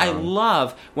 So I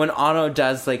love when Ono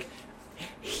does, like,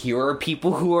 here are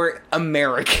people who are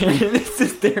American. This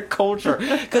is their culture.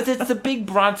 Because it's a big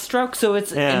broad stroke, so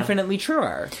it's infinitely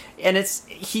truer. And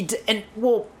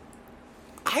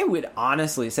I would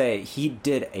honestly say he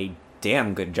did a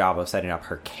damn good job of setting up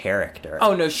her character.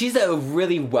 Oh no, she's a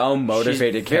really well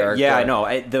motivated character. Yeah, I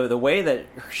know. The way that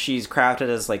she's crafted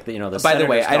as, like, the, you know, the. By the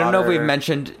way, senator's I don't know if daughter. we've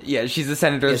mentioned. Yeah, she's the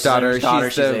senator's Yeah, daughter. senator's daughter.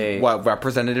 She's She's the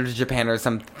representative to Japan or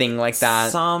something like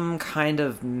that. Some kind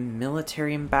of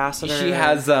military ambassador. She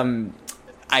has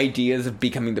ideas of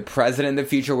becoming the president in the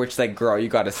future, which, like, girl, you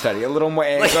got to study a little more.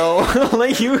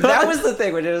 Like you. That was the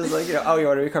thing, which it was like, you know, oh, you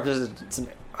want to become president?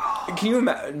 Can you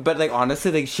imagine? But, like,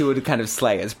 honestly, like, she would kind of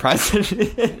slay as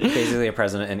president. Basically a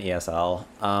president in ESL.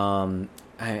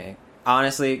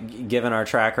 Honestly, given our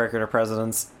track record of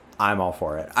presidents, I'm all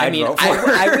for it. I mean,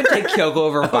 I would take Kyoko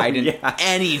over Biden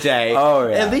any day. Oh,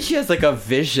 yeah. At least she has, like, a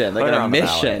vision, like, a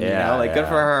mission. You know? Like, good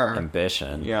for her.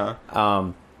 Ambition. Yeah.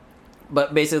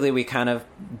 But basically, we kind of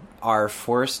are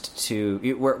forced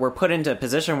to... We're put into a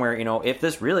position where, you know, if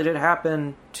this really did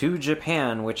happen to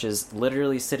Japan, which is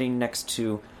literally sitting next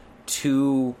to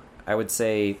two, I would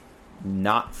say,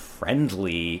 not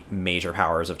friendly major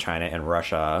powers of China and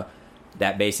Russia,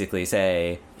 that basically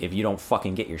say, if you don't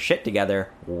fucking get your shit together,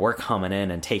 we're coming in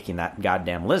and taking that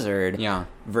goddamn lizard. Yeah.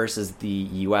 Versus the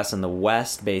U.S. and the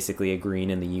West basically agreeing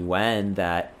in the UN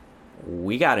that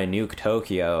we gotta nuke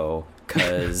Tokyo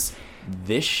because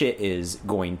this shit is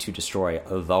going to destroy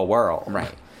the world.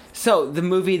 Right. So the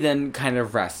movie then kind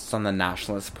of rests on the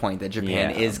nationalist point that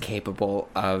Japan is capable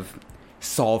of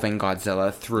solving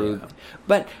Godzilla through... Yeah.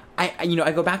 But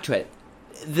I go back to it.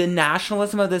 The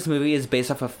nationalism of this movie is based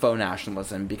off of faux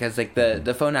nationalism, because, like,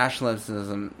 the faux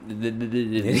nationalism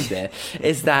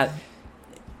is that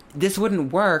this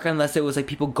wouldn't work unless it was, like,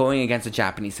 people going against the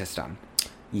Japanese system.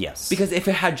 Yes. Because if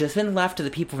it had just been left to the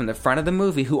people from the front of the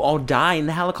movie who all die in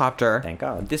the helicopter... Thank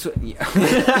God. This would... Yeah.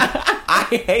 I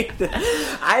hate them.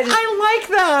 I like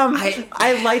them.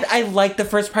 I like the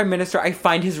first Prime Minister. I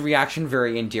find his reaction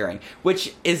very endearing,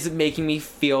 which is making me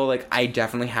feel like I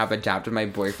definitely have adapted my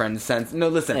boyfriend's sense. No,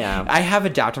 listen. Yeah. I have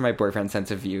adapted my boyfriend's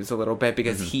sense of views a little bit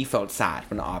because he felt sad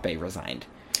when Abe resigned.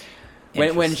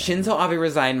 When Shinzo Abe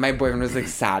resigned, my boyfriend was, like,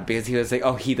 sad because he was like,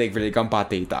 oh, he, like, really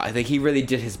ganbatte ita. I think he really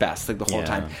did his best, like, the whole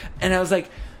time. And I was like,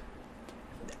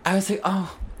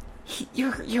 oh,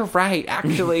 you're right,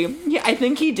 actually. Yeah, I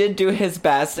think he did do his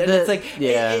best. And it's like,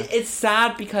 it's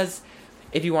sad because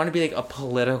if you want to be, like, a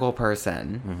political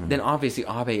person, then obviously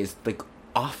Abe is, like,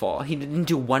 awful. He didn't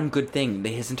do one good thing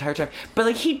his entire time. But,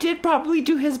 like, he did probably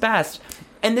do his best.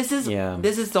 And this is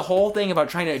the whole thing about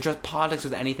trying to address politics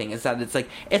with anything, is that it's like,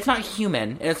 it's not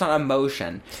human and it's not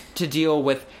emotion to deal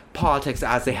with politics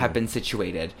as they have been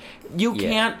situated. You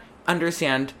can't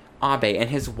understand Abe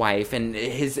and his wife and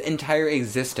his entire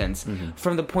existence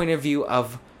from the point of view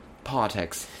of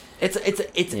politics. It's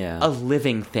a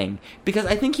living thing. Because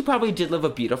I think he probably did live a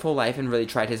beautiful life and really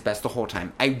tried his best the whole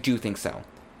time. I do think so.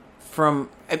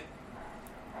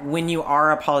 When you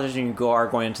are a politician, you are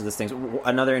going into these things.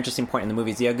 Another interesting point in the movie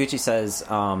is Yaguchi says,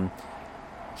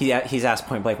 he's asked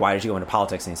point blank, why did you go into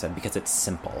politics? And he said, because it's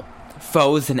simple.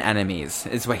 Foes and enemies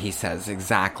is what he says,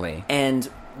 exactly. And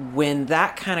when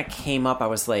that kind of came up, I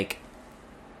was like,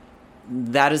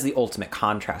 that is the ultimate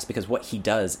contrast, because what he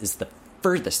does is the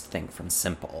furthest thing from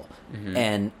simple.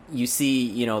 And you see,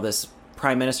 you know, this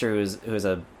prime minister who's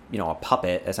a, you know, a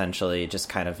puppet, essentially, just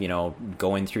kind of, you know,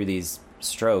 going through these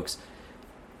strokes.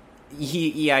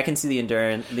 I can see the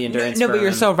endurance. No, but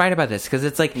you're so right about this, because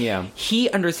it's like, Yeah. he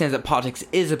understands that politics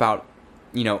is about,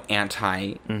 you know,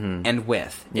 anti and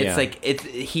with. It's Yeah. like,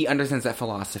 he understands that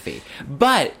philosophy.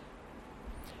 But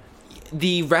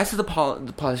the rest of the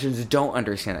politicians don't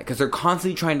understand it, because they're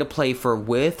constantly trying to play for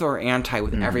with or anti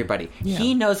with everybody. Yeah.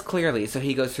 He knows clearly, so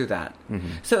he goes through that.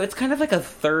 So it's kind of like a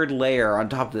third layer on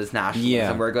top of this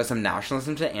nationalism, where it goes from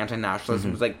nationalism to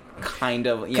anti-nationalism. It's like kind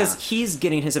of, because he's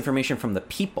getting his information from the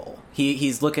people.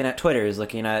 He's looking at Twitter. He's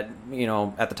looking at, you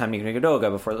know, at the time Nicodoga,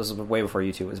 before, this was way before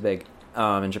YouTube was big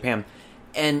in Japan,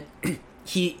 and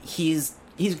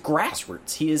he's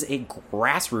grassroots. He is a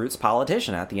grassroots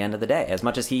politician at the end of the day, as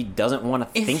much as he doesn't want to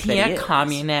think that he is. Is he a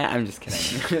communist? I'm just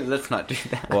kidding. Let's not do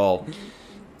that. Well,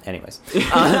 anyways,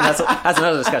 that's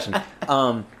another discussion.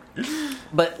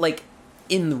 But like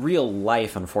in real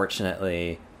life,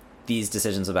 unfortunately, these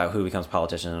decisions about who becomes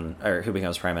politician or who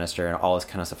becomes prime minister and all this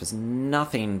kind of stuff is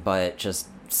nothing but just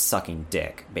sucking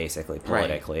dick, basically,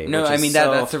 politically. Right. No, I mean,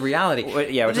 that's the reality.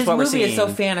 Yeah, which is what we're seeing. This movie is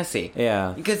so fantasy.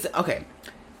 Yeah. Because, okay,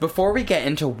 before we get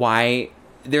into why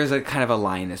there's a kind of a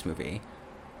lie in this movie,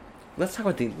 let's talk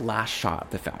about the last shot of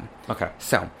the film. Okay.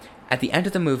 So, at the end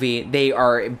of the movie, they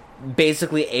are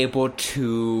basically able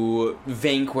to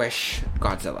vanquish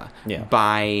Godzilla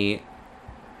by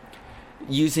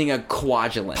using a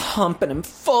coagulant. Pumping him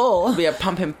full. Yeah,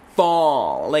 pump him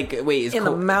full. Like, wait, is in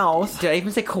the mouth. Did I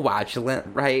even say coagulant,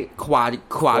 right?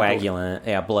 Coagulant.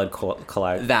 Yeah, blood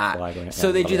coagulant. That.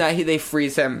 So they do that. They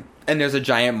freeze him, and there's a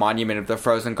giant monument of the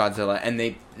frozen Godzilla, and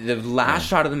the last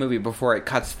shot of the movie before it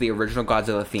cuts to the original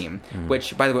Godzilla theme,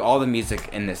 which, by the way, all the music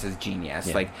in this is genius.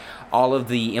 Yeah. Like, all of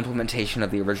the implementation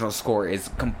of the original score is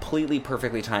completely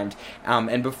perfectly timed.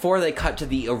 And before they cut to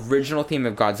the original theme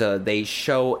of Godzilla, they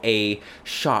show a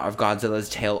shot of Godzilla's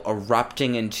tail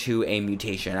erupting into a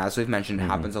mutation. As we've mentioned, it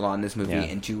happens a lot in this movie,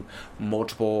 into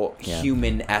multiple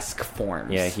human-esque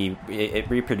forms. Yeah, it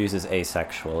reproduces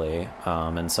asexually.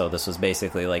 And so this was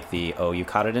basically like you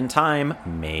caught it in time,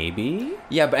 maybe?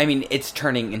 Yeah, but I mean, it's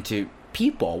turning into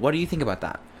people. What do you think about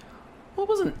that? Well, it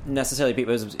wasn't necessarily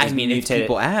people. It's it's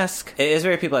people-esque. It is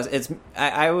very people-esque.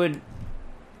 When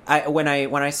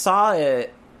I saw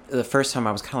it the first time,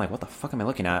 I was kind of like, what the fuck am I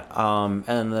looking at?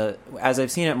 And as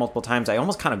I've seen it multiple times, I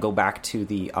almost kind of go back to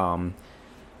the 90s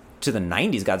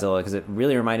Godzilla, because it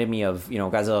really reminded me of, you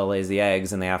know, Godzilla lays the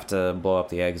eggs and they have to blow up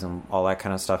the eggs and all that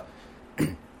kind of stuff.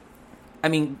 I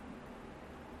mean,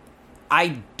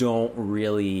 I don't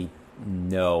really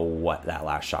know what that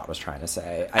last shot was trying to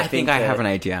say. I think I have an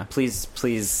idea. Please.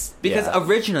 Because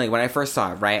originally, when I first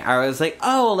saw it, right, I was like,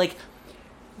 oh, like,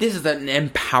 this is an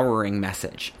empowering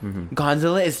message.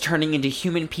 Godzilla is turning into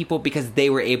human people because they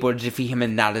were able to defeat him,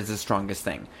 and that is the strongest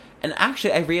thing. And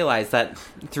actually, I realized that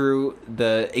through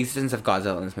the existence of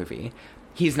Godzilla in this movie,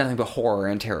 he's nothing but horror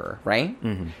and terror, right?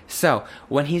 So,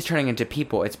 when he's turning into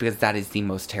people, it's because that is the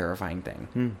most terrifying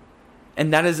thing.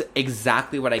 And that is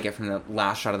exactly what I get from the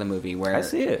last shot of the movie, where I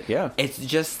see it, yeah. It's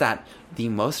just that the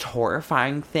most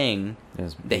horrifying thing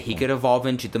that he could evolve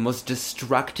into, the most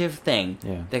destructive thing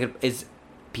is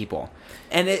people.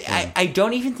 And I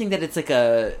don't even think that it's like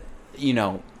a, you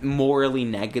know, morally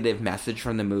negative message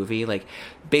from the movie. Like,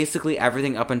 basically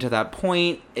everything up until that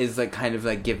point is like kind of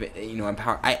like give it, you know,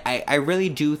 empower. I really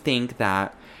do think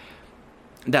that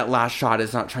last shot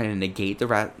is not trying to negate the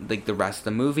rest of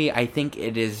the movie. I think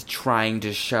it is trying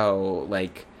to show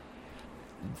like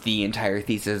the entire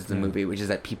thesis of the movie, which is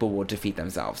that people will defeat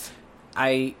themselves.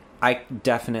 I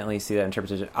definitely see that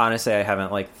interpretation. Honestly, I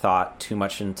haven't like thought too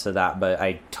much into that, but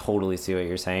I totally see what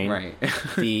you're saying. Right.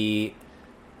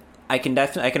 I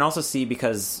can also see,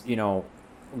 because, you know,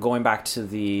 going back to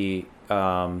the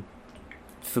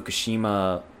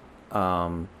Fukushima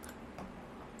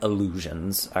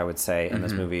illusions, I would say, in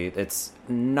this movie. It's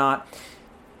not...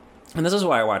 And this is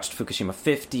why I watched Fukushima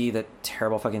 50, the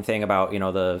terrible fucking thing about, you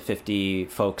know, the 50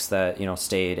 folks that, you know,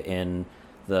 stayed in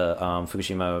the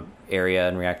Fukushima area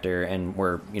and reactor and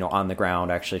were, you know, on the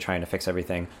ground actually trying to fix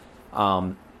everything.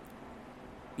 You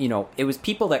know, it was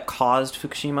people that caused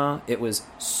Fukushima. It was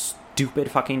stupid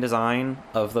fucking design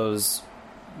of those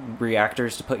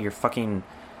reactors to put your fucking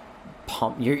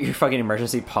pump, your fucking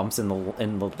emergency pumps in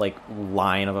the like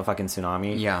line of a fucking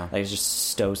tsunami. Yeah, like, it's just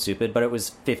so stupid. But it was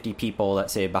 50 people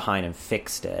that stayed behind and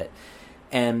fixed it,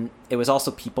 and it was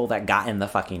also people that got in the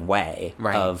fucking way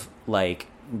of like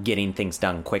getting things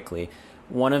done quickly.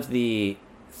 One of the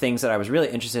things that I was really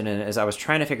interested in is I was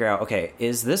trying to figure out, okay,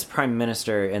 is this prime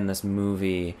minister in this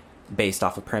movie based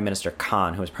off of Prime Minister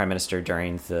Khan, who was Prime Minister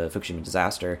during the Fukushima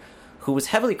disaster, who was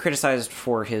heavily criticized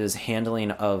for his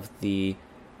handling of the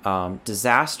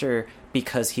disaster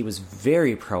because he was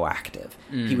very proactive.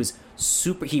 He was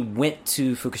he went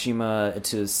to Fukushima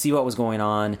to see what was going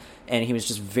on, and he was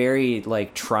just very,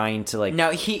 like, trying to, like,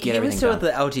 Now, he was still with the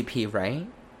LDP, right?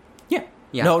 Yeah.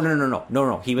 Yeah.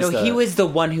 No. He was he was the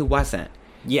one who wasn't.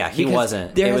 Yeah, he Because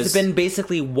wasn't. There has been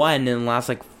basically one in the last,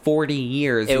 like, 40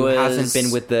 years who hasn't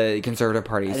been with the Conservative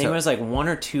Party. I think it was, like, 1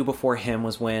 or 2 before him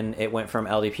was when it went from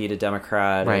LDP to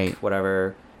Democrat, right,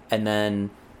 whatever. And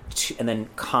then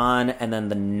Khan, and then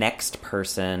the next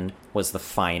person was the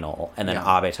final, and then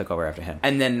Abe took over after him.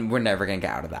 And then we're never gonna get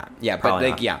out of that. Yeah, Probably but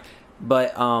like, not. yeah.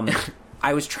 But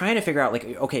I was trying to figure out, like,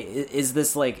 okay,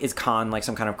 is Khan, like,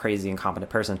 some kind of crazy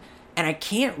incompetent person? And I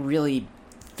can't really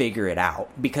figure it out,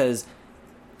 because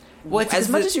as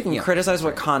much as you can criticize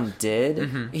what Khan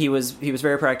did, he was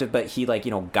very proactive, but he, like,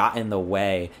 got in the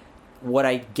way. What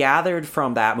I gathered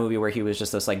from that movie, where he was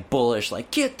just this, like, bullish, like,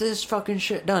 get this fucking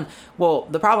shit done. Well,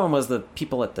 the problem was the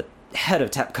people at the head of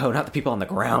TEPCO, not the people on the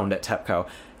ground at TEPCO.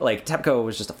 Like, TEPCO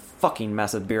was just a fucking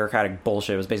mess of bureaucratic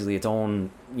bullshit. It was basically its own,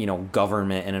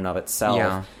 government in and of itself.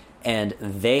 Yeah. And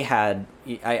they had...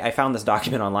 I found this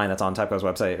document online that's on TEPCO's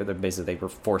website that basically they were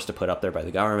forced to put up there by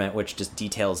the government, which just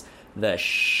details the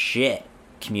shit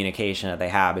communication that they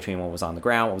had between what was on the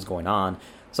ground, what was going on.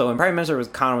 So when Prime Minister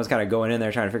Khan was kind of going in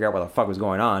there trying to figure out what the fuck was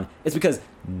going on, it's because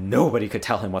nobody could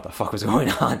tell him what the fuck was going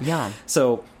on. Yeah.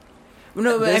 So...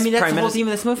 No, but I mean, that's the whole theme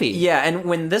of this movie. Yeah, and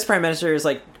when this Prime Minister is,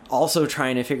 like, also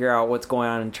trying to figure out what's going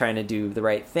on and trying to do the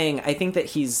right thing, I think that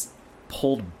he's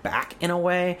pulled back in a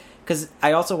way. Because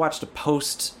I also watched a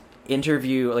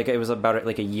post-interview, like, it was about,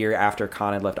 like, a year after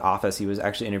Khan had left office. He was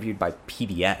actually interviewed by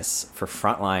PBS for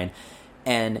Frontline.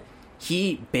 And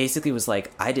he basically was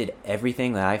like, I did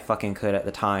everything that I fucking could at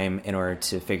the time in order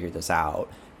to figure this out.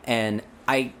 And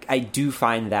I do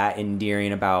find that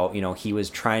endearing about, he was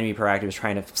trying to be proactive, was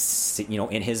trying to,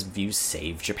 in his view,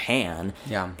 save Japan.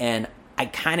 Yeah. And I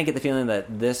kind of get the feeling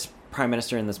that this Prime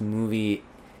Minister in this movie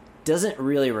doesn't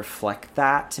really reflect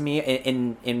that to me.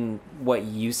 In what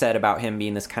you said about him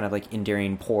being this kind of, like,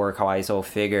 endearing, poor, kawaiso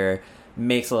figure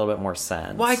makes a little bit more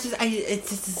sense. Well,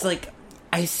 it's like,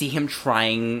 I see him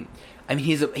trying... I mean,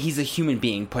 he's a human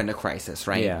being put in a crisis,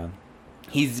 right? Yeah.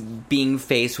 He's being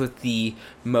faced with the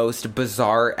most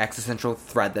bizarre existential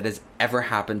threat that has ever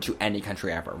happened to any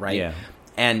country ever, right? Yeah.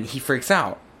 And he freaks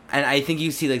out. And I think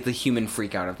you see, like, the human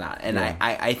freak out of that. And yeah.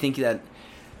 I think that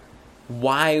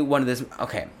one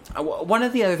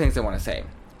of the other things I want to say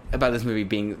about this movie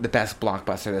being the best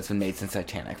blockbuster that's been made since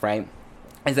Titanic, right?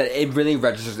 Is that it really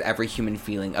registers every human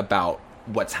feeling about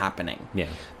what's happening. Yeah.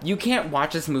 You can't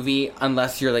watch this movie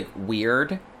unless you're, like,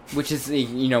 weird, which is,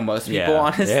 most people,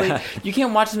 honestly. Yeah. You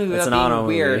can't watch this movie without being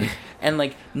weird and,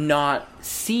 like, not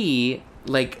see,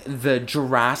 like, the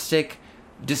drastic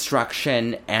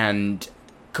destruction and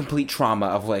complete trauma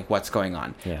of, like, what's going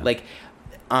on. Yeah. Like,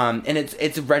 and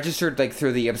it's registered, like,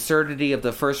 through the absurdity of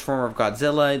the first form of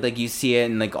Godzilla. Like, you see it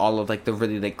in, like, all of, like, the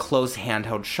really, like, close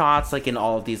handheld shots, like, in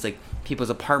all of these, like,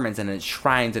 people's apartments and at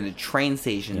shrines and at train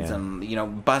stations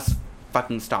and, bus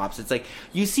fucking stops. It's like,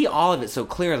 you see all of it so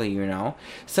clearly,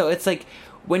 So it's like,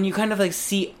 when you kind of, like,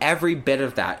 see every bit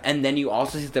of that, and then you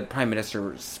also see the Prime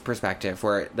Minister's perspective,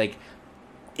 where, like,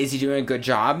 is he doing a good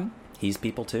job? He's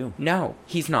people too. No,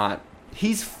 he's not.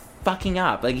 He's fucking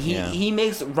up. Like, he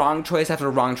makes wrong choice after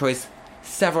wrong choice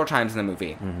several times in the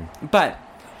movie. Mm-hmm. But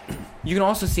you can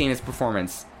also see in his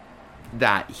performance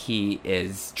that he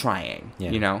is trying,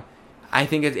 I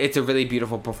think it's a really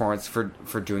beautiful performance for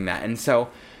doing that. And so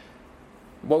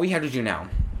what we have to do now,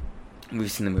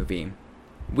 we've seen the movie,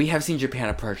 we have seen Japan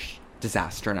approach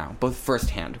disaster now, both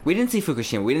firsthand. We didn't see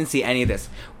Fukushima. We didn't see any of this.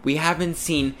 We haven't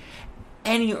seen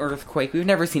any earthquake. We've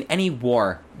never seen any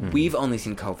war. Mm-hmm. We've only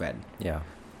seen COVID. Yeah.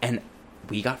 And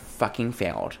we got fucking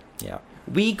failed. Yeah.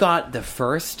 We got the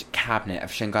first cabinet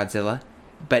of Shin Godzilla,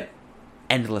 but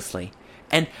endlessly.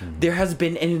 And there has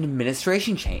been an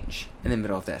administration change in the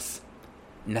middle of this.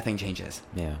 Nothing changes.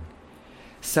 Yeah.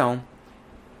 So,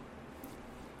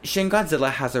 Shin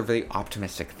Godzilla has a really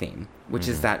optimistic theme, which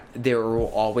is that there will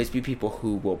always be people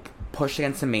who will push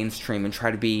against the mainstream and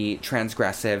try to be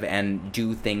transgressive and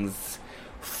do things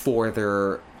for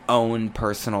their own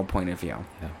personal point of view.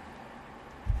 Yeah.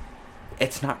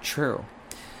 It's not true.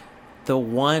 The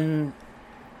one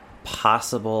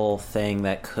possible thing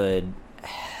that could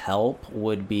help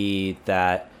would be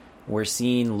that we're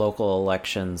seeing local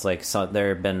elections, like, so there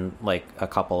have been, like, a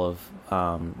couple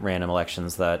of random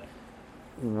elections that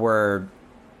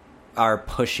are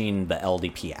pushing the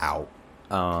LDP out.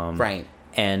 Right.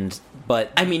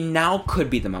 But I mean, now could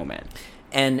be the moment.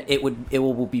 And it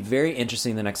will be very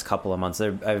interesting the next couple of months.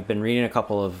 I've been reading a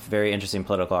couple of very interesting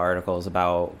political articles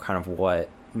about kind of what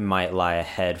might lie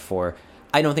ahead for.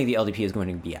 I don't think the LDP is going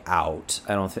to be out.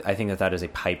 I think that is a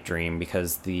pipe dream,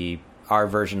 because our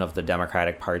version of the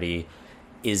Democratic Party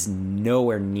is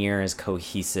nowhere near as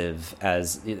cohesive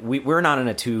as we're not in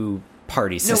a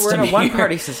two-party system. No, we're in a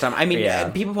one-party system. I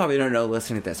mean, people probably don't know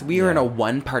listening to this. We are in a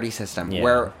one-party system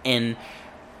where in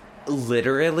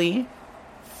literally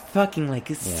fucking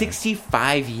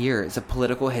 65 years of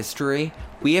political history,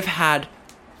 we have had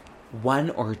one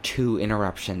or two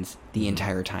interruptions the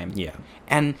entire time. Yeah.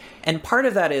 And part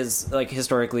of that is,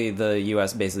 historically, the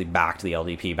U.S. basically backed the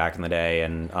LDP back in the day,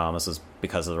 and this was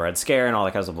because of the Red Scare and all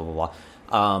that kind of stuff, blah, blah,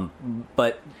 blah.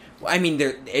 But I mean,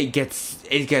 it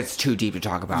gets too deep to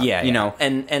talk about. Yeah, you know,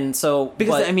 and so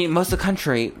because I mean, most of the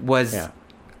country was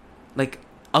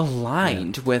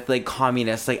aligned with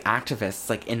communist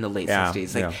activists in the late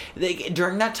 60s.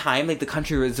 During that time, the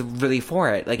country was really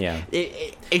for it.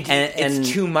 It's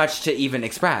too much to even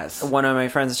express. One of my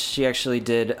friends, she actually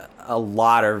did a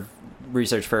lot of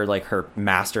research for her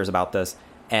master's about this,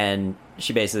 and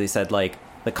she basically said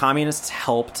the communists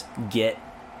helped get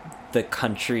the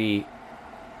country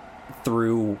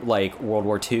through World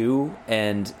War II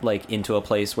and into a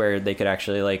place where they could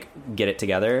actually get it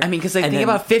together. I mean, because think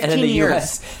about 15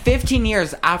 years. 15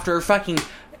 years after fucking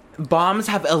bombs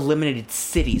have eliminated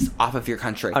cities off of your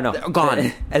country. Oh no, they're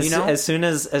gone. As soon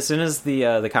as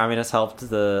the communists helped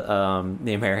the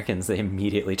Americans, they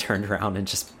immediately turned around and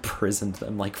just prisoned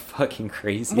them like fucking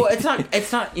crazy. Well, it's not. I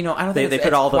don't think they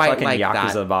put all the fucking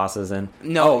Yakuza that. Bosses in.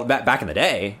 No, back in the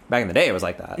day, it was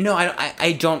like that. No,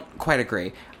 I don't quite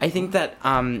agree. I think that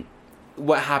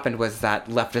what happened was that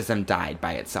leftism died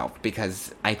by itself,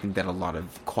 because I think that a lot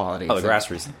of qualities... Oh, the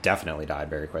grassroots definitely died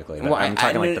very quickly. Well, I'm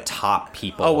talking the top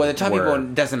people. Oh, well, the top people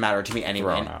doesn't matter to me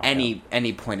anyway,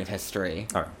 any point of history.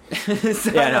 All right.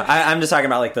 I'm just talking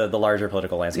about the larger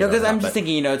political landscape. No, because I'm just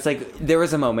thinking, it's there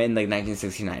was a moment in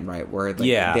 1969, right, where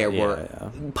there were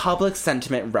public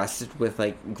sentiment rested with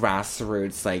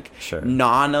grassroots,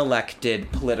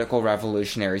 non-elected political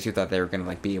revolutionaries who thought they were going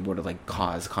to be able to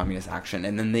cause communist action,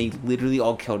 and then they literally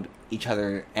all killed each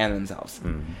other and themselves.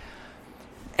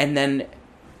 And then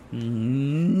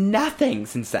nothing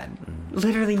since then.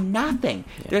 Literally nothing.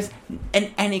 There's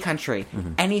in any country,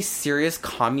 any serious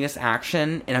communist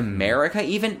action in America,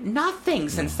 even nothing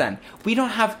since then. We don't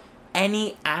have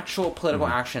any actual political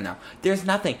action now. There's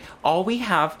nothing. All we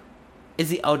have is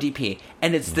the LDP,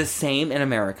 and it's the same in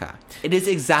America. It is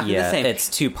exactly the same. It's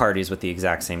two parties with the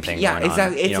exact same thing going on.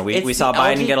 Exactly. We saw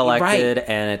Biden get elected,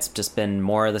 and it's just been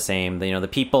more of the same. The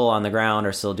people on the ground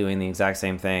are still doing the exact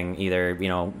same thing, either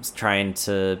trying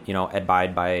to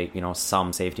abide by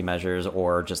some safety measures,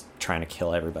 or just trying to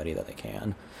kill everybody that they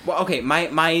can. Well, okay, my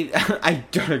I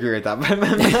don't agree with that.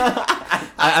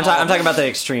 I'm talking about the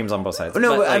extremes on both sides.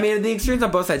 No, I mean the extremes on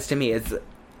both sides to me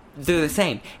they're the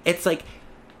same. It's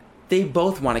they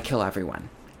both want to kill everyone.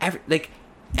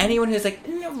 Anyone who's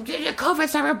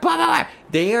COVID's never blah blah blah.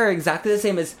 They are exactly the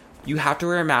same as you have to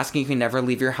wear a mask and you can never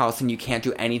leave your house and you can't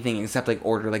do anything except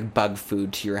order bug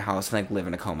food to your house and live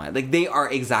in a coma. They are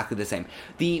exactly the same.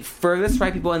 The furthest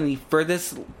right people and the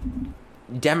furthest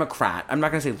Democrat, I'm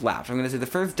not going to say left, I'm going to say the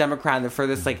furthest Democrat and the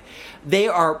furthest they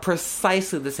are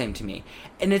precisely the same to me.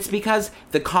 And it's because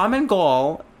the common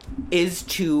goal is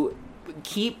to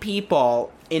keep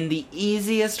people in the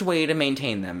easiest way to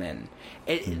maintain them in.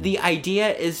 The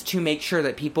idea is to make sure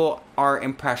that people are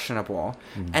impressionable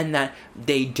and that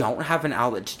they don't have an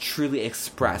outlet to truly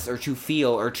express or to feel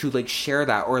or to share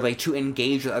that or to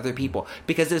engage with other people.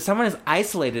 Because if someone is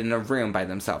isolated in a room by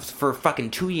themselves for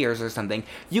fucking 2 years or something,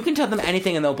 you can tell them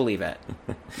anything and they'll believe it.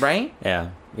 Right? Yeah.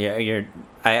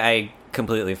 I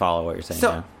completely follow what you're saying.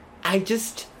 So,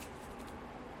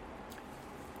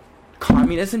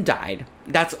 communism died.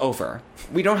 That's over.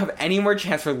 We don't have any more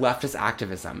chance for leftist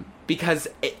activism because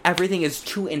everything is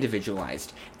too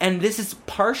individualized. And this is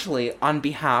partially on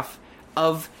behalf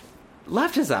of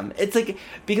leftism. It's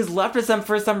because leftism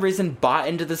for some reason bought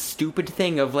into the stupid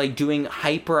thing of doing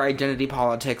hyper identity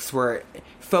politics where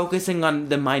focusing on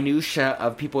the minutia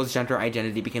of people's gender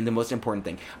identity became the most important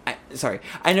thing. Sorry,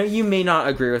 I know you may not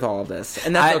agree with all of this,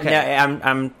 and that's okay. Yeah,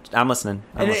 I'm listening.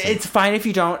 It's fine if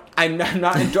you don't. I'm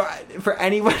not for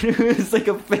anyone who's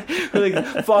who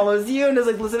follows you and is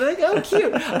listen, oh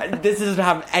cute. This doesn't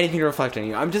have anything to reflect on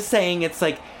you. I'm just saying it's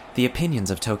the opinions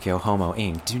of Tokyo Homo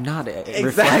Inc. do not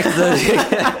reflect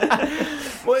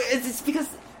the. Well, it's because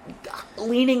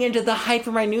leaning into the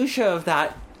hyper minutia of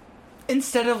that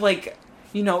instead of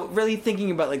really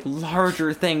thinking about like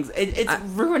larger things. It's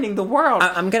ruining the world.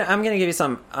 I'm gonna give you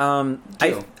some.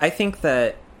 I think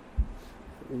that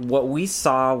what we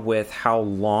saw with how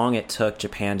long it took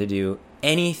Japan to do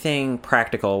anything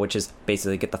practical, which is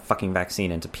basically get the fucking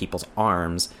vaccine into people's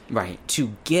arms, right,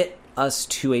 to get us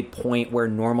to a point where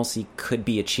normalcy could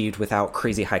be achieved without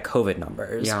crazy high COVID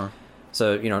numbers. Yeah.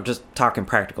 So, just talking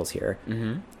practicals here.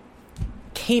 Mm-hmm.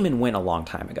 Came and went a long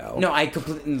time ago. No, I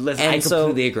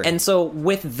completely agree. And so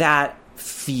with that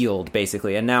field,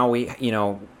 basically, and now we,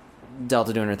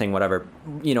 Delta doing her thing, whatever,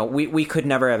 we could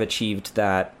never have achieved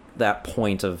that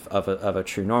point of a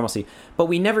true normalcy, but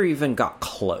we never even got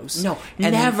close. No,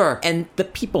 never. And the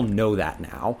people know that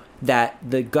now, that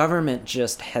the government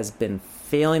just has been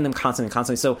failing them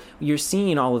constantly. So you're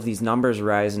seeing all of these numbers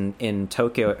rise in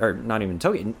Tokyo, or not even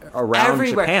Tokyo, around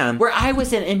everywhere. Japan. Where I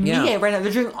was in Mie right now,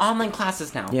 they're doing online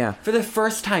classes now. Yeah. For the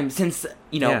first time since,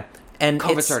 and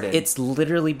COVID started. It's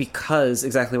literally because,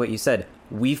 exactly what you said,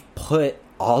 we've put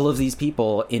all of these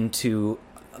people into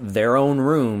their own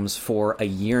rooms for a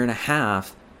year and a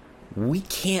half. We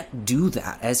can't do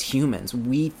that as humans.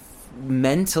 We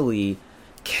mentally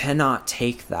cannot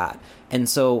take that. And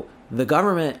so the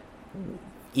government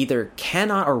either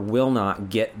cannot or will not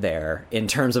get there in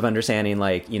terms of understanding,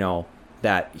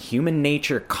 that human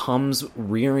nature comes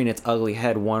rearing its ugly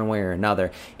head one way or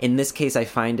another. In this case, I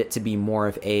find it to be more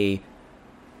of a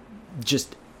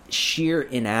just sheer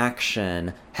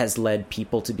inaction has led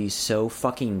people to be so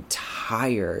fucking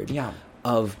tired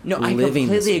of living I completely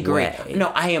this agree. way. No,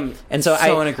 I am and so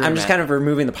in agreement. I'm just kind of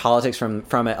removing the politics from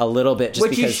it a little bit, just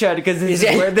which because you should, because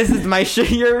this is my show.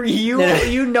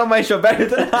 You know my show better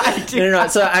than I do. No.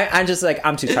 So I'm just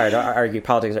I'm too tired to argue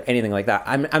politics or anything like that.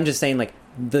 I'm just saying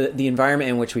the environment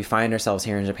in which we find ourselves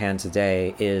here in Japan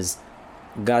today is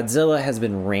Godzilla has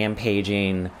been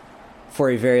rampaging for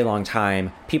a very long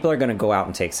time. People are going to go out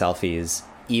and take selfies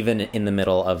even in the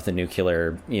middle of the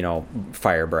nuclear,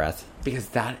 fire breath. Because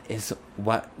that is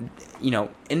what,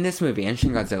 in this movie, in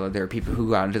Shin Godzilla, there are people who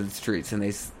go out into the streets and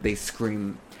they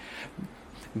scream,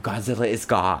 Godzilla is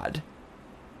God.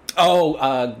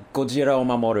 Oh, Gojira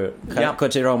Mamoru. Yep.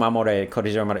 Kojiro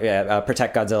Mamore. Yeah,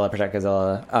 protect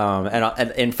Godzilla.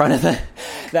 And in front of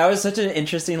that was such an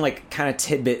interesting, kind of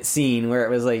tidbit scene where it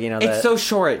was it's so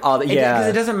short. Because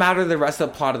it doesn't matter the rest of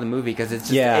the plot of the movie, because it's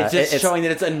just showing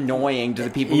that it's annoying to the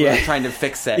people who are trying to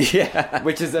fix it. Yeah.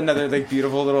 Which is another,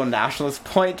 beautiful little nationalist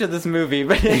point to this movie.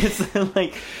 But it's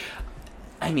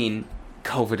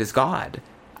COVID is God.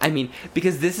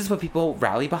 Because this is what people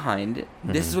rally behind.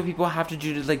 Mm-hmm. This is what people have to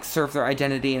do to serve their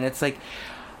identity, and it's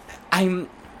I'm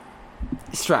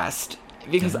stressed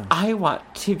because I want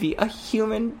to be a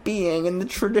human being in the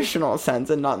traditional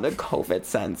sense and not in the COVID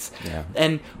sense. Yeah.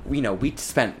 And we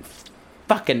spent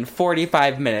fucking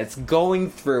 45 minutes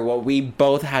going through what we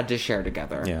both had to share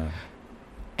together. Yeah.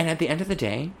 And at the end of the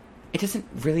day, it doesn't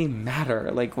really matter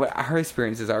what our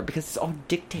experiences are, because it's all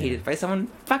dictated by someone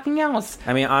fucking else.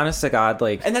 Honest to God,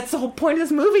 and that's the whole point of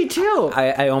this movie too.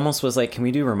 I almost was can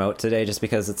we do remote today, just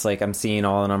because it's I'm seeing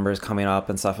all the numbers coming up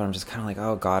and stuff, and I'm just kind of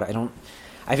oh God,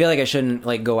 I feel like I shouldn't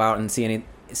go out and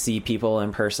see people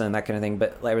in person, that kind of thing.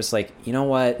 But I was you know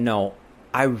what? No,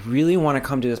 I really want to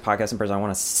come do this podcast in person. I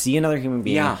want to see another human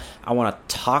being. Yeah. I want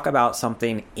to talk about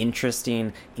something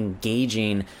interesting,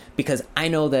 engaging, because I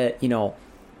know that,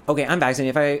 okay, I'm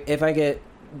vaccinated. If I get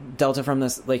Delta from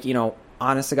this,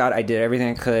 honest to God, I did everything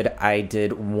I could. I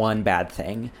did one bad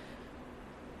thing.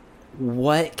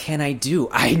 What can I do?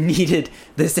 I needed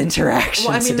this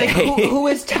interaction today. Who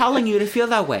is telling you to feel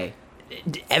that way?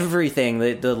 Everything.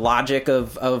 The logic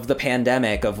of the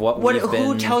pandemic, of what we've been...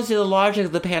 Who tells you the logic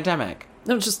of the pandemic?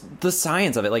 No, just the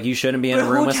science of it. You shouldn't be in a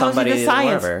room with somebody. Who tells you the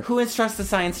science? Whatever. Who instructs the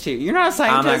science to you? You're not a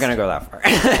scientist. I'm not going to go that far.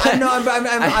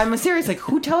 I'm serious.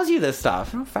 Who tells you this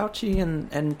stuff? Fauci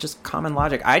and just common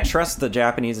logic. I trust the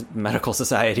Japanese medical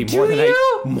society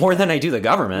more than I do the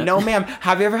government. No, ma'am.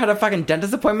 Have you ever had a fucking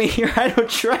dentist appointment here? I don't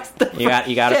trust them. You got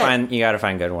to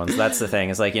find good ones. That's the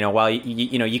thing. It's while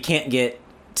you can't get.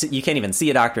 You can't even see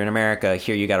a doctor in America.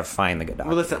 Here, you got to find the good doctor.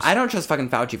 Well, listen, I don't trust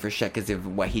fucking Fauci for shit because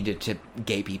of what he did to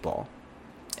gay people.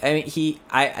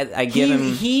 I give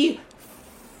him... He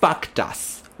fucked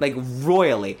us.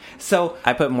 Royally. So...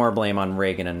 I put more blame on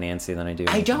Reagan and Nancy than I do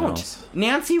anything else.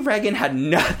 Nancy Reagan had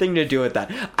nothing to do with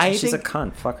that. She's a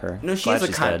cunt. Fuck her. No, she's a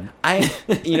cunt.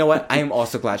 You know what? I am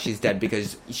also glad she's dead,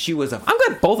 because she was a... I'm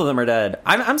glad both of them are dead.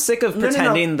 I'm sick of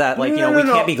pretending that, we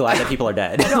can't be glad that people are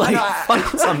dead.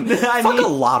 Fuck a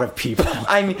lot of people.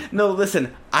 No,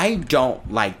 listen. I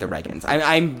don't like the Reagans.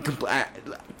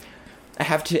 I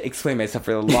have to explain myself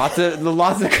for the lots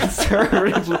of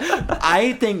conservatives.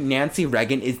 I think Nancy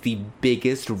Reagan is the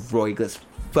biggest royalist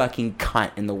fucking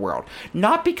cunt in the world.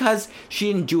 Not because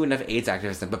she didn't do enough AIDS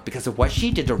activism, but because of what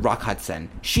she did to Rock Hudson.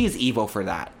 She is evil for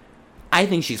that. I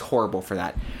think she's horrible for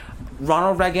that.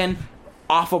 Ronald Reagan,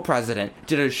 awful president,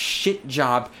 did a shit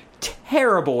job,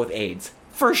 terrible with AIDS.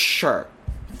 For sure.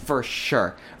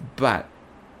 But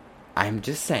I'm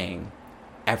just saying,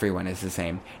 everyone is the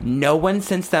same. No one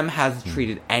since them has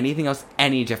treated anything else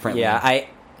any differently. Yeah,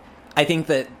 I think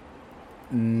that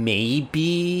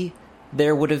maybe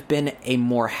there would have been a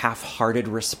more half-hearted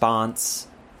response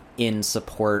in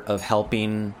support of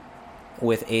helping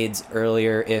with AIDS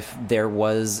earlier if there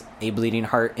was a bleeding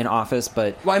heart in office,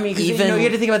 but well, I mean, because you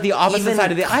have to think about the opposite side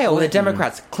of the aisle, the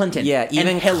Democrats, Clinton, even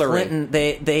and Hillary. Clinton,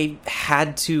 they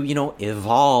had to,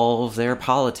 evolve their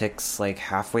politics like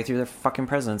halfway through their fucking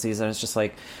presidencies, and it's just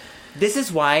like, this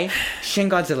is why Shin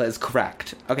Godzilla is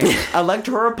correct. Okay,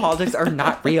 electoral politics are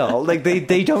not real. Like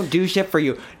they don't do shit for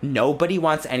you. Nobody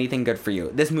wants anything good for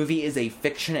you. This movie is a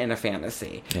fiction and a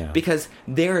fantasy because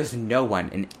there is no one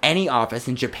in any office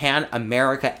in Japan,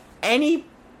 America, any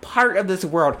part of this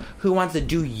world who wants to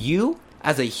do you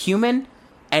as a human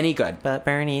any good. But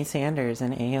Bernie Sanders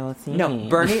and AOC. No,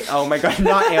 Bernie. Oh my God,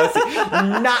 not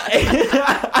AOC. Not.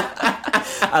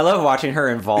 I love watching her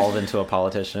evolve into a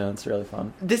politician. It's really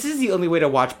fun. This is the only way to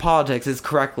watch politics is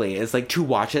like to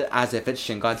watch it as if it's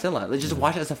Shin Godzilla. Like, just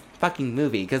watch it as a fucking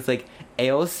movie. Because like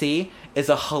AOC is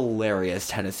a hilarious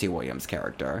Tennessee Williams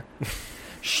character.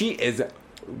 She is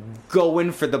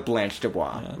going for the Blanche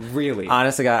Dubois. Yeah. Really.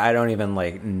 Honestly, God, I don't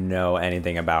even know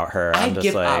anything about her. I'm just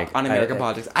give up on American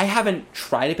politics. I haven't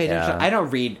tried to pay attention. I don't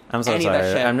read I'm so any sorry. of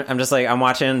that shit. I'm just I'm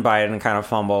watching Biden kind of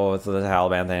fumble with the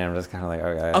Taliban thing. I'm just kind of like,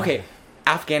 okay. Okay.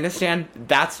 Afghanistan,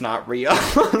 that's not real.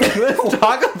 Let's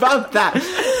talk about that.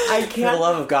 I can't. For the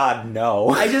love of God, no.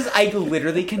 I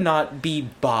literally cannot be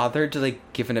bothered to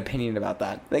give an opinion about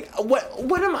that.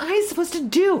 What am I supposed to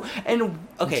do? And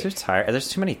okay, I'm so tired. There's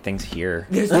too many things here.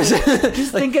 I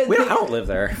don't live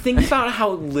there. Think about how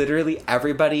literally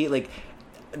everybody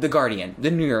The Guardian,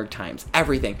 the New York Times,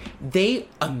 everything. They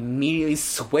immediately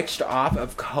switched off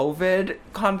of COVID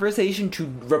conversation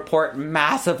to report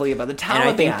massively about the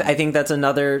Taliban. And I think that's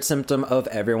another symptom of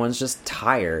everyone's just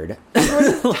tired.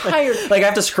 Everyone's tired. I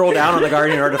have to scroll down on the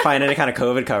Guardian in order to find any kind of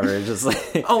COVID coverage. It's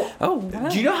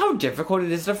do you know how difficult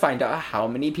it is to find out how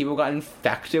many people got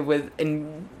infected with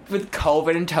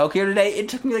COVID in Tokyo today? It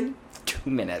took me 2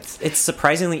 minutes. It's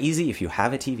surprisingly easy if you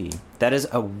have a TV. That is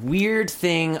a weird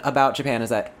thing about Japan, is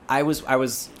that I was going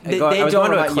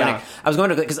to a clinic. I was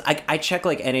going to, because I check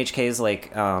NHK's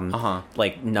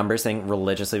numbers thing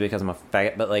religiously because I'm a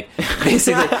faggot, but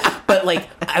basically, but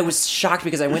I was shocked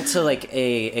because I went to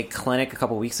a clinic a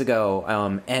couple weeks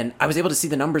ago, and I was able to see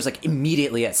the numbers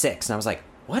immediately at 6, and I was like,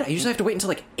 what? I usually have to wait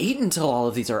until 8 until all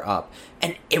of these are up.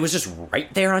 And it was just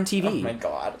right there on TV. Oh my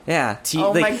God. Yeah.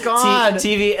 My God.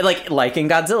 TV, like in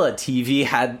Godzilla, TV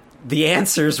had the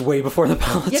answers way before the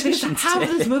politicians did. Half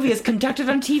of this movie is conducted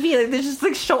on TV. They just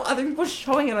show other people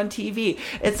showing it on TV.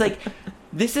 It's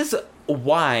this is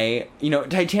why,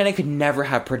 Titanic could never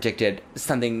have predicted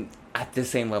something at the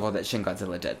same level that Shin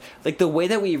Godzilla did. The way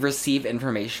that we receive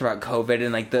information about COVID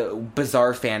and the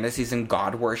bizarre fantasies and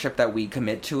God worship that we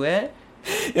commit to it,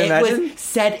 it was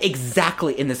said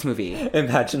exactly in this movie.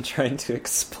 Imagine trying to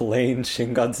explain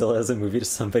Shin Godzilla as a movie to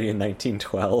somebody in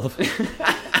 1912.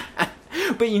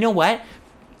 But you know what?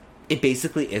 It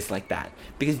basically is like that.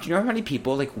 Because do you know how many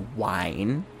people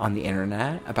whine on the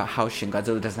internet about how Shin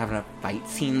Godzilla doesn't have enough fight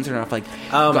scenes or enough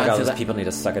oh my God, those people need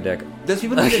to suck a dick. Those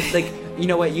people need to you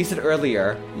know what, you said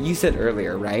earlier,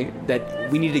 right, that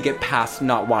we need to get past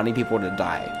not wanting people to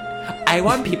die. I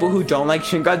want people who don't like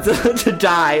Shin Godzilla to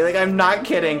die. I'm not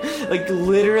kidding.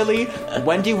 Literally,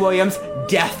 Wendy Williams,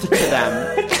 death to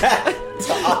them.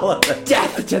 To all of them.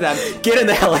 Death to them. Get in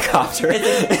the helicopter.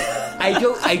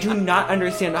 I do not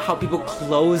understand how people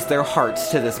close their hearts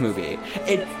to this movie.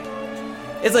 It's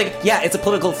it's a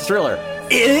political thriller.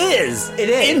 It is.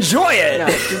 Enjoy it. No,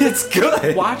 it's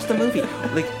good. Watch the movie.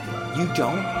 You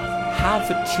don't have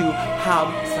to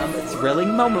have some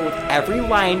thrilling moment with every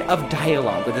line of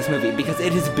dialogue with this movie, because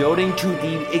it is building to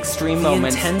the extreme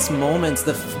moments. The intense moments,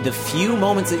 the few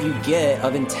moments that you get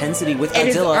of intensity with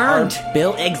Godzilla are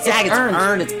built. Exactly, it's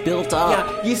earned. It's built up.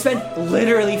 Yeah, you spend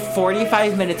literally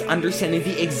 45 minutes understanding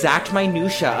the exact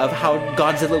minutia of how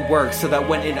Godzilla works, so that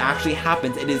when it actually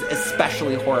happens, it is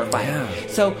especially horrifying. Yeah.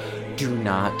 So do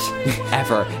not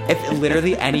ever, if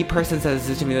literally any person says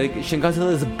this to me, Shin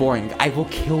Godzilla is boring, I will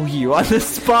kill you on the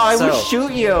spot. I will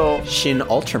shoot you. Shin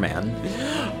Ultraman.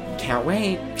 Can't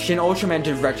wait. Shin Ultraman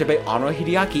directed by Ano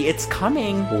Hideaki. It's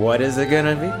coming. What is it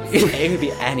gonna be? It could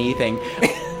be anything.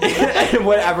 And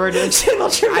whatever it is, Shin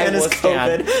Ultraman is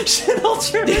COVID. Shin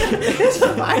Ultraman is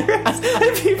a virus.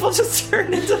 And people just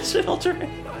turn into Shin Ultraman.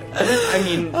 I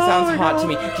mean, sounds hot to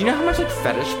me. Do you know how much like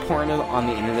fetish porn is on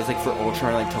the internet is like for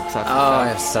Ultraman, like tokusatsu? Oh, I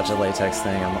have such a latex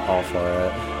thing. I'm all for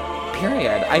it.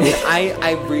 Period. I mean,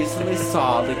 I recently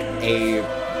saw like a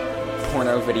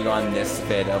porno video on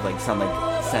Misfit of like some like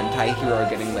Sentai hero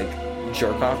getting like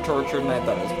jerk off tortured, and I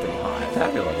thought it was pretty hot.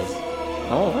 Fabulous.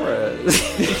 I'm all for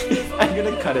it. I'm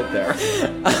gonna cut it there.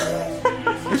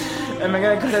 Am I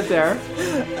gonna cut it there? I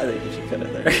think you should cut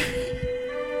it there.